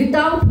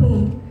without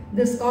whom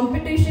this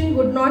competition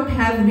would not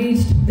have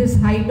reached this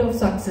height of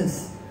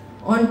success.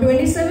 On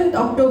 27th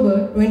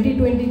October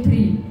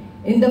 2023,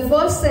 in the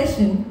first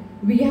session,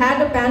 we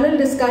had a panel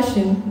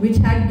discussion which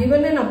had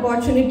given an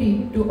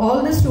opportunity to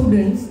all the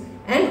students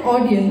and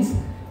audience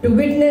to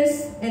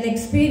witness and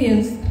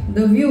experience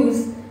the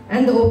views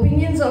and the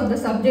opinions of the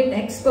subject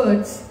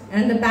experts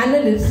and the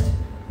panelists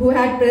who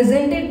had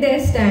presented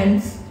their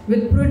stands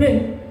with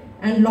prudent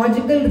and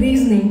logical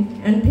reasoning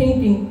and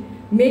thinking,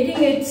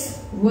 making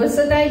its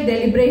versatile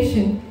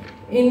deliberation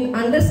in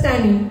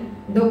understanding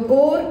the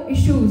core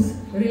issues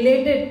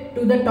related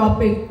to the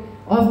topic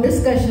of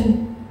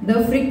discussion,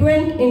 the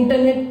frequent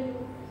internet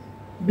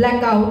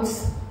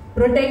blackouts,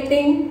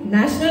 protecting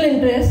national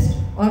interest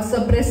or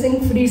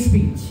suppressing free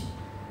speech.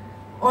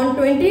 On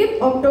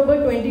 20th October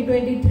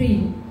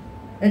 2023,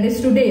 that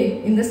is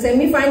today, in the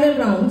semi-final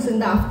rounds in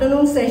the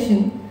afternoon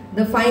session,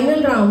 the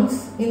final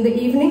rounds in the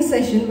evening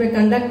session were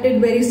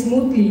conducted very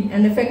smoothly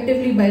and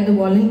effectively by the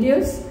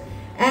volunteers.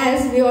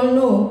 As we all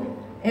know,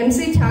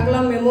 M.C.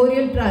 Chagla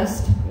Memorial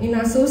Trust, in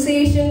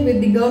association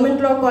with the Government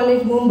Law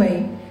College,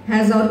 Mumbai,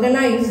 has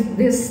organized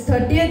this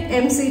 30th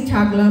M.C.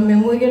 Chagla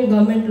Memorial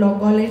Government Law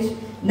College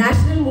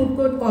National Moot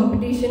Court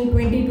Competition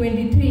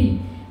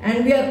 2023,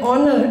 and we are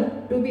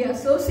honored to be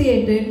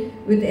associated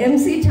with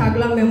M.C.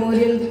 Chagla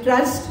Memorial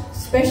Trust.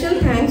 Special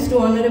thanks to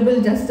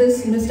Honorable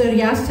Justice Mr.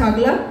 Riaz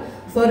Chagla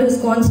for his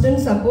constant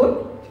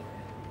support.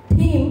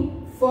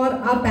 Theme for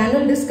our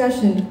panel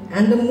discussion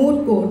and the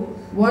moot court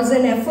was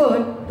an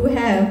effort to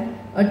have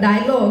a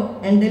dialogue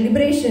and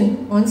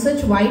deliberation on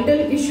such vital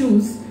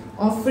issues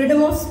of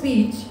freedom of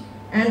speech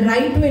and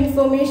right to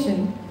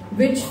information,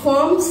 which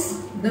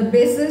forms the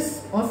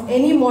basis of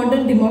any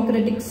modern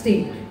democratic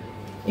state.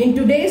 In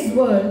today's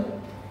world,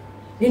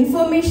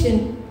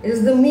 information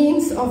is the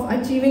means of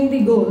achieving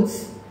the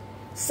goals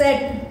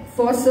set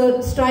for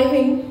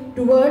striving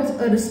towards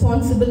a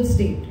responsible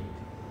state,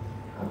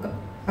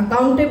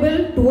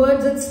 accountable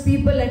towards its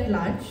people at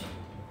large.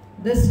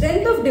 The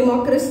strength of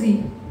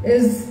democracy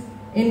is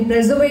in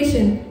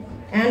preservation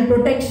and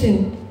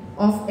protection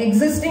of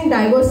existing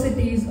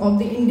diversities of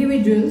the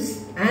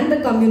individuals and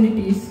the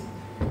communities.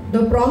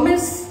 The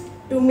promise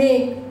to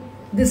make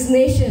this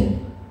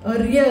nation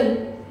a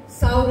real,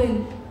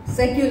 sovereign,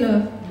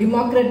 secular,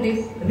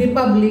 democratic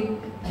republic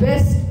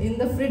based in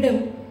the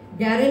freedom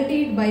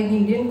guaranteed by the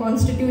Indian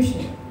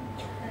Constitution.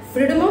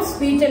 Freedom of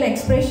speech and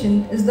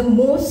expression is the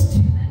most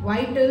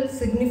vital,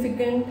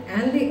 significant,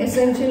 and the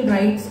essential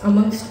rights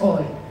amongst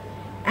all.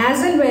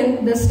 As and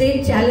when the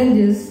state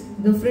challenges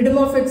the freedom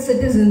of its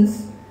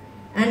citizens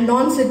and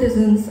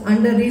non-citizens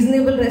under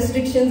reasonable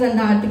restrictions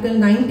under Article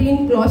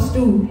 19, Clause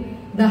 2,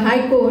 the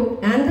High Court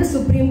and the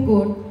Supreme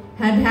Court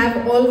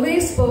have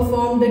always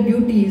performed the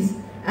duties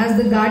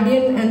as the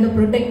guardian and the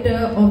protector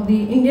of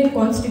the Indian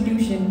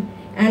Constitution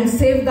and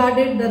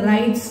safeguarded the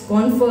rights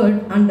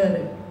conferred under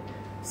it.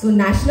 So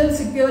national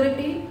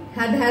security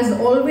has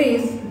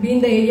always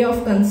been the area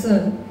of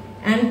concern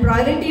and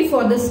priority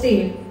for the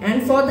state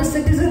and for the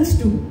citizens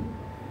too.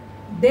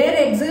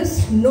 There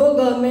exists no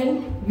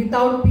government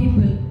without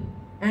people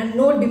and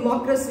no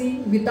democracy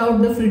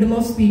without the freedom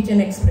of speech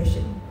and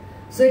expression.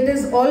 So it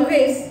is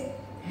always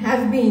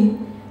have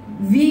been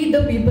we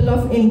the people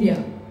of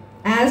India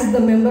as the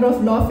member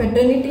of law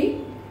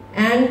fraternity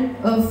and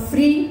a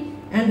free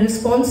and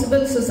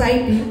responsible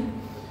society,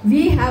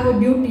 we have a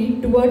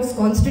duty towards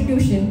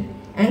constitution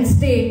and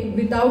state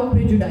without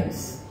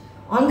prejudice.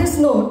 On this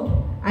note,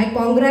 I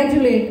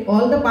congratulate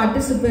all the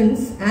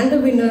participants and the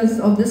winners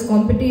of this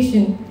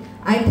competition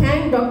I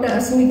thank Dr.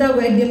 Asmita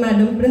Vaidya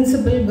Madam,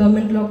 Principal,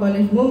 Government Law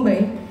College,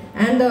 Mumbai,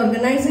 and the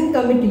organizing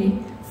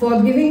committee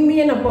for giving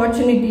me an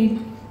opportunity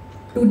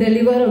to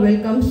deliver a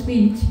welcome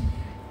speech.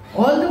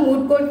 All the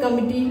Moot Court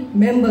committee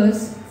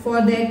members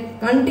for their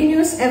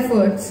continuous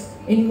efforts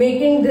in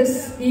making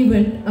this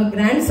event a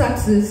grand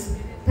success.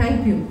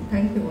 Thank you.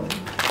 Thank you all.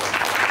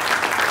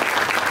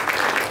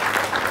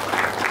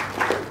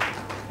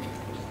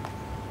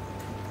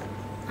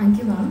 Thank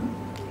you, ma'am.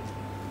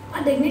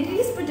 Our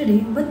dignitaries for today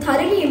were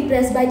thoroughly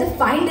impressed by the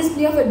fine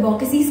display of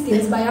advocacy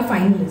skills by our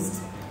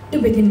finalists. To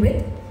begin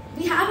with,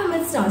 we have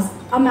amidst us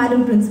our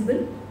Madam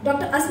Principal,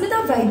 Dr.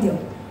 Asmita Vaidya,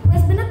 who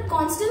has been a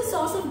constant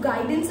source of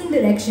guidance and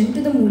direction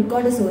to the Moot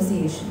Court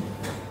Association.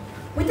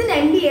 With an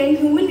MBA in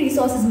Human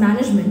Resources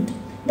Management,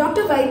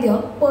 Dr.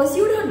 Vaidya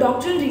pursued her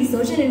doctoral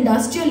research in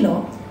industrial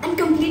law and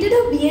completed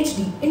her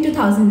PhD in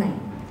 2009.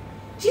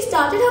 She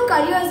started her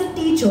career as a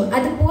teacher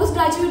at the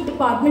Postgraduate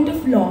Department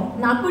of Law,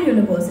 Nagpur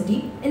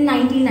University in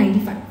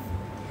 1995.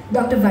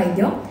 Dr.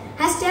 Vaidya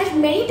has chaired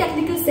many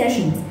technical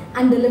sessions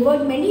and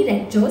delivered many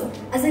lectures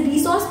as a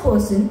resource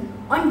person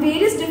on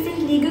various different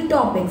legal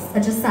topics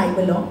such as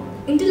cyber law,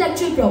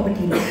 intellectual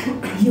property law,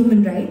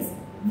 human rights,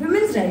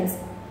 women's rights,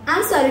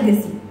 and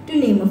surrogacy, to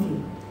name a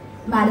few.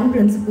 Madam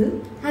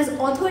Principal has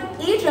authored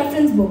 8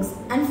 reference books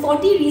and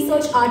 40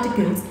 research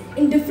articles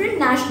in different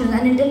national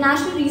and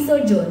international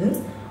research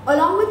journals,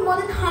 along with more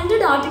than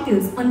 100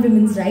 articles on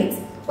women's rights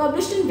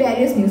published in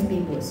various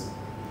newspapers.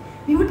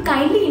 We would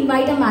kindly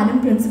invite our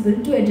Madam Principal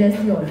to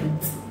address the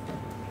audience.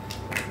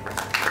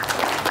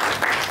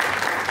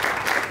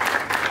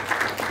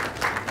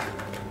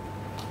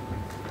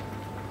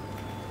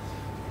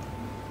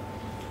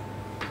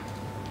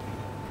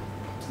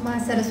 Ma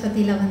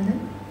Saraswati Lavandan.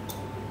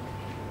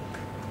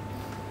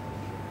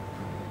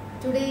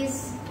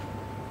 Today's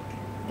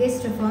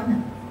guest of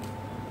honor,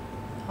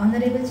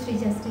 Honorable Shri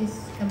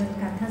Justice Kamal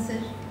Katha sir,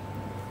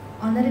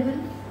 Honorable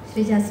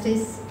Shri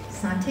Justice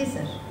Sathe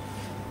sir,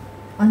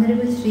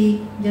 Honorable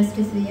Shri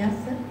Justice Riyaz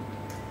sir,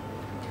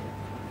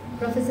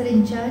 Professor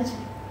in charge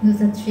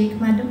Nusrat Sheikh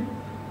madam,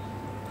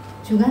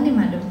 Chugani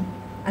madam,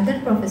 other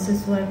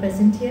professors who are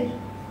present here,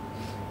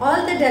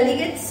 all the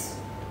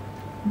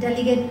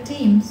delegate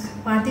teams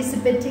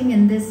participating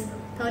in this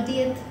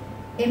 30th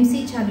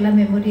MC Chagla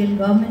Memorial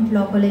Government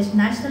Law College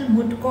National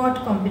Moot Court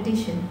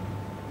Competition,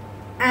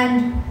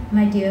 and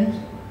my dear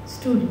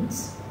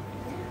students.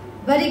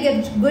 Very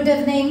good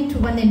evening to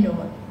one and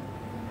all.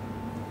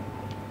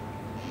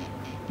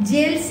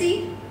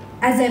 JLC,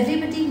 as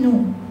everybody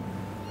knows,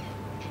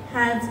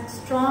 has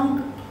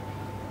strong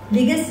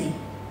legacy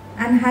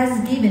and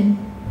has given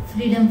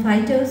freedom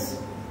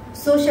fighters,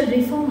 social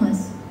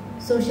reformers,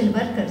 social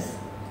workers,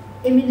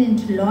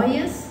 eminent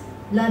lawyers,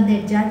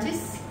 learned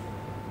judges,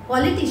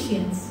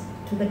 politicians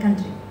to the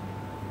country.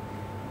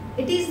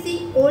 It is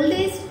the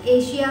oldest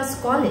Asia's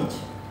college.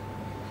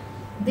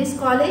 This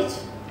college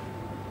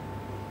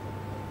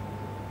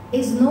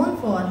is known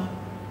for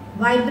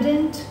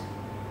vibrant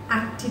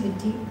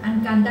activity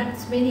and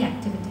conducts many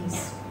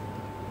activities.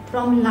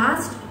 From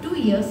last 2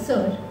 years,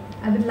 sir,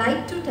 I would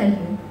like to tell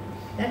you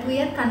that we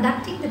are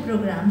conducting the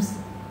programs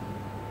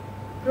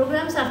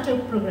after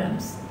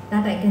programs,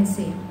 that I can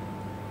say.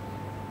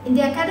 In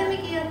the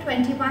academic year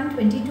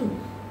 21-22,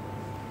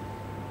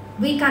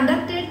 we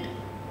conducted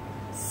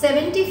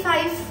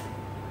 75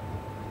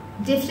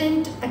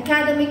 different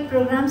academic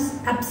programs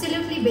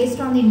absolutely based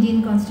on the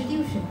Indian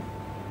Constitution.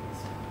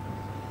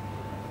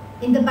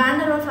 In the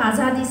banner of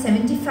Azadi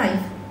 75,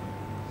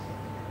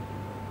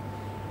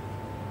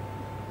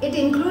 it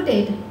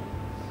included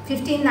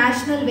 15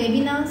 national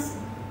webinars,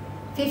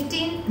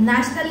 15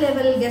 national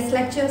level guest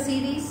lecture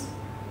series,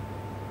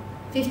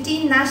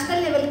 15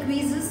 national level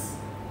quizzes,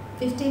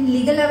 15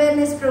 legal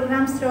awareness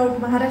programs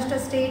throughout Maharashtra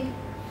state,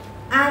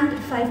 and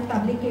 5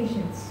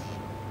 publications,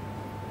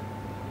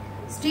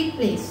 street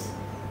plays,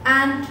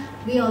 and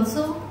we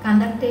also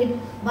conducted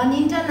one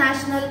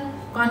international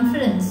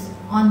conference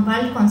on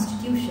World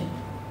Constitution.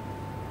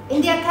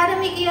 In the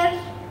academic year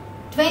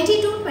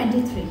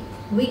 22-23,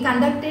 we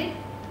conducted,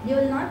 you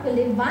will not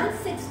believe,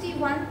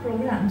 161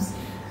 programs,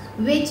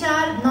 which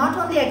are not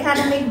only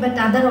academic but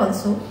other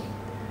also,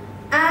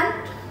 and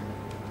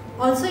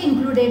also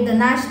included the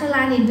national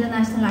and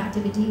international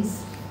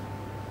activities.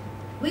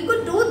 We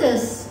could do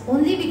this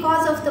only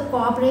because of the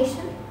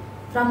cooperation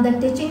from the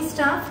teaching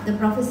staff, the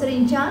professor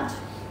in charge,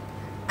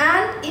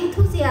 and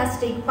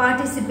enthusiastic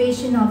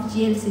participation of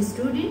GLC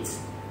students.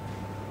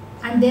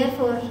 And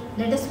therefore,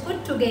 let us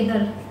put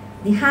together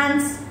the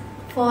hands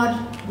for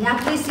the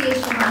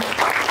appreciation of the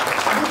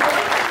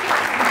whole.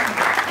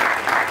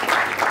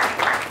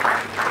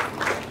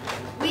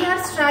 We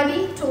are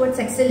striving towards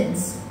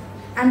excellence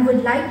and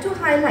would like to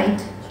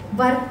highlight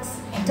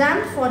works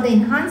done for the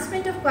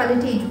enhancement of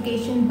quality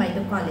education by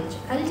the college.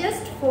 I'll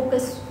just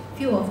focus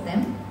few of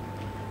them.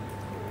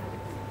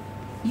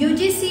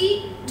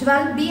 UGC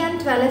 12B and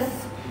 12F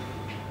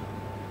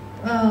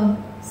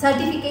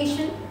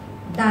certification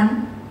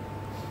done.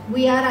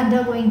 We are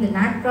undergoing the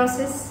NAT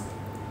process.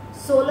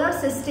 Solar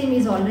system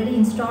is already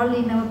installed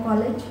in our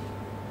college.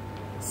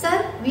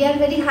 Sir, we are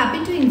very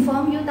happy to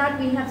inform you that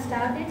we have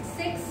started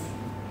 6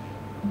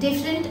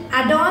 different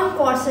add-on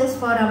courses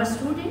for our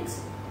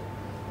students,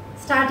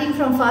 starting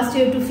from first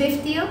year to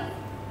 5th year,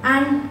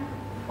 and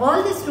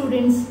all the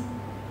students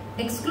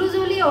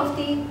exclusively of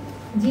the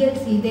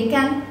GLC, they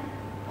can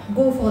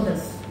go for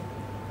this.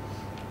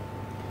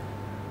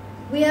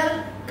 We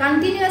are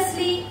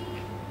continuously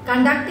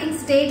conducting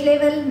state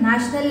level,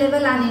 national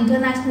level and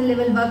international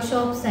level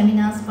workshops,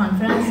 seminars,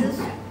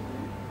 conferences.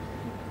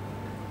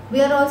 We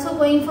are also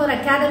going for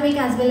academic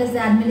as well as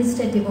the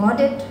administrative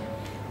audit,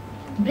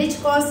 bridge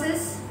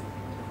courses,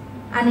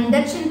 an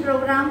induction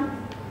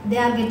program. They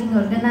are getting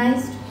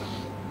organized.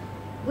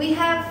 We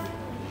have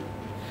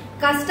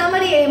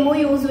customary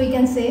MOUs, we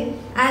can say,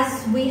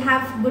 as we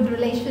have good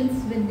relations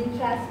with the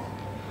trust.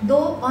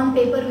 Though on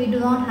paper we do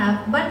not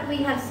have, but we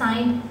have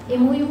signed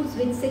MOUs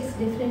with 6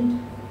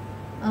 different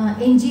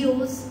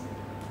NGOs.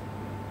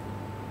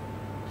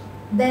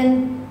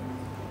 Then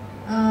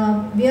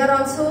we are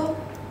also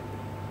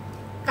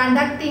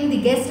conducting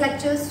the guest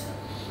lectures.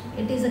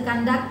 It is a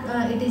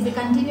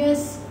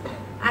continuous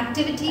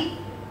activity.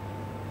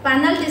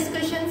 Panel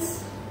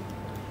discussions.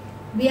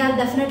 We are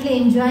definitely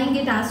enjoying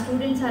it. Our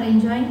students are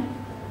enjoying.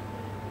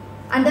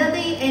 Under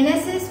the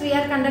NSS, we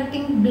are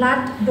conducting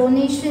blood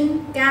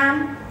donation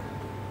camp.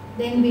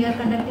 Then we are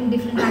conducting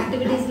different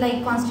activities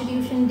like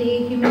Constitution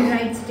Day, Human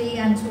Rights Day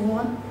and so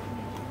on.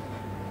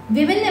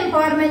 Women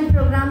empowerment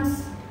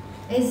programs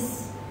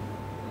is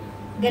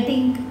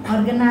getting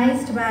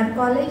organized by our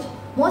college.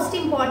 Most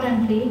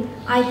importantly,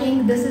 I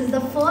think this is the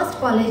first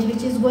college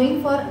which is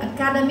going for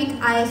academic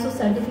ISO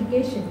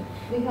certification.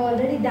 We have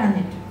already done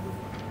it.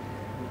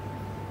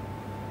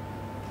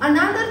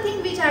 Another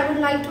thing which I would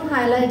like to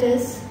highlight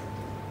is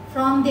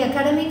from the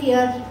academic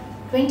year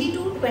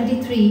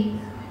 22-23,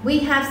 we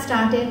have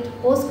started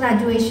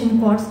post-graduation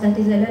course, that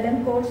is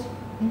LLM course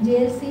in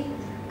JLC,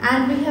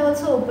 and we have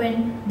also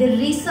opened the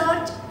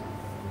research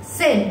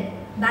cell,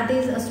 that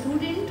is a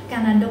student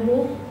can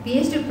undergo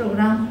PhD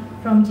program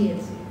from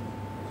JLC.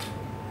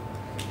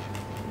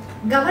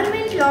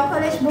 Government Law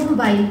College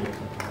Mumbai,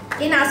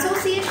 in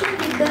association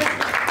with the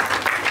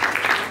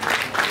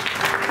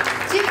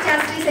Chief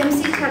Justice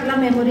MC Chagla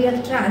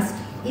Memorial Trust,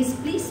 is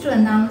pleased to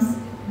announce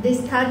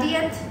this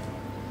 30th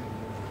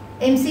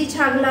MC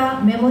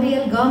Chagla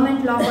Memorial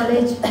Government Law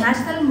College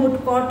National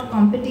Moot Court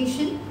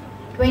Competition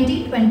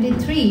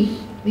 2023,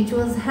 which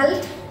was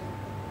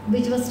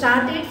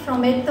started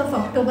from 8th of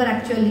October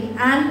actually,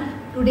 and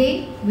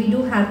today we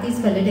do have this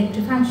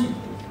valedictory function.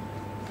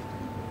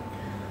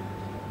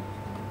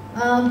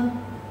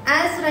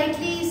 As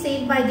rightly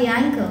said by the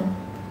anchor,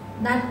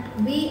 that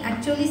we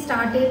actually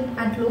started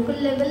at local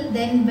level,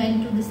 then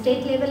went to the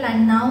state level,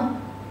 and now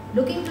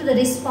looking to the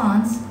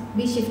response,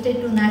 we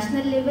shifted to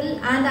national level,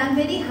 and I am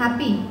very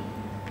happy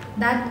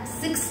that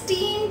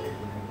 16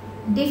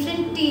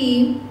 different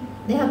teams,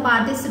 they have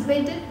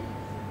participated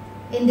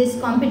in this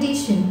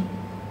competition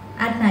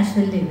at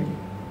national level.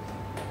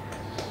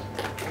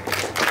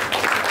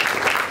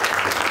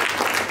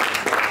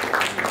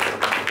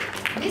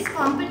 This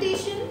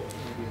competition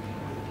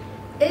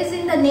is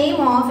in the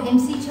name of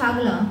MC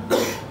Chagla,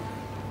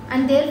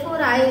 and therefore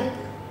I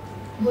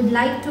would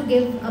like to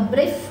give a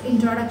brief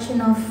introduction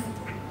of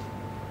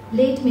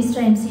late Mr.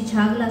 MC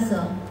Chagla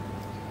sir.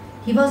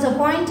 He was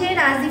appointed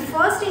as the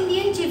first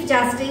Indian Chief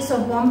Justice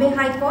of Bombay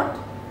High Court.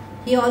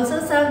 He also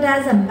served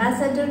as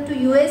Ambassador to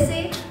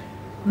USA,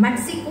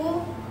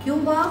 Mexico,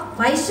 Cuba,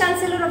 Vice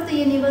Chancellor of the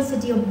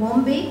University of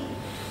Bombay,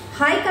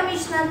 High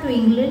Commissioner to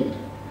England,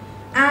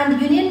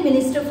 and Union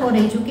Minister for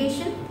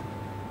Education.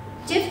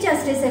 Chief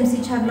Justice MC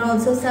Chagla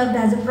also served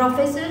as a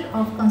Professor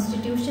of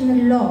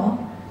Constitutional Law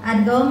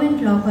at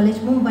Government Law College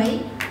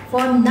Mumbai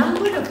for a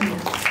number of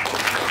years.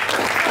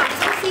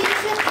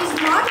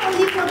 Is not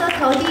only for the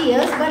 30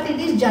 years, but it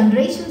is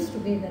generations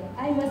together,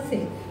 I must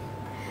say.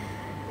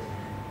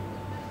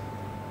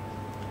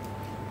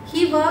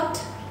 He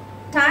worked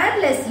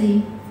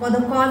tirelessly for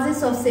the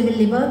causes of civil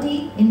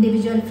liberty,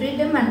 individual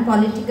freedom and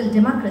political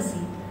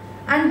democracy.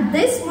 And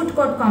this Moot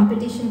Court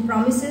competition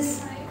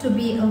promises to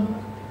be a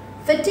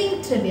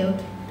fitting tribute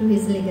to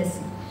his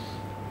legacy.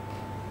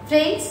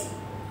 Friends,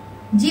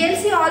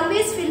 GLC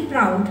always feel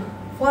proud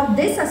for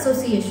this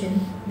association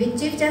with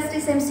Chief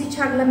Justice MC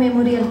Chagla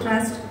Memorial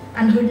Trust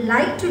and would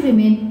like to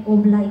remain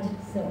obliged,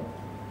 sir.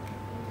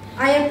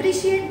 I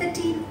appreciate the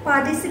team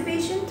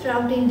participation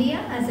throughout India.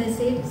 As I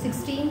said,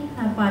 16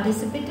 have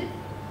participated.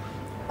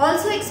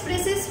 Also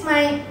expresses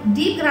my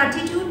deep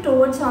gratitude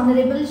towards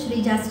Honorable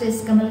Shri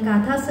Justice Kamal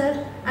Katha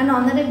sir and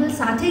Honorable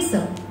Sathe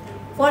sir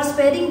for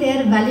sparing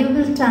their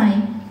valuable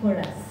time for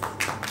us.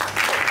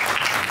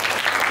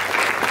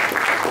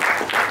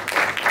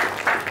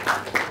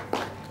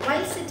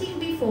 While sitting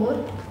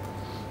before,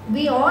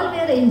 we all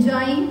were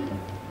enjoying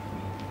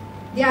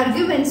the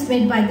arguments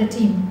made by the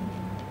team.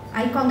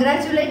 I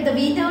congratulate the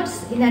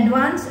winners in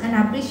advance and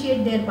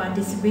appreciate their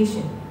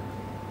participation.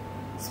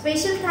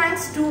 Special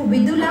thanks to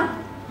Vidula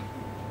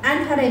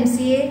and her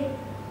MCA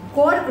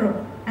core group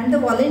and the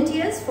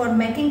volunteers for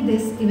making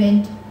this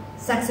event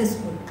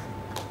successful.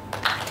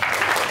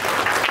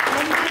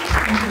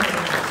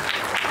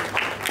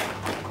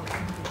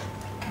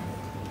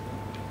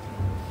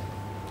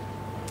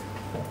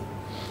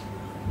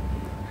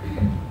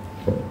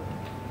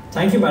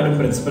 Thank you, Madam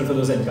Principal, for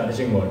those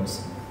encouraging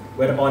words.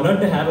 We're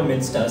honoured to have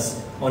amidst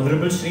us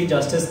Honourable Shri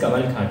Justice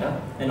Kamal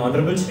Khata and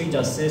Honourable Shri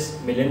Justice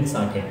Milind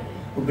Sathe,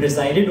 who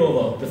presided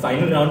over the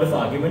final round of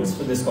arguments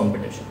for this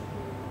competition.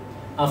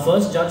 Our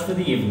first judge for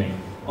the evening,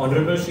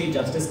 Honourable Shri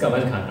Justice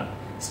Kamal Khata,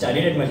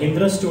 studied at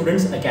Mahindra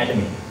Students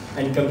Academy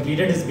and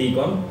completed his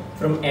BCom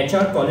from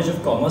HR College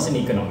of Commerce and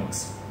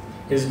Economics.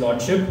 His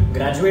Lordship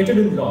graduated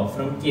in law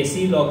from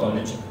KC Law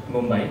College,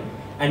 Mumbai,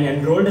 and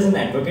enrolled as an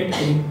advocate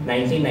in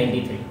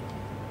 1993.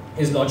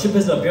 His Lordship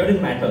has appeared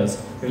in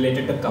matters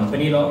related to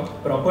company law,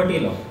 property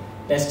law,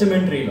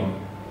 testamentary law,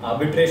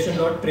 arbitration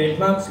law,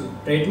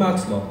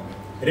 trademarks law,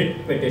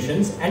 writ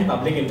petitions, and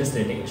public interest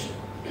litigation.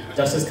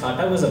 Justice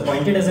Khata was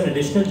appointed as an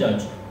additional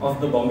judge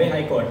of the Bombay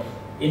High Court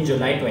in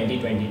July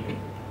 2022.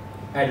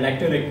 I'd like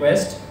to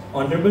request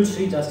Honorable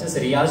Shri Justice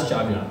Riaz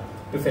Chagla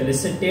to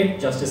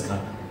felicitate Justice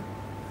Khata.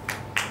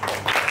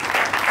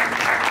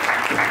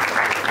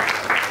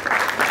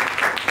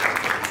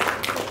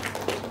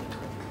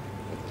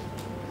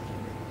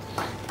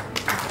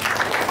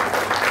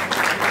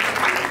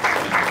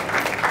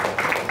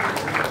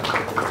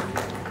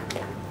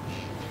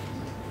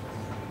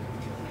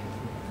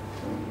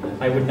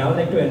 I would now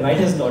like to invite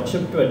His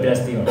Lordship to address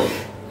the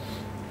audience.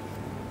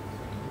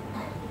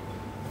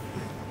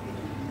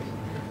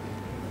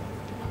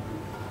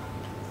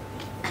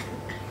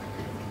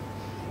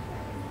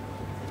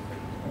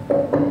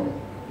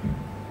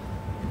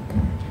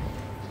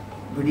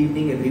 Good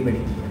evening,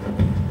 everybody.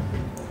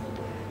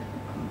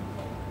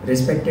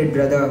 Respected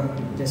brother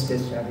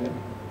Justice Chagla,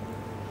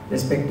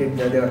 respected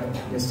brother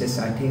Justice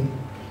Sathe,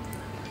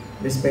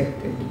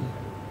 respected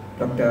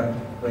Dr.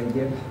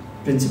 Vaidya,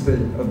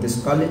 Principal of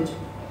this college,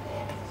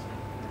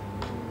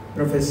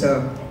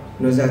 Professor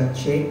Nuzhat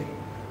Sheikh,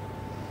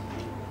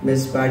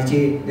 Ms.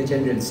 Barje, the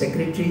General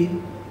Secretary,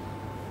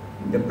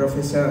 the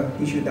Professor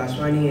Ishu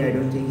Daswani, I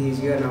don't think he's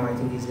here now, I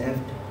think he's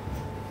left,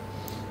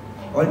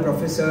 all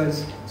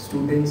professors,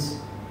 students,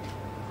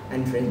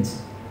 and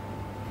friends.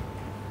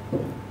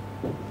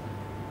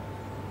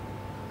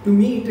 To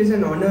me, it is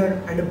an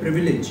honor and a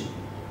privilege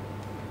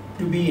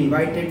to be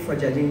invited for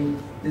judging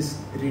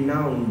this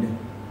renowned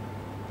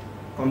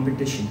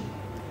competition.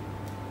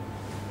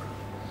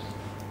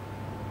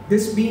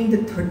 This being the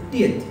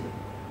 30th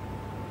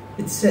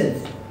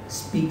itself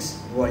speaks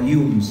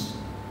volumes.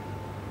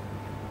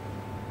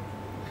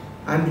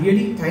 I'm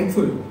really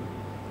thankful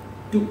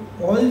to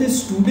all the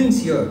students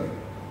here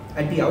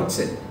at the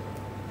outset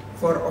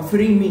for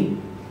offering me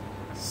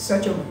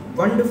such a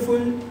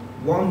wonderful,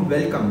 warm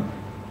welcome,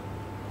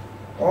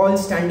 all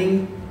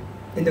standing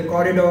in the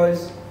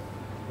corridors,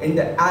 in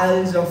the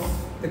aisles of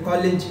the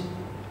college.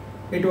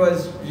 It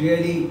was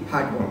really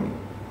heartwarming.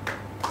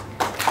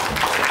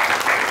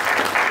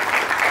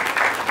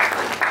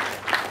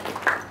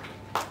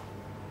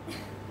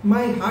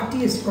 My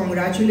heartiest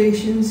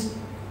congratulations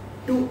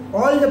to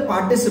all the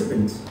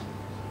participants.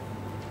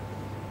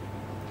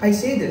 I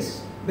say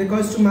this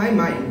because to my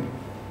mind,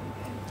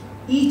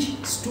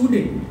 each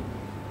student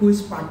who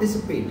has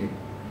participated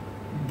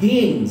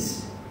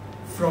gains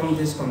from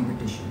this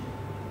competition.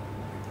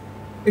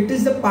 It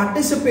is the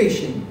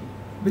participation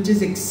which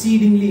is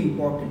exceedingly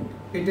important.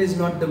 It is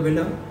not the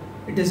winner,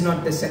 it is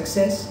not the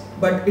success,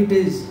 but it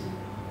is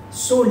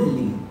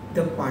solely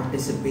the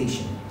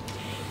participation.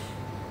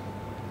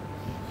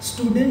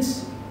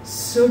 Students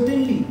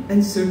certainly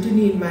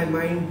in my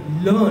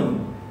mind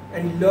learn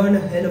a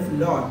hell of a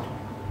lot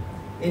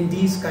in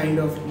these kind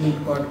of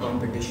moot court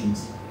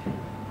competitions.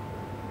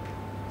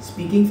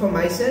 Speaking for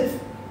myself,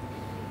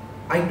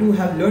 I too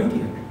have learned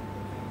here.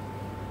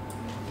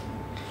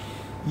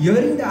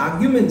 Hearing the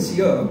arguments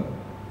here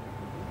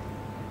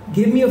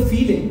gave me a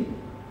feeling,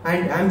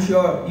 and I'm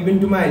sure even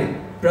to my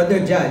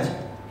brother judge,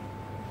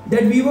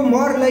 that we were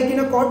more like in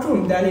a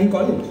courtroom than in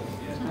college.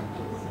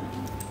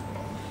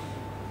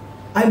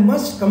 I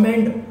must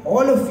commend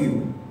all of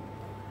you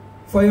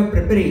for your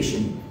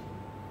preparation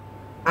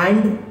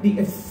and the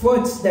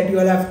efforts that you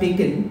all have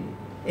taken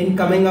in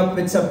coming up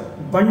with some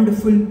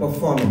wonderful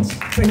performance.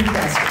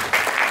 Fantastic.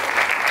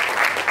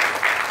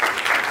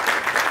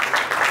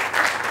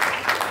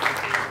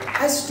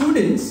 As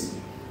students,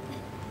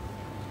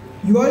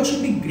 you all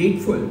should be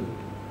grateful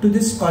to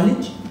this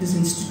college, this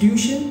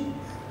institution,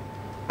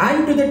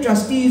 and to the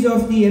trustees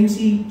of the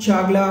MC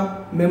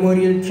Chagla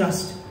Memorial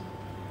Trust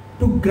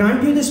to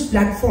grant you this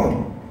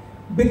platform,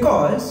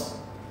 because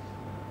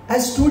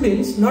as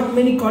students, not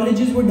many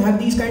colleges would have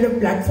these kind of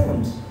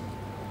platforms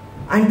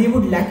and they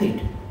would lack it.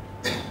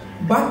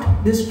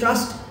 But this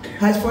trust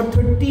has for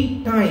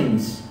 30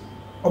 times,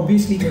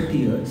 obviously 30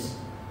 years,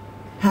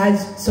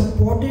 has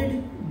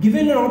supported,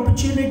 given an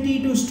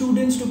opportunity to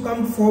students to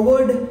come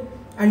forward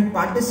and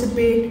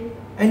participate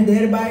and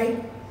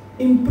thereby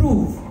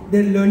improve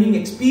their learning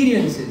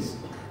experiences,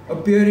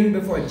 appearing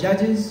before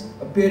judges,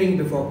 appearing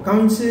before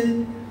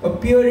council,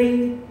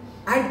 appearing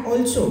and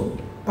also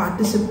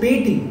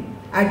participating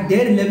at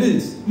their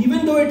levels.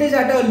 Even though it is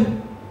at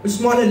a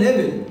smaller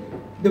level,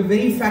 the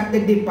very fact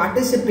that they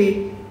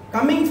participate,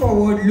 coming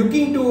forward,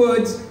 looking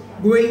towards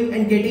going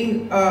and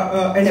getting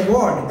an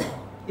award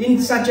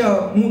in such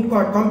a moot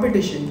court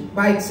competition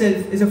by itself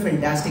is a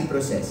fantastic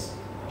process.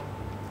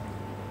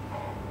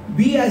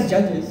 We as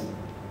judges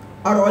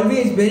are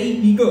always very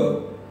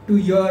eager to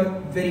hear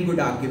very good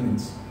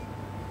arguments.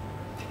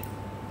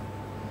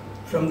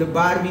 From the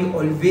bar, we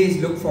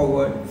always look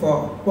forward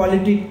for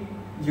quality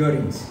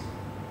hearings.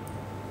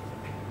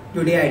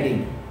 Today I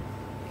did.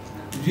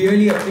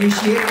 Really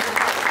appreciate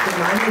the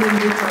manner in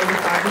which I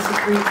would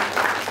participate,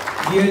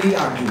 really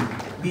argue.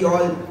 We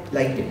all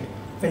liked it.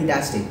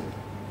 Fantastic.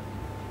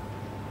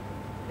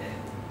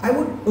 I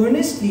would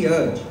earnestly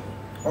urge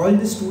all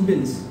the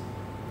students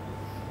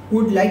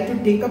who would like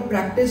to take up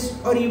practice,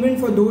 or even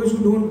for those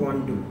who don't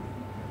want to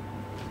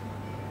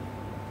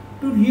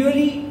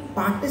really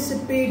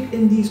participate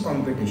in these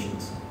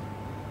competitions.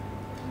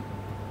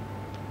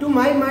 To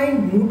my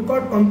mind, moot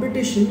court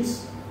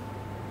competitions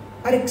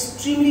are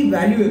extremely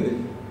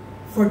valuable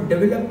for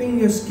developing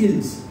your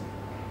skills,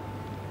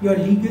 your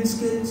legal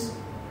skills,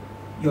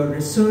 your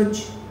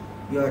research,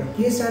 your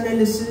case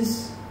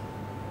analysis,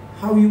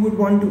 how you would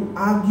want to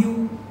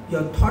argue,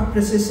 your thought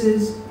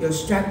processes, your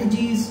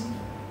strategies,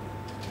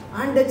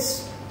 and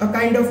it's a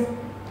kind of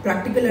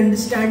practical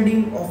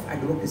understanding of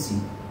advocacy.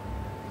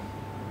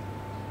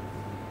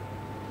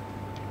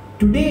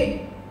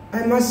 Today,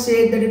 I must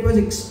say that it was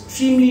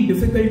extremely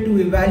difficult to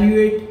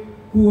evaluate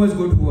who was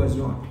good, who was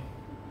not.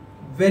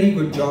 Very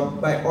good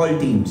job by all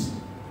teams.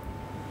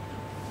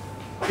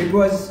 It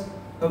was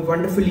a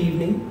wonderful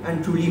evening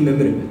and truly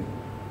memorable.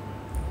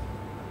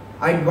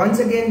 I'd once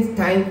again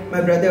thank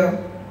my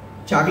brother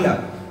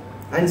Chagla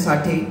and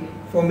Sathe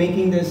for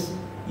making this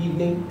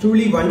evening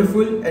truly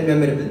wonderful and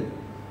memorable.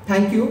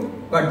 Thank you.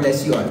 God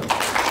bless you all.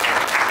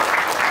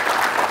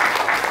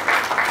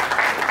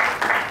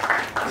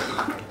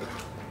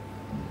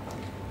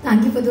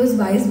 Thank you for those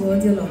wise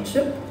words, Your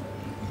Lordship.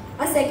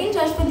 Our second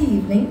judge for the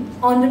evening,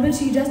 Honorable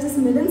Chief Justice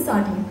Milind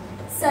Sathe,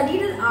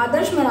 studied at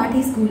Adarsh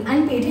Marathi School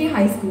and Pethe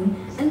High School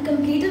and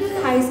completed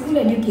his high school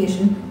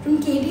education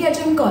from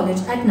KTHM College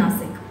at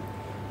Nasik.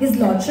 His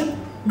Lordship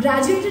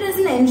graduated as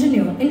an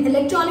engineer in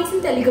electronics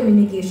and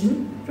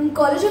telecommunication from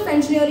College of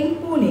Engineering,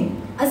 Pune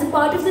as a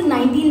part of the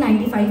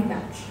 1995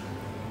 batch.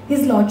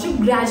 His Lordship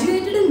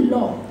graduated in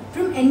law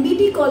from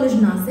NBT College,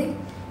 Nasik,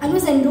 and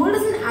was enrolled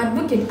as an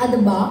advocate at the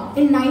bar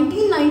in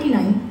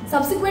 1999,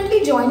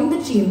 subsequently joining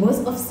the chambers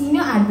of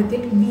Senior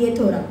Advocate V.A.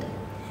 Thorat.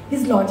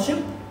 His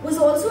Lordship was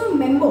also a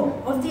member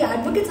of the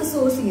Advocates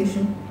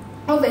Association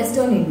of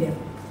Western India.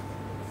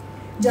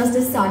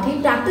 Justice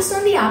Sathe practiced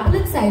on the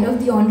appellate side of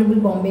the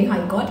Honorable Bombay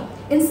High Court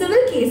in civil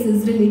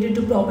cases related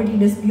to property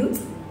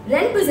disputes,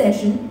 rent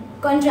possession,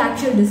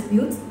 contractual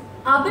disputes,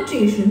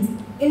 arbitrations,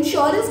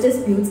 insurance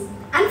disputes,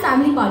 and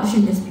family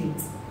partition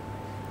disputes.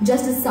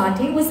 Justice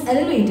Sathe was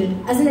elevated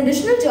as an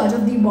additional judge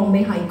of the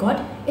Bombay High Court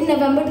in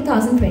November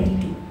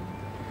 2022.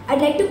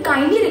 I'd like to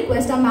kindly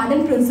request our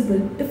Madam Principal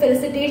to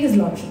felicitate His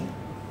Lordship.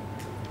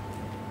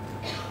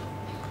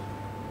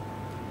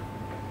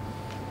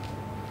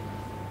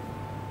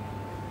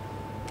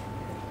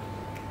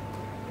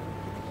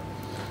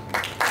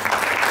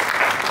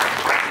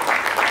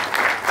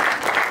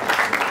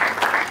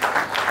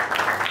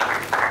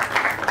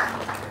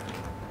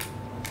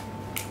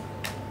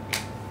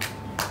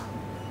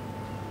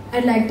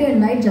 I'd like to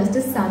invite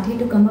Justice Sathe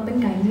to come up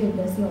and kindly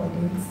address the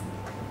audience.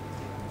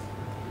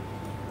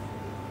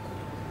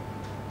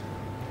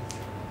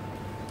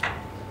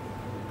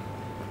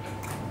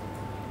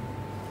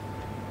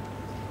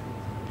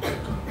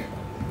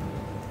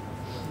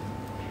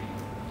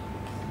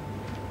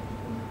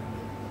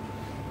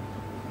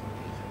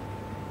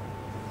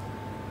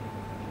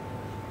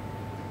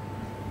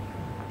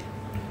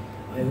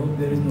 I hope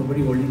there is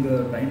nobody holding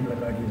a time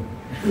placard here.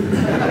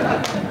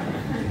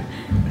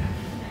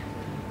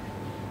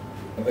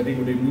 A very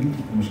good evening,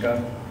 Namaskar.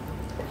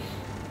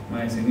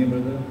 My senior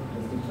brother,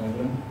 Justice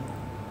Chagla,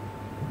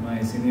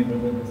 my senior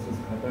brother, Justice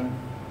Khata,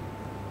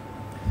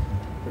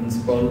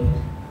 Principal,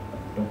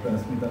 Dr.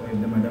 Asmita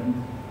Vaidya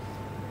Madam,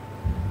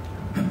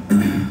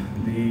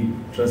 the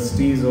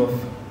trustees of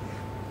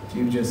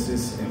Chief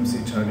Justice M.C.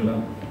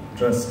 Chagla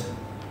Trust,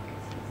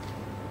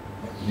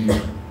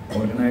 the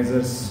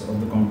organizers of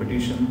the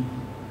competition,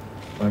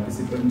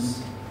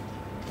 participants,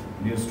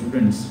 dear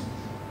students,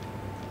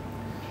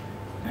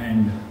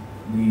 and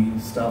the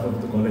staff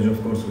of the college,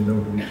 of course,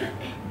 without which it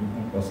would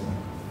not possible.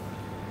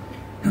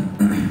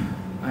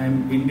 I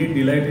am indeed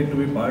delighted to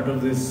be part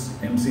of this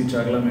MC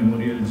Chagla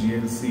Memorial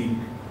GLC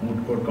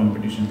Moot Court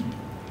competition.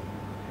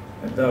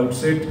 At the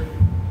outset,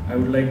 I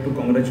would like to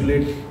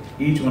congratulate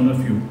each one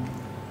of you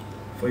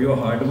for your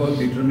hard work,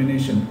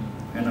 determination,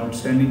 and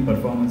outstanding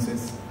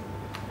performances.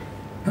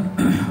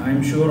 I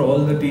am sure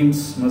all the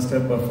teams must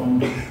have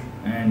performed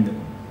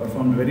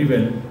very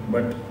well,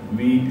 but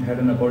we had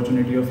an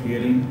opportunity of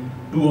hearing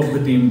two of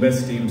the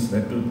best teams,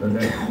 that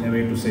in a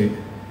way to say,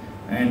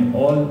 and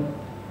all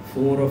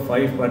 4 or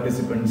 5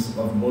 participants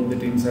of both the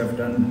teams have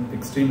done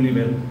extremely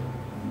well.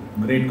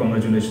 Great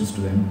congratulations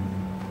to them.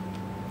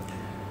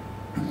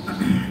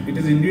 It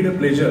is indeed a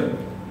pleasure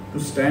to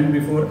stand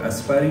before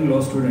aspiring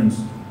law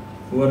students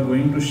who are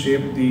going to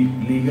shape the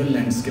legal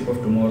landscape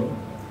of tomorrow.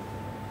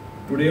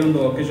 Today, on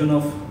the occasion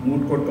of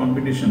Moot Court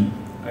competition,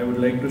 I would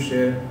like to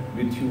share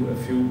with you a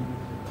few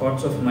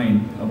thoughts of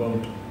mine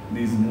about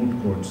these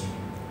moot courts.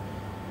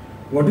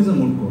 What is a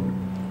moot court?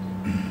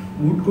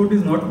 Moot court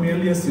is not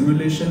merely a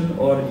simulation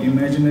or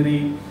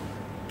imaginary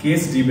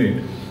case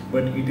debate,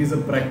 but it is a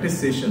practice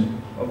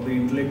session of the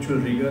intellectual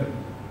rigor,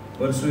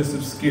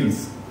 persuasive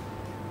skills,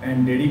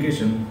 and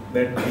dedication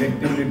that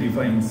collectively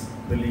defines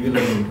the legal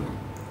world.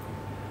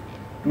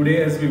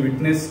 Today, as we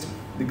witnessed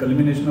the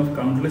culmination of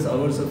countless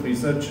hours of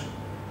research,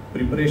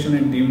 preparation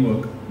and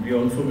teamwork, we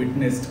also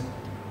witnessed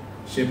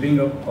shaping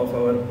up of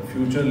our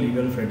future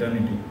legal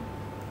fraternity.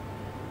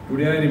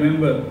 Today I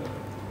remember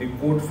a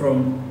quote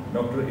from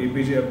Dr.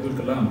 APJ Abdul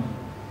Kalam,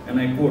 and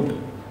I quote,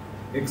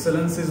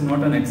 "Excellence is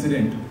not an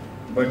accident,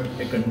 but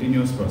a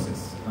continuous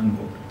process,"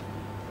 unquote.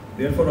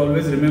 Therefore,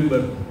 always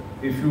remember,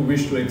 if you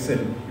wish to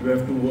excel, you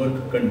have to work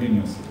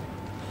continuously.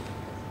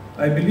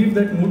 I believe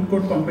that moot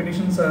court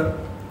competitions are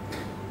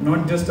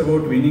not just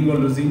about winning or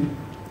losing,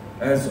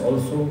 as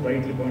also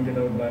rightly pointed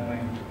out by my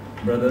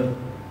brother,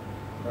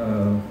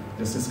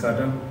 Justice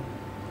Kata.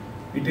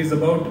 It is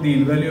about the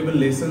invaluable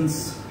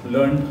lessons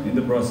learned in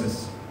the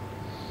process.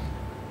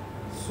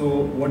 So,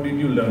 what did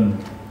you learn?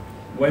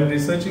 While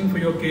researching for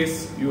your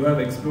case, you have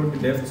explored the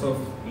depths of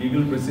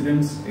legal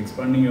precedents,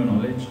 expanding your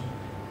knowledge.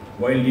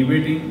 While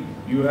debating,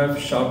 you have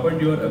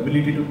sharpened your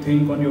ability to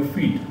think on your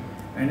feet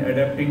and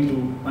adapting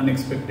to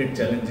unexpected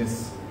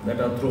challenges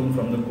that are thrown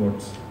from the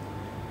courts.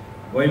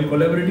 While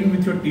collaborating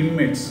with your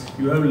teammates,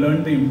 you have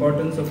learned the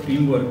importance of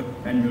teamwork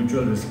and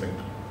mutual respect.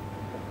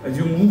 As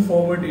you move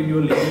forward in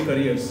your legal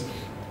careers,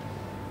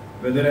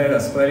 whether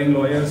as aspiring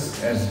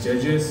lawyers, as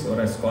judges, or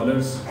as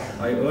scholars,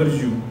 I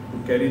urge you to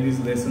carry these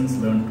lessons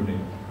learned today.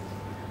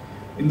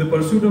 In the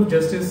pursuit of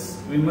justice,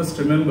 we must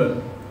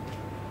remember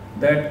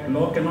that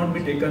law cannot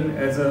be taken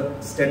as a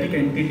static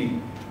entity,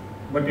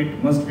 but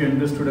it must be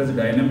understood as a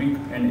dynamic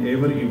and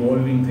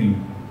ever-evolving thing.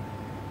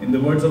 In the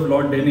words of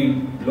Lord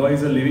Denning, law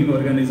is a living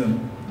organism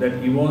that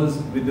evolves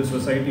with the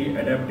society,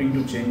 adapting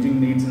to changing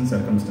needs and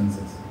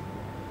circumstances.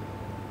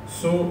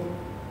 So,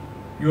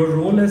 your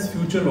role as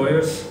future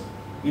lawyers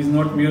is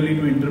not merely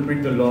to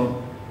interpret the law,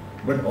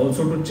 but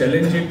also to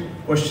challenge it,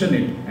 question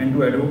it, and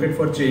to advocate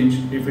for change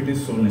if it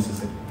is so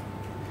necessary.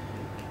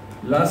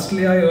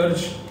 Lastly, I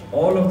urge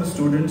all of the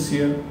students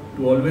here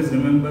to always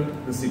remember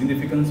the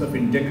significance of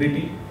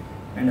integrity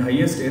and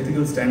highest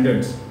ethical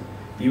standards,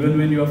 even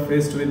when you are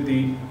faced with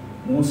the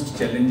most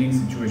challenging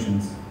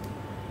situations,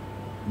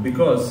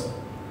 because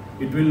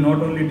it will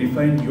not only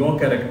define your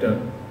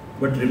character,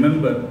 but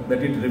remember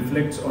that it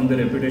reflects on the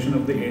reputation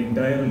of the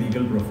entire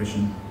legal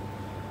profession.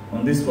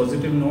 On this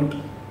positive note,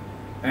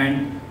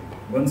 and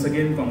once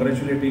again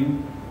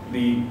congratulating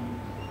the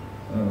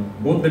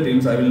both the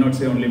teams, I will not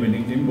say only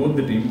winning team, both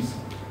the teams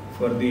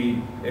for the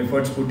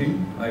efforts put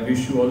in. I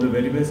wish you all the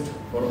very best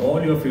for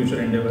all your future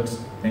endeavors.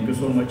 Thank you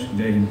so much.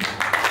 Jai Hind.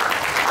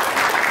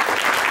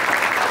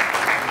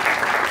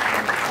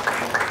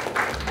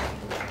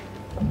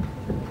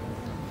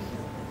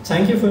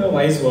 Thank you for your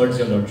wise words,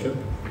 Your Lordship.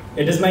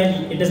 It is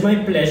my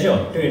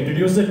pleasure to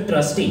introduce the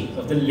trustee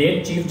of the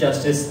late Chief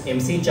Justice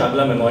M.C.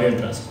 Chagla Memorial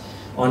Trust,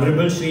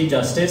 Honorable Shri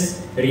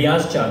Justice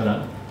Riaz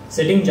Chagla,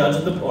 sitting judge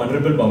of the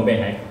Honorable Bombay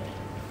High Court.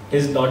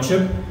 His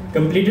Lordship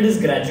completed his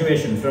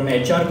graduation from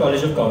HR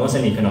College of Commerce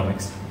and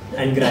Economics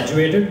and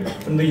graduated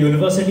from the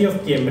University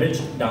of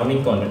Cambridge,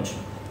 Downing College.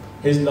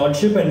 His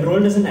Lordship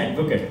enrolled as an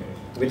advocate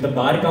with the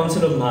Bar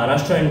Council of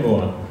Maharashtra and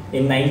Goa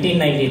in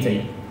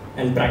 1993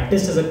 and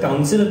practiced as a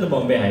counsel at the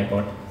Bombay High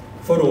Court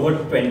for over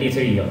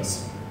 23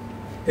 years.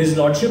 His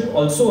Lordship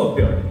also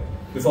appeared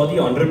before the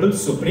Honorable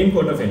Supreme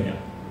Court of India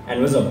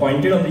and was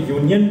appointed on the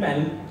Union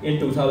Panel in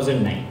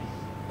 2009.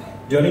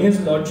 During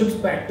his Lordship's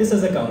practice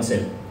as a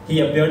counsel,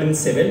 he appeared in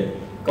civil,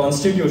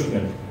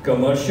 constitutional,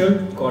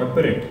 commercial,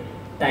 corporate,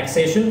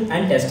 taxation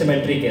and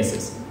testamentary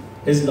cases.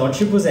 His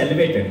Lordship was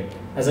elevated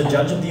as a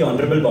judge of the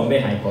Honorable Bombay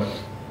High Court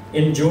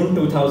in June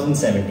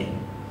 2017.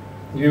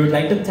 We would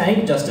like to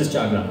thank Justice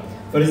Chagla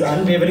for his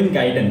unwavering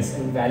guidance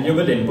and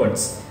valuable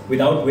inputs,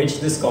 without which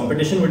this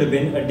competition would have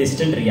been a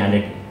distant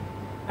reality.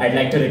 I'd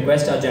like to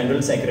request our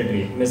General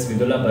Secretary, Ms.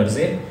 Vidula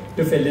Barze,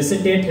 to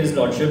felicitate His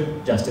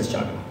Lordship Justice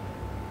Chagla.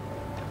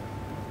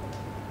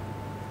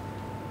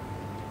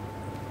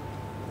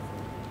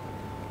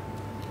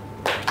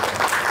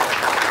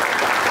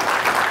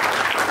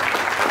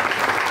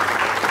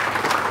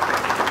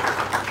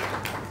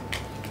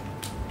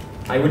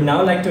 I would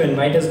now like to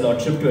invite His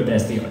Lordship to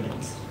address the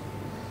audience.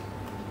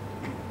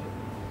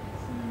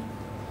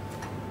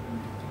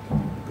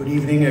 Good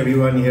evening,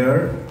 everyone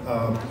here.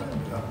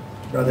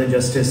 Brother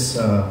Justice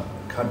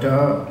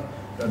Khata,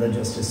 Brother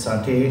Justice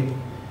Sate,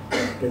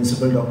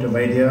 Principal Dr.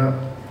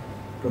 Vaidya,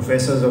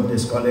 professors of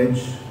this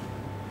college,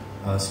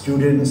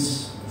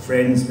 students,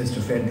 friends,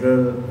 Mr.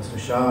 Federal, Mr.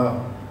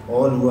 Shah,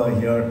 all who are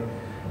here.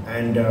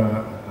 And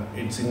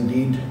it's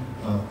indeed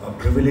a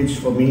privilege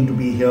for me to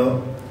be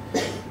here.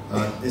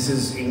 This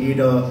is indeed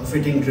a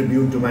fitting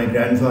tribute to my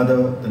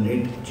grandfather, the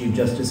late Chief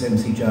Justice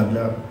M.C.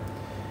 Chagla.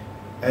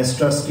 as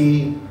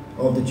trustee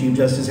of the Chief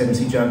Justice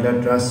MC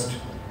Chagla Trust,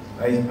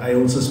 I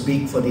also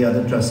speak for the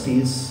other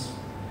trustees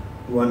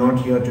who are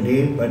not here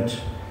today, but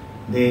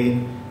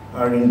they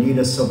are indeed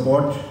a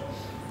support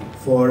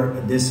for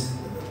this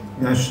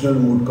national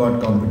moot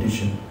court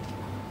competition.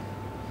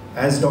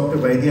 As Dr.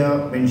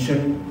 Vaidya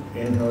mentioned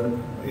in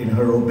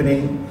her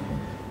opening,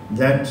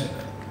 that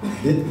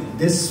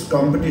this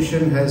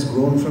competition has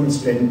grown from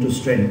strength to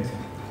strength.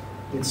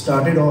 It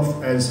started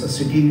off as a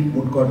city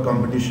moot court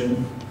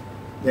competition,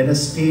 then a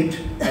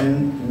state,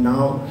 and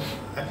now,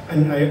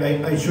 and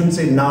I shouldn't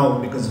say now,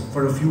 because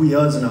for a few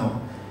years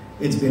now,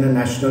 it's been a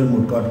national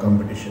moot court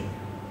competition.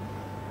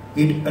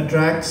 It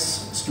attracts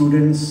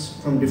students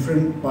from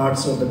different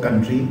parts of the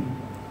country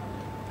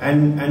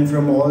and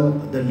from all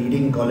the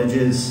leading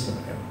colleges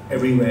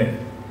everywhere.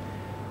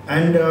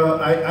 And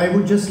I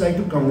would just like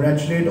to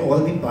congratulate all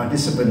the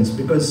participants,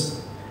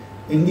 because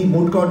in the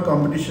moot court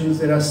competitions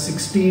there are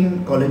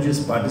 16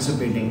 colleges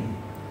participating,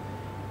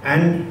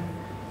 and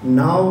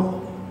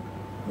now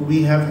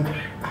we have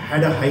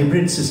had a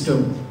hybrid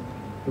system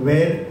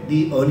where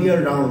the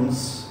earlier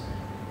rounds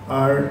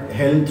are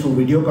held through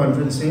video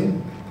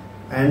conferencing,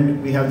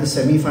 and we have the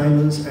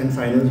semi-finals and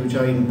finals which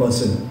are in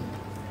person.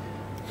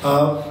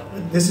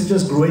 This is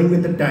just growing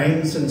with the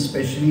times, and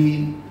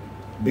especially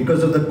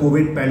because of the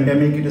COVID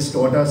pandemic, it has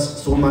taught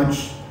us so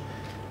much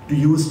to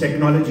use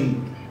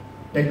technology.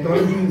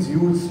 Technology is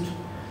used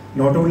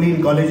not only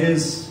in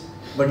colleges,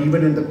 but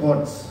even in the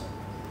courts.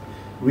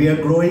 We are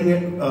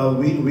growing,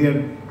 we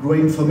are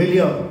growing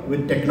familiar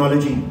with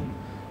technology.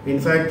 In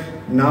fact,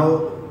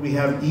 now we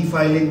have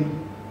e-filing,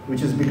 which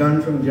has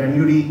begun from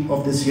January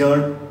of this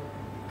year,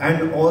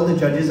 and all the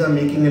judges are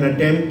making an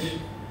attempt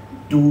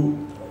to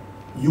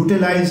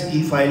utilize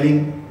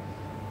e-filing.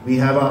 We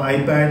have our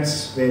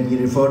iPads where we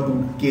refer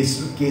to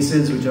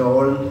cases which are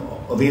all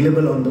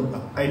available on the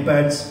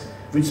iPads,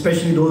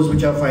 especially those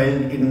which are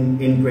filed in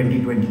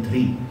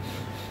 2023.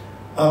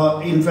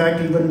 In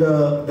fact, even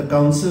the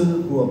counsel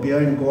who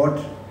appear in court,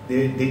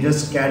 they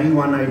just carry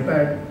one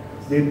iPad.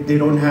 They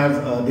don't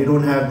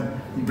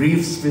have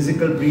briefs,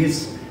 physical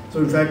briefs. So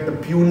in fact, the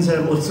peons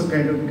have also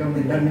kind of become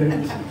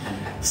redundant.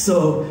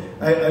 So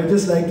I would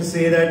just like to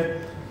say that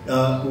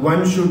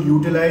one should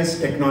utilize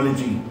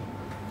technology.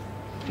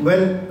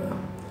 Well,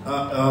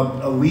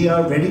 we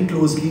are very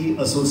closely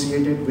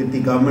associated with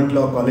the Government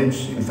Law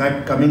College. In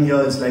fact, coming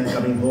here is like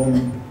coming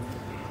home.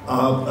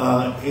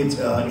 It's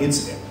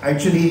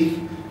actually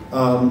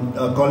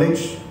a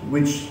college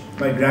which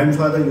my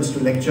grandfather used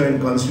to lecture in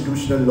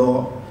constitutional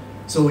law.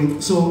 So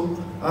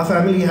our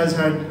family has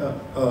had,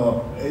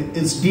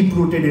 it's deep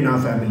rooted in our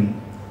family.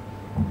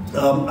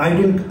 I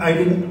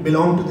didn't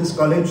belong to this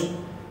college,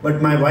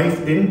 but my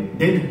wife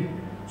did.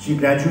 She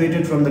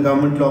graduated from the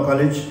Government Law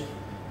College.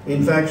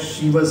 In fact,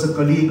 she was a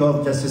colleague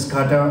of Justice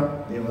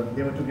Khata. They were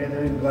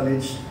together in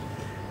college,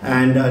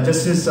 and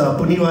Justice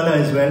Puniwala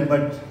as well.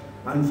 But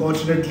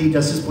unfortunately,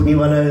 Justice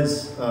Puniwala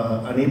is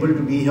unable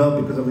to be here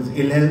because of his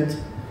ill health.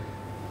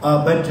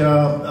 I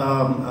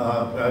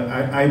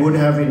would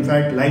have, in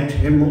fact, liked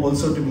him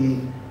also to be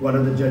one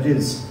of the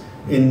judges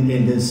in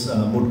this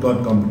moot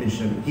court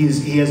competition. He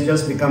has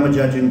just become a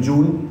judge in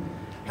June,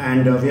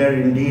 and we are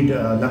indeed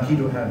lucky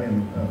to have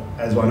him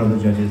as one of the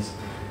judges.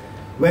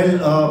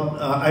 Well,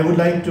 I would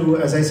like to,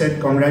 as I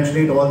said,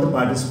 congratulate all the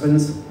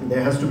participants.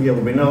 There has to be a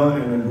winner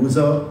and a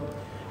loser.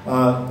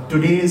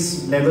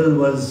 Today's level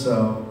was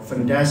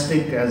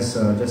fantastic, as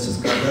Justice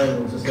Chagla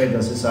also said,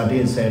 Justice Sati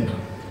has said.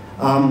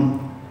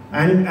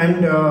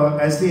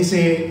 As they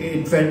say,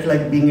 it felt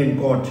like being in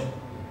court.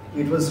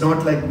 It was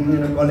not like being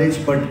in a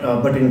college,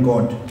 but in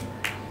court.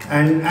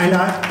 And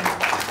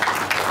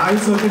I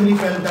certainly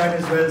felt that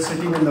as well,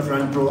 sitting in the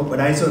front row,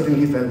 but I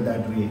certainly felt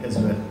that way as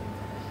well.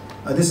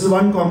 This is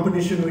one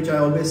competition which I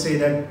always say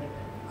that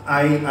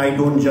I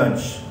don't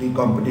judge the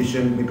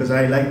competition, because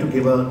I like to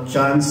give a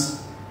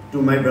chance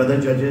to my brother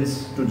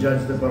judges to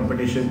judge the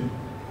competition.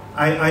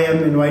 I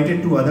am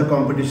invited to other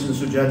competitions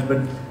to judge,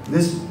 but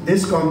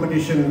this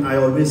competition, I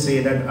always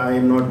say that I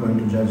am not going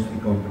to judge the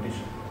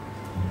competition.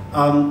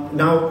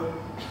 Now,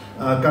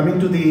 coming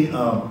to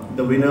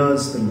the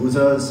winners, the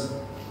losers,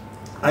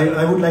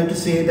 I would like to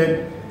say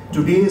that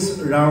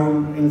today's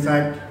round, in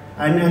fact,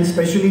 and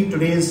especially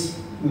today's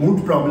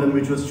moot problem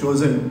which was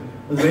chosen,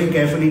 was very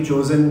carefully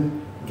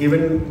chosen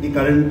given the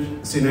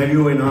current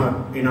scenario in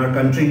our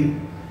country,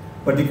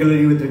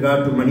 particularly with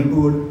regard to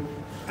Manipur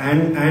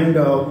and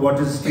what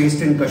is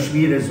faced in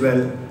Kashmir as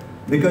well.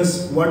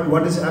 Because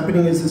what is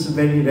happening is this is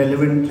very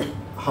relevant,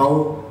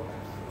 how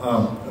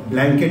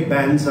blanket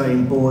bans are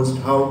imposed,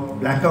 how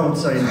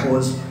blackouts are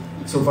imposed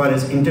so far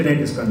as internet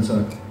is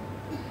concerned.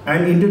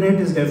 And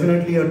internet is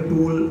definitely a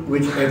tool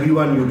which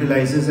everyone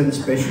utilizes, and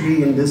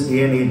especially in this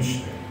day and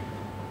age.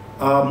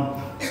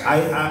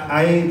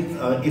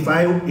 If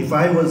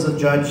I was a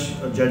judge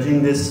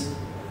judging this,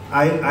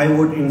 I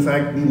would in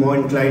fact be more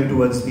inclined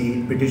towards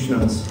the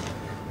petitioners,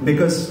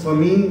 because for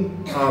me,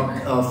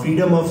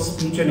 freedom of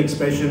speech and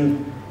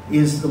expression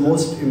is the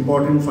most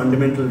important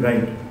fundamental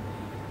right,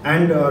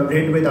 and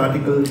read with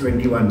Article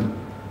 21.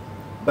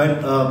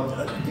 But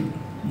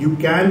you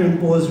can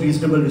impose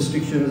reasonable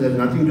restrictions. There's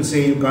nothing to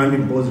say you can't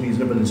impose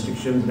reasonable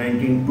restrictions.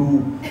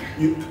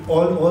 19.2,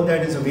 all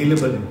that is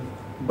available.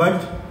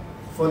 But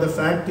for the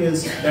fact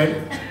is that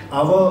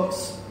our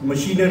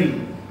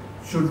machinery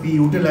should be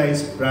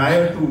utilized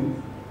prior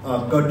to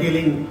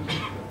curtailing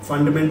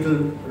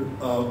fundamental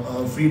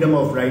freedom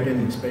of right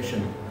and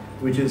expression,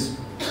 which is,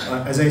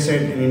 as I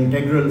said, an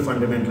integral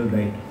fundamental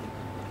right.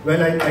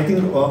 Well, I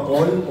think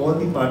all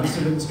the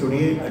participants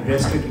today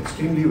addressed it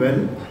extremely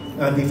well,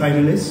 the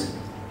finalists,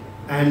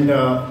 and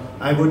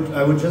I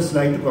would just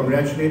like to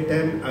congratulate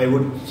them. I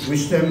would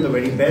wish them the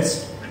very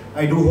best.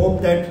 I do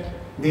hope that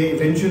they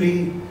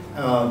eventually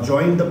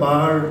join the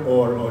bar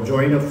or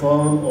join a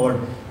firm, or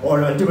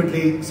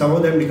ultimately some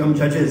of them become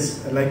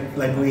judges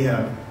like we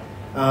have.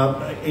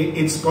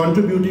 It's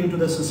contributing to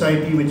the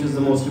society, which is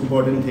the most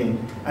important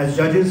thing. As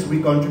judges,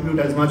 we contribute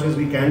as much as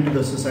we can to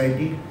the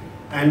society,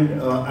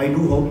 and I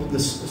do hope the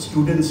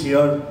students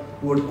here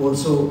would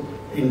also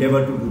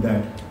endeavor to do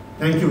that.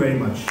 Thank you very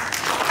much.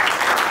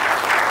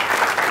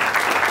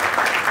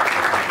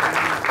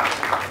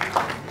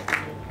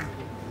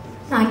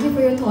 Thank you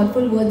for your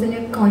thoughtful words and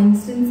your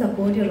constant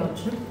support, Your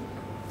Lordship.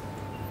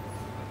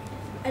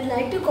 I'd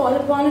like to call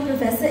upon a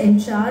professor in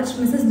charge,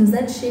 Mrs.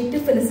 Nuzhat Sheikh, to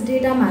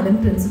felicitate our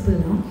Madam Principal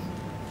now.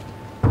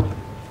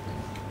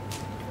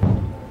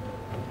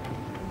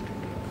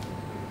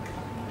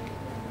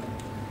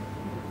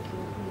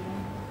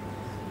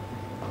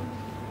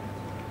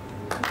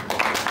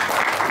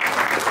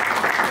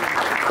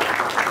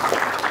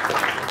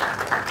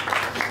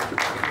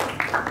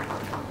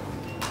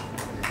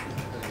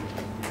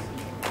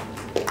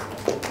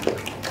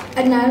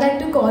 I'd now like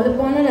to call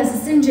upon our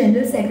Assistant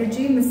General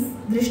Secretary, Ms.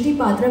 Drishti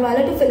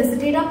Patrawala, to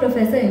felicitate our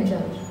Professor in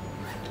charge.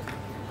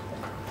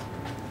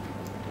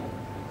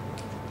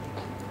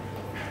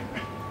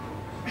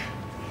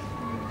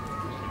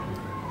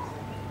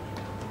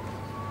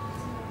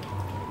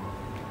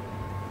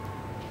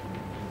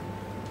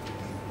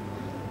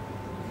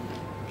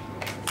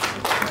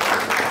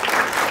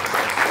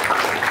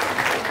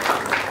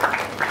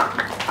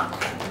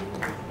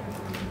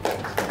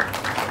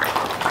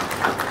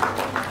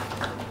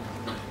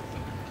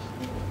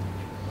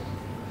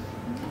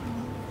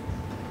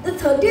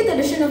 The 30th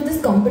edition of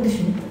this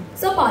competition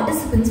saw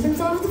participants from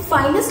some of the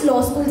finest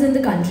law schools in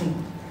the country.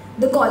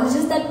 The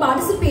colleges that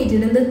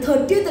participated in the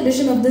 30th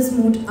edition of this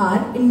moot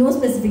are, in no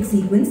specific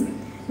sequence,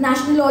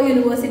 National Law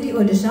University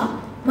Odisha,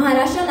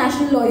 Maharashtra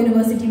National Law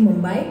University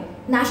Mumbai,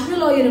 National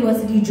Law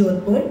University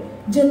Jodhpur,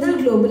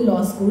 Jindal Global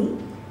Law School,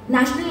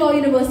 National Law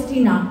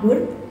University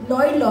Nagpur,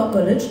 Lloyd Law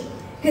College,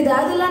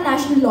 Hidayatullah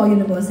National Law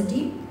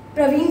University,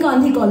 Praveen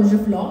Gandhi College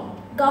of Law,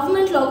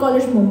 Government Law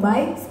College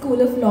Mumbai,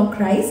 School of Law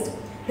Christ,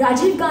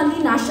 Rajiv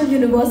Gandhi National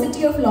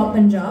University of Law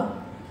Punjab,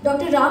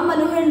 Dr. Ram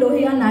Manohar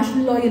Lohia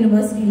National Law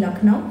University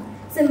Lucknow,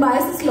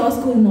 Symbiosis Law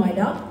School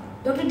Noida,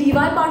 Dr.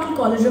 D.Y. Patil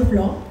College of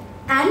Law,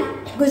 and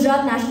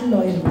Gujarat National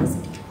Law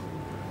University.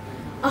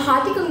 A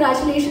hearty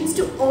congratulations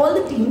to all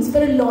the teams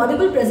for a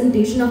laudable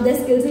presentation of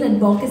their skills in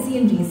advocacy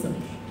and research.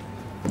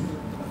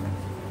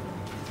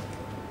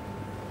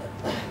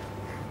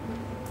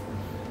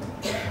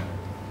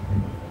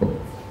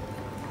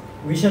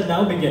 We shall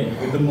now begin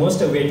with the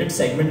most awaited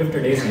segment of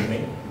today's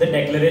evening, the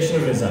declaration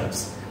of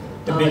results.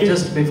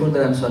 Just before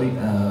that, I'm sorry.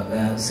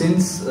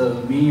 Since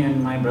me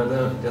and my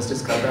brother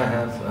Justice Khata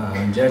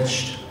have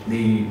judged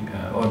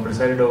or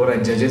presided over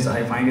as judges,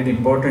 I find it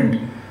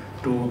important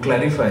to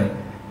clarify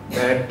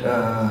that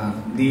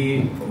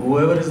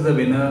whoever is the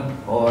winner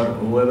or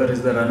whoever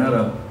is the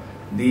runner-up,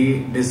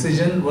 the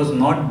decision was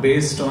not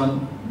based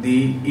on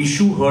the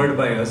issue heard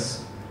by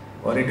us,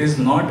 or it is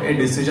not a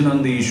decision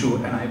on the issue,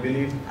 and I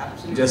believe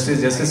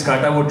Justice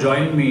Khata would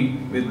join me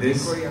with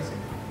this.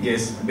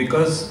 Yes,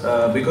 because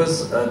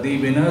the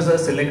winners are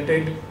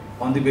selected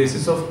on the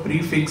basis of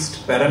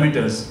prefixed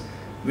parameters,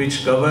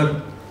 which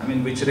cover,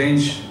 which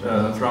range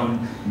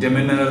from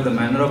demeanor, the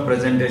manner of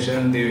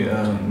presentation, the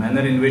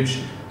manner in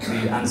which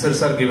the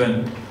answers are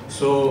given.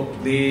 So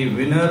the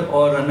winner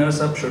or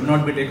runners-up should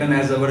not be taken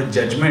as our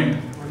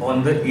judgment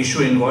on the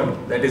issue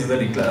involved. That is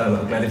the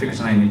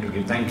clarification I need to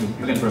give. Thank you.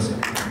 You can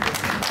proceed.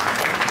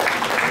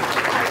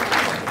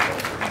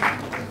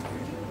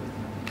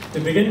 To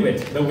begin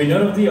with, the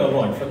winner of the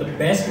award for the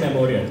best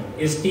memorial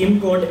is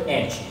Team Code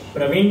H,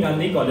 Praveen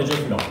Gandhi College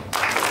of Law.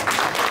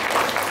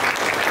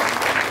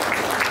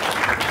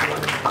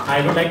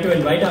 I would like to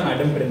invite our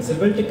Madam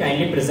Principal to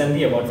kindly present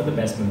the award for the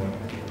best memorial.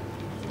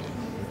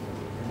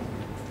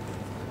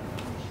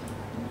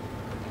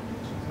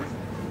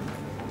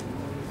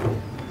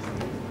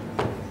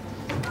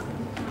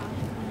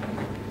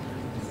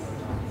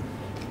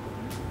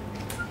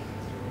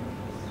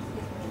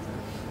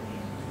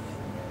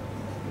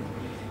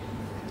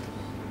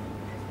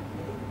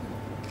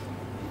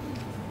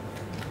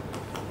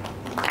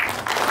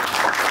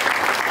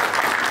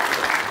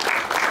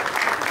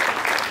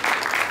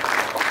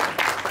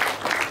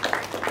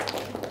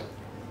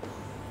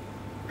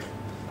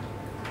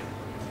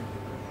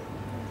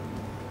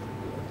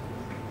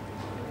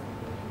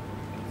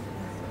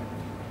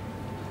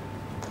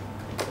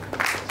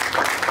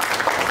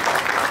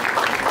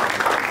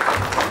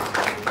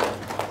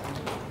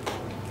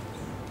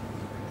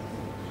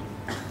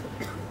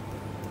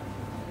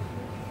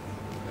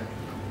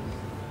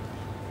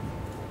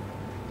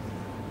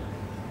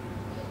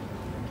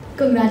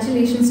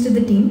 Congratulations to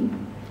the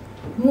team.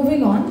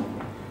 Moving on,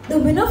 the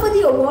winner for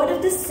the award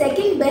of the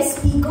second best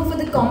speaker for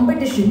the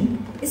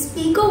competition is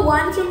Speaker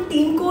 1 from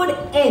Team Code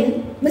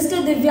L,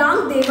 Mr.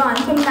 Divyang Devan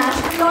from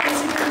National Law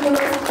Institute,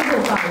 University,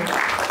 Bhopal.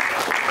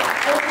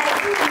 I would like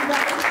to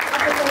invite our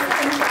professor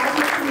in charge,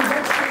 Mr.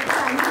 Nizar Sheikh, to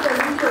kindly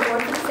present the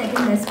award for the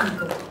second best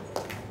speaker.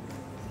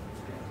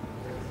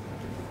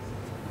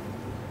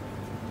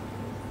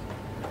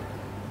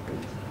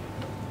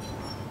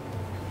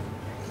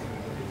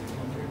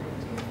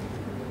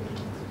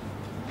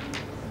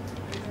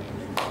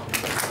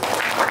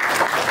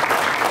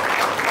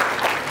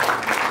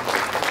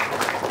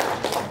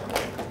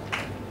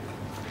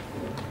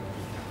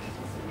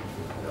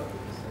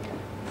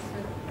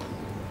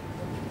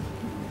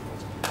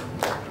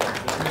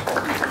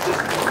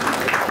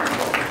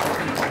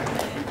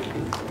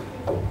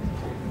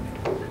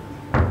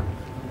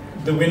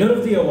 The winner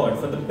of the award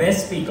for the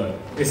best speaker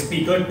is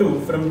Speaker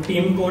 2 from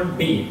Team Code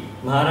B,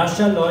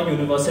 Maharashtra Law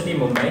University,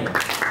 Mumbai,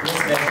 Ms.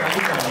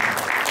 Vaishali Kani.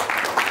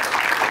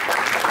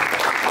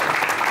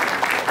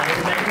 I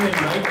would like to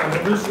invite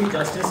Honorable Shri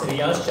Justice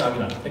Riyaz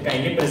Chagla to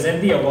kindly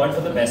present the award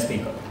for the best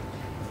speaker.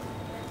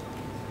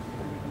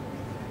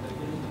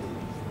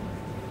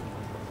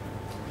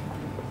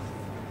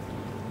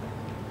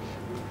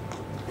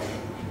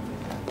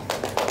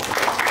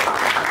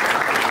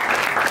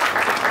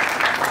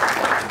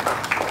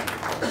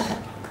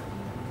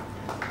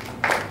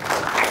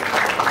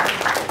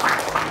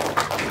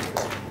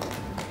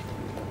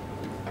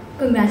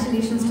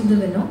 Congratulations to the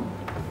winner.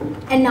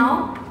 And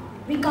now,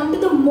 we come to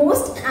the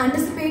most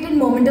anticipated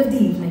moment of the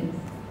evening.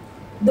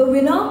 The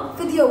winner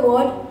for the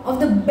award of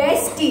the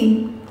best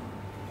team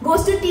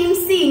goes to Team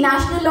C,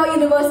 National Law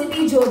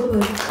University,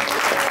 Jodhpur.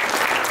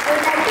 I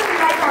would like to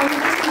invite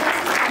Honorable Shri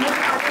Justice Kamal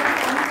Khata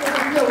to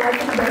present the award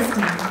for the best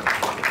team.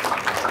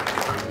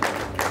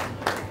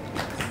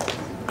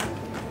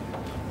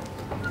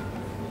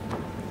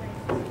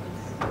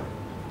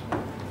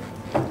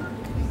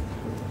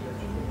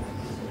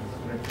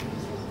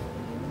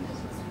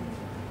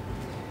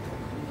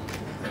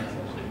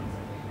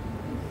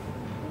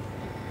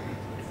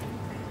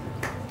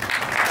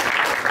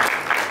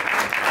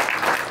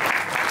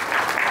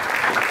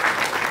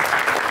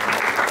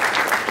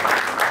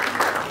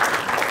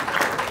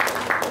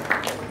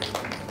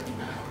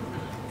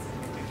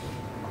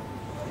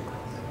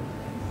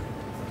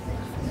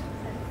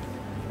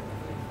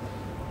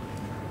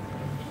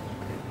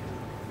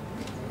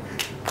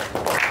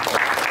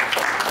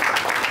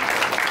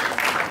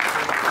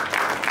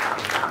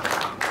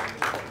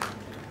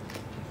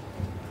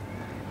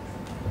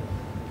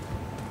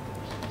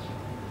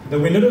 The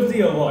winner of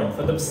the award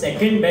for the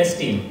second best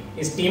team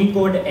is Team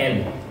Code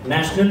L,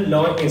 National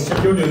Law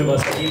Institute,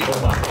 University,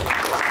 Bhopal.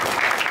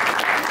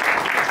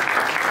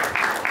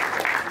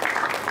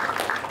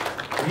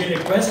 We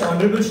request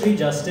Honorable Shri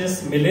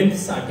Justice Milind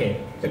Sake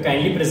to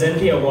kindly present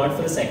the award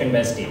for the second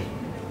best team.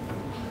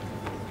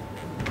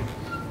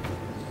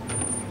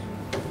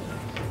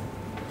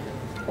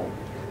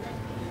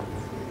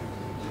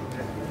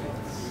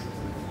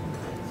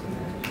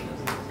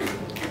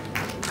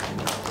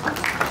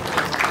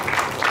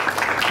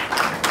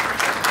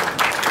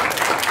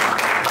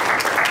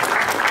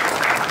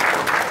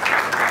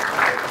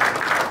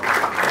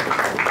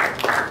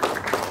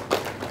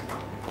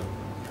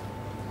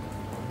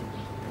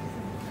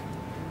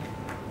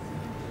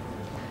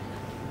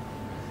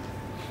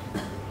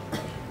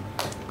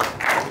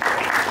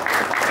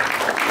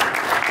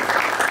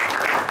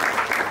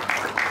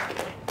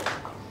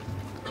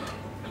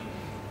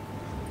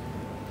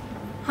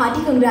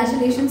 Hearty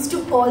congratulations to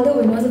all the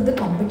winners of the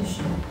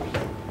competition.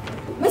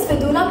 Ms.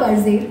 Vidula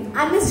Barze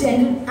and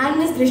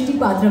Ms. Drishti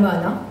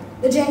Padrawala,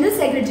 the General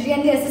Secretary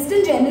and the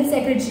Assistant General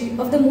Secretary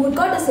of the Moot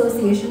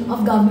Association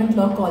of Government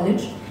Law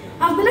College,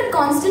 have been a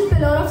constant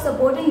pillar of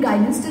support and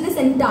guidance to this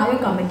entire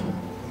committee.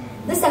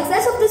 The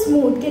success of this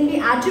Moot can be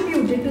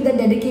attributed to their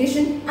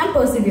dedication and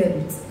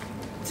perseverance.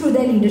 Through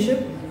their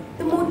leadership,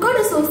 the Moot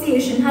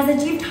Association has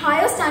achieved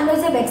higher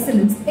standards of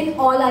excellence in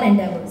all our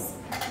endeavors.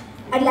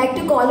 I'd like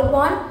to call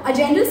upon our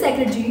General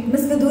Secretary,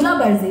 Ms. Vidula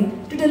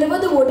Barze, to deliver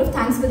the vote of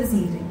thanks for this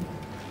evening.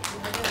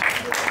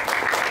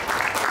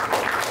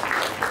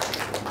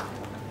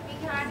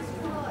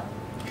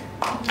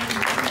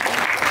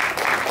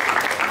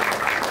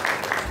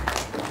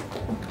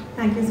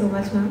 Thank you so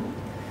much, ma'am.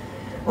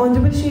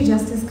 Honorable Shri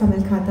Justice Kamal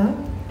Khata,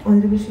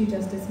 Honorable Shri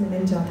Justice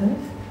Milind Sathe,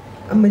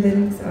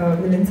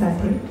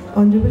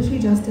 Honorable Shri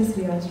Justice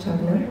Riyaz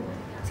Chagla,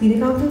 Senior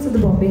Counsels of the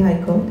Bombay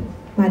High Court,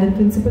 Madam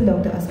Principal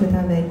Dr.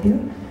 Asmita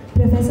Vaidya,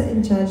 Professor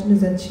in Charge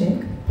Nuzhat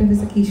Sheikh,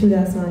 Professor Kishu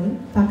Daswani,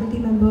 faculty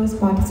members,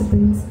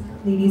 participants,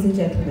 ladies and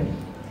gentlemen.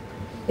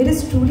 It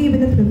has truly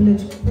been a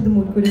privilege for the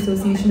Moot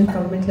Association of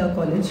Government Law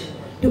College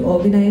to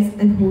organize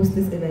and host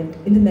this event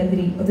in the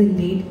memory of the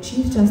late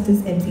Chief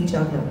Justice M.C.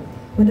 Chagla,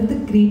 one of the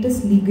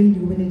greatest legal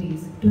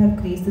luminaries to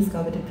have graced this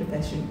coveted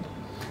profession.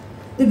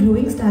 The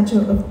growing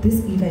stature of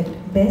this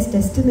event bears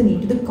testimony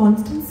to the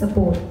constant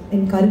support,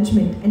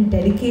 encouragement and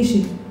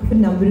dedication of a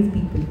number of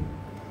people.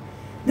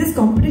 This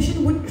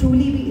competition would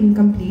truly be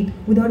incomplete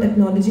without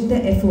acknowledging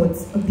the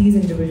efforts of these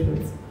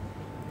individuals.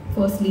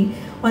 Firstly,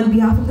 on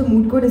behalf of the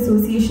Moot Court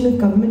Association of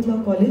Government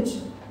Law College,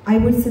 I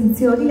would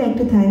sincerely like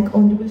to thank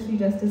Honorable Shri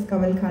Justice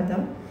Kamal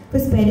Khata for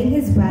sparing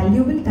his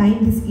valuable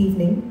time this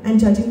evening and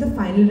judging the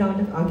final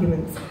round of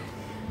arguments.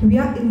 We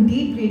are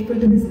indeed grateful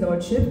to His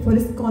Lordship for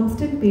his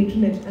constant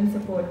patronage and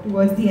support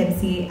towards the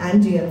MCA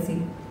and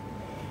GLC.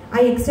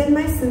 I extend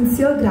my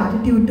sincere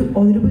gratitude to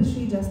Honorable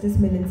Shri Justice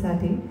Milind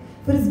Sathe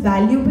for his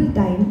valuable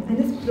time and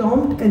his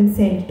prompt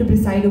consent to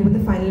preside over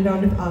the final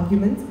round of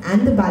arguments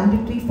and the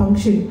valedictory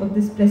function of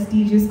this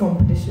prestigious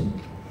competition.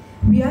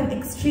 We are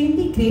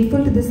extremely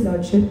grateful to this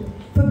Lordship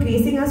for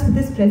gracing us with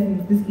his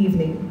presence this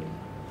evening.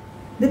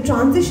 The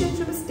transition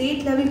from a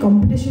state-level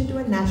competition to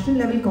a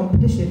national-level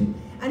competition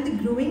and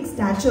the growing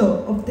stature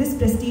of this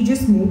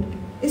prestigious moot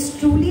is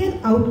truly an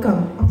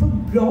outcome of a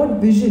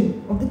broad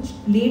vision of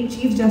the late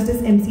Chief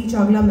Justice MC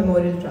Chagla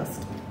Memorial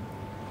Trust.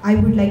 I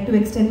would like to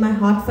extend my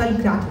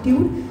heartfelt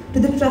gratitude to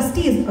the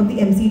trustees of the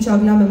MC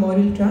Chagla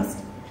Memorial Trust,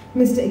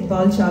 Mr.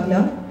 Iqbal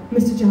Chagla,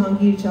 Mr.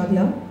 Jahangir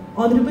Chagla,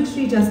 Honorable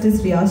Shri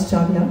Justice Riaz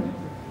Chagla,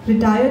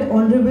 Retired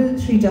Honorable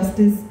Shri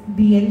Justice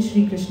B.N.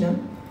 Shri Krishna,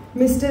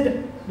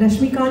 Mr.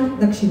 Rashmikant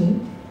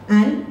Dakshini,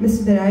 and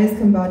Mr. Darayas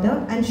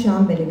Khambata and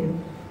Shyam Benigan,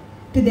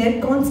 to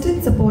their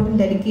constant support and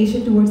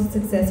dedication towards the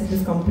success of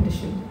this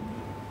competition.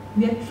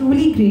 We are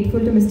truly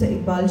grateful to Mr.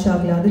 Iqbal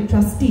Chagla, the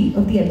trustee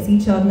of the MC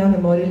Chagla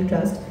Memorial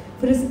Trust,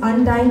 for his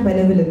undying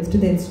benevolence to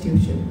the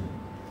institution.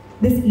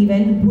 This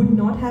event would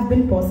not have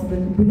been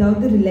possible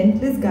without the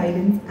relentless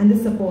guidance and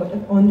the support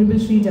of Honorable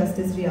Shri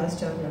Justice Riaz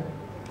Chagla.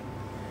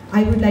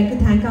 I would like to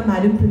thank our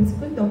Madam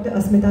Principal, Dr.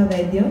 Asmita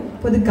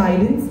Vaidya, for the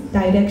guidance,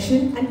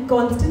 direction and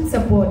constant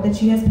support that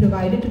she has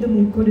provided to the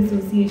Moot Court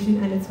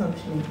Association and its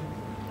functioning.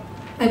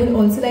 I would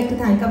also like to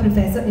thank our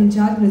Professor in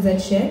charge,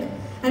 Nuzhat Sheikh,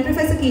 and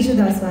Professor Keshu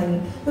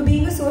Daswani for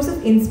being a source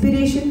of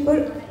inspiration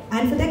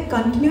and for their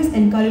continuous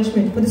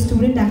encouragement for the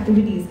student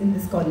activities in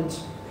this college.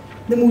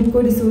 The Moot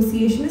Court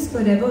Association is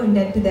forever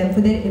indebted to them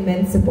for their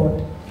immense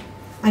support.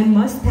 I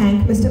must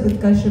thank Mr.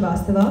 Utkarsh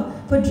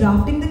Srivastava for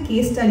drafting the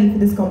case study for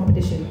this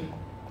competition.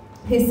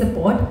 His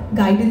support,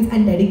 guidance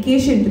and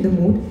dedication to the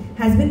Moot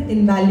has been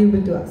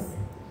invaluable to us.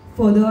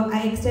 Further,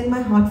 I extend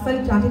my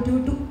heartfelt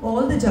gratitude to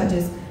all the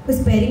judges for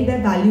sparing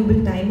their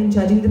valuable time in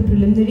judging the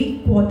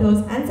preliminary, quarters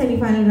and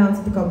semi-final rounds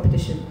of the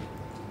competition.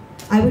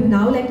 I would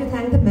now like to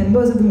thank the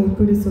members of the Moot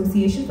Court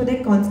Association for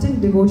their constant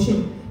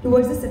devotion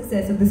towards the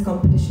success of this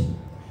competition.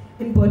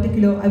 In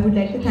particular, I would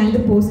like to thank the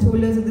post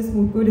holders of this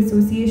Moot Court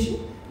Association,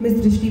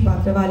 Ms. Drishti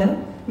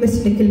Patrawala,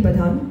 Mr. Nikhil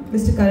Pradhan,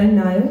 Mr. Karan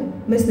Nair,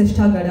 Ms.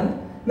 Nishtha Gada,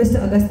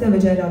 Mr. Agastya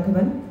Vijay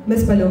Raghavan,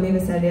 Ms. Palomi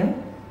Visaria,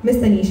 Ms.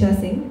 Tanisha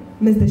Singh,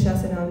 Ms. Disha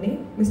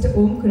Sanavne, Mr.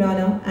 Om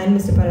Khurana and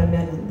Mr.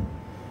 Paramyanand.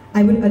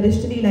 I would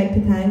additionally like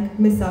to thank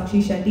Ms.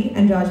 Sakshi Shetty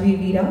and Rajveer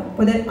Veera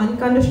for their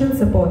unconditional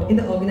support in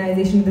the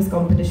organization of this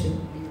competition.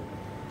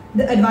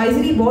 The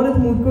advisory board of the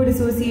Moot Court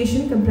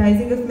Association,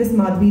 comprising of Ms.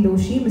 Madhvi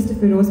Doshi, Mr.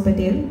 Firoz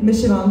Patel,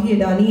 Ms. Shivangi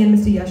Adani and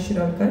Mr. Yash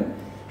Shiralkar,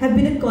 have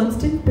been a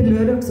constant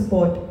pillar of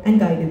support and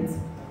guidance.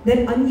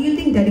 Their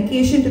unyielding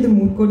dedication to the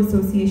Moot Court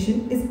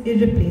Association is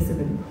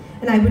irreplaceable,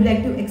 and I would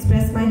like to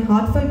express my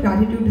heartfelt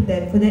gratitude to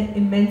them for their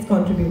immense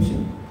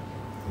contribution.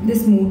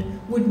 This moot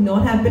would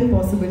not have been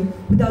possible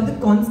without the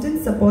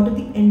constant support of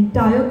the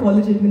entire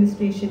college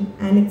administration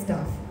and its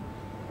staff.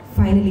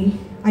 Finally,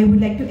 I would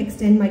like to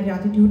extend my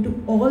gratitude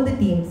to all the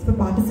teams for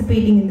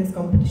participating in this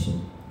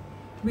competition.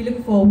 We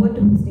look forward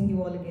to hosting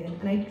you all again,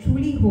 and I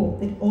truly hope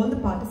that all the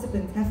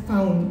participants have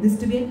found this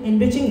to be an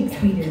enriching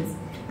experience,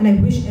 and I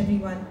wish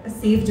everyone a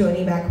safe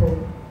journey back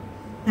home.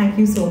 Thank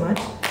you so much.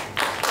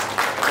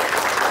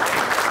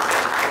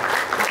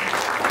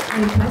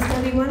 I request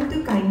everyone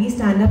to kindly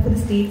stand up for the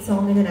state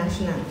song and the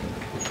national anthem.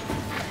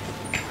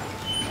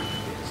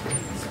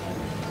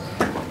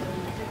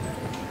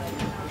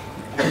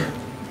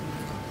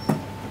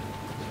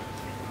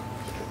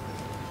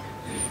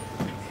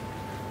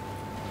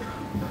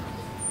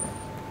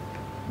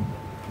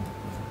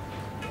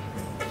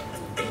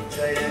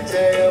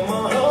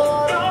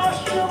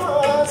 Maharaष्ट्र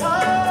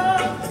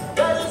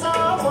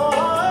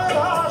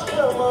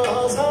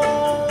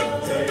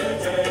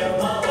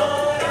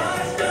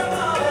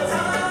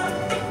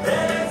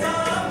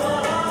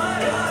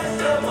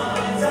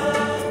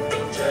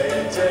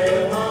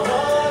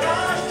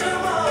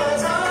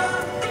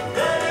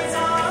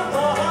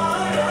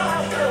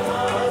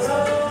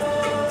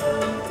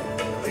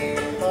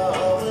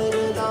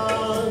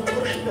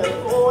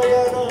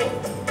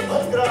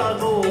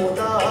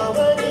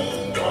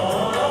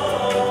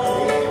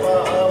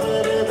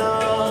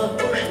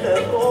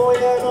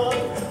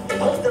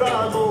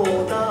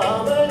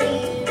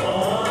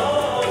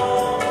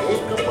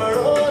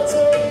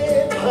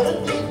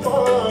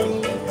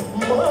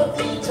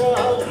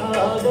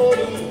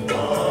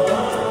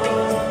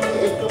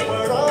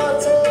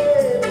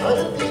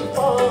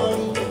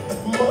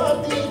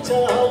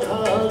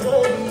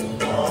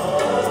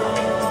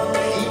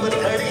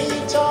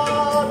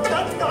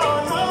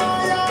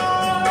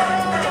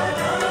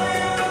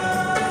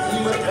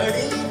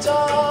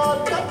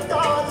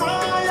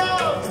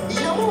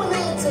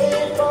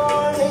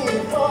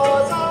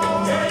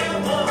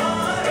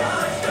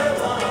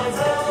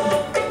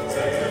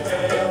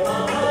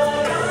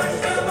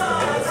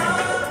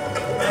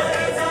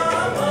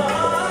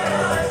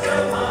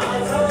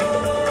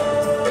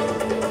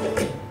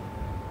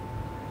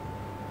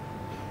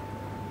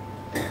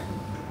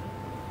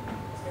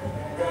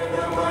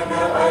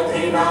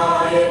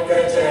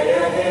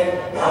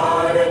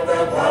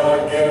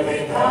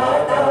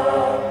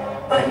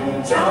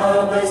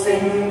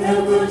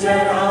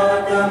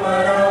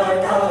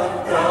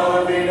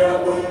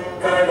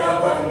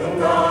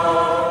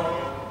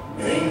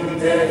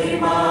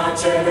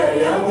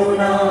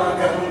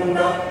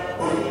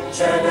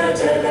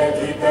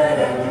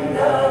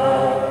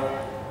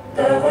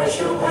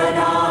शुभ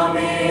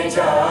नामे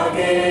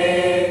जागे,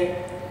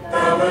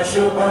 तब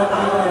शुभ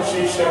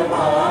आशीष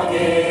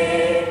मांगे,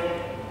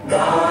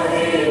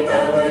 गाहे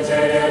तब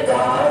जय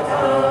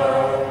गाथा,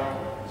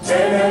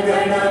 जन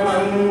गण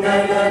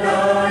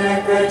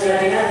मंगलदायक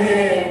जय हे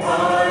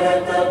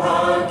भारत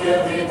भाग्य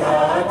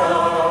विधाता,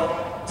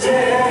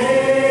 जय हे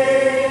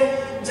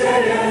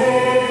जय हे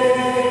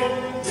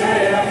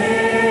जय हे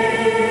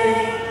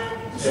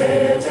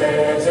जय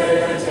जय जय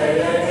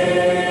जय हे।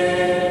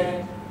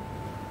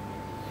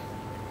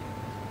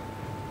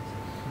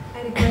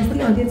 I request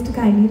the audience to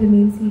kindly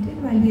remain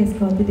seated while we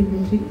escort the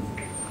dignitaries.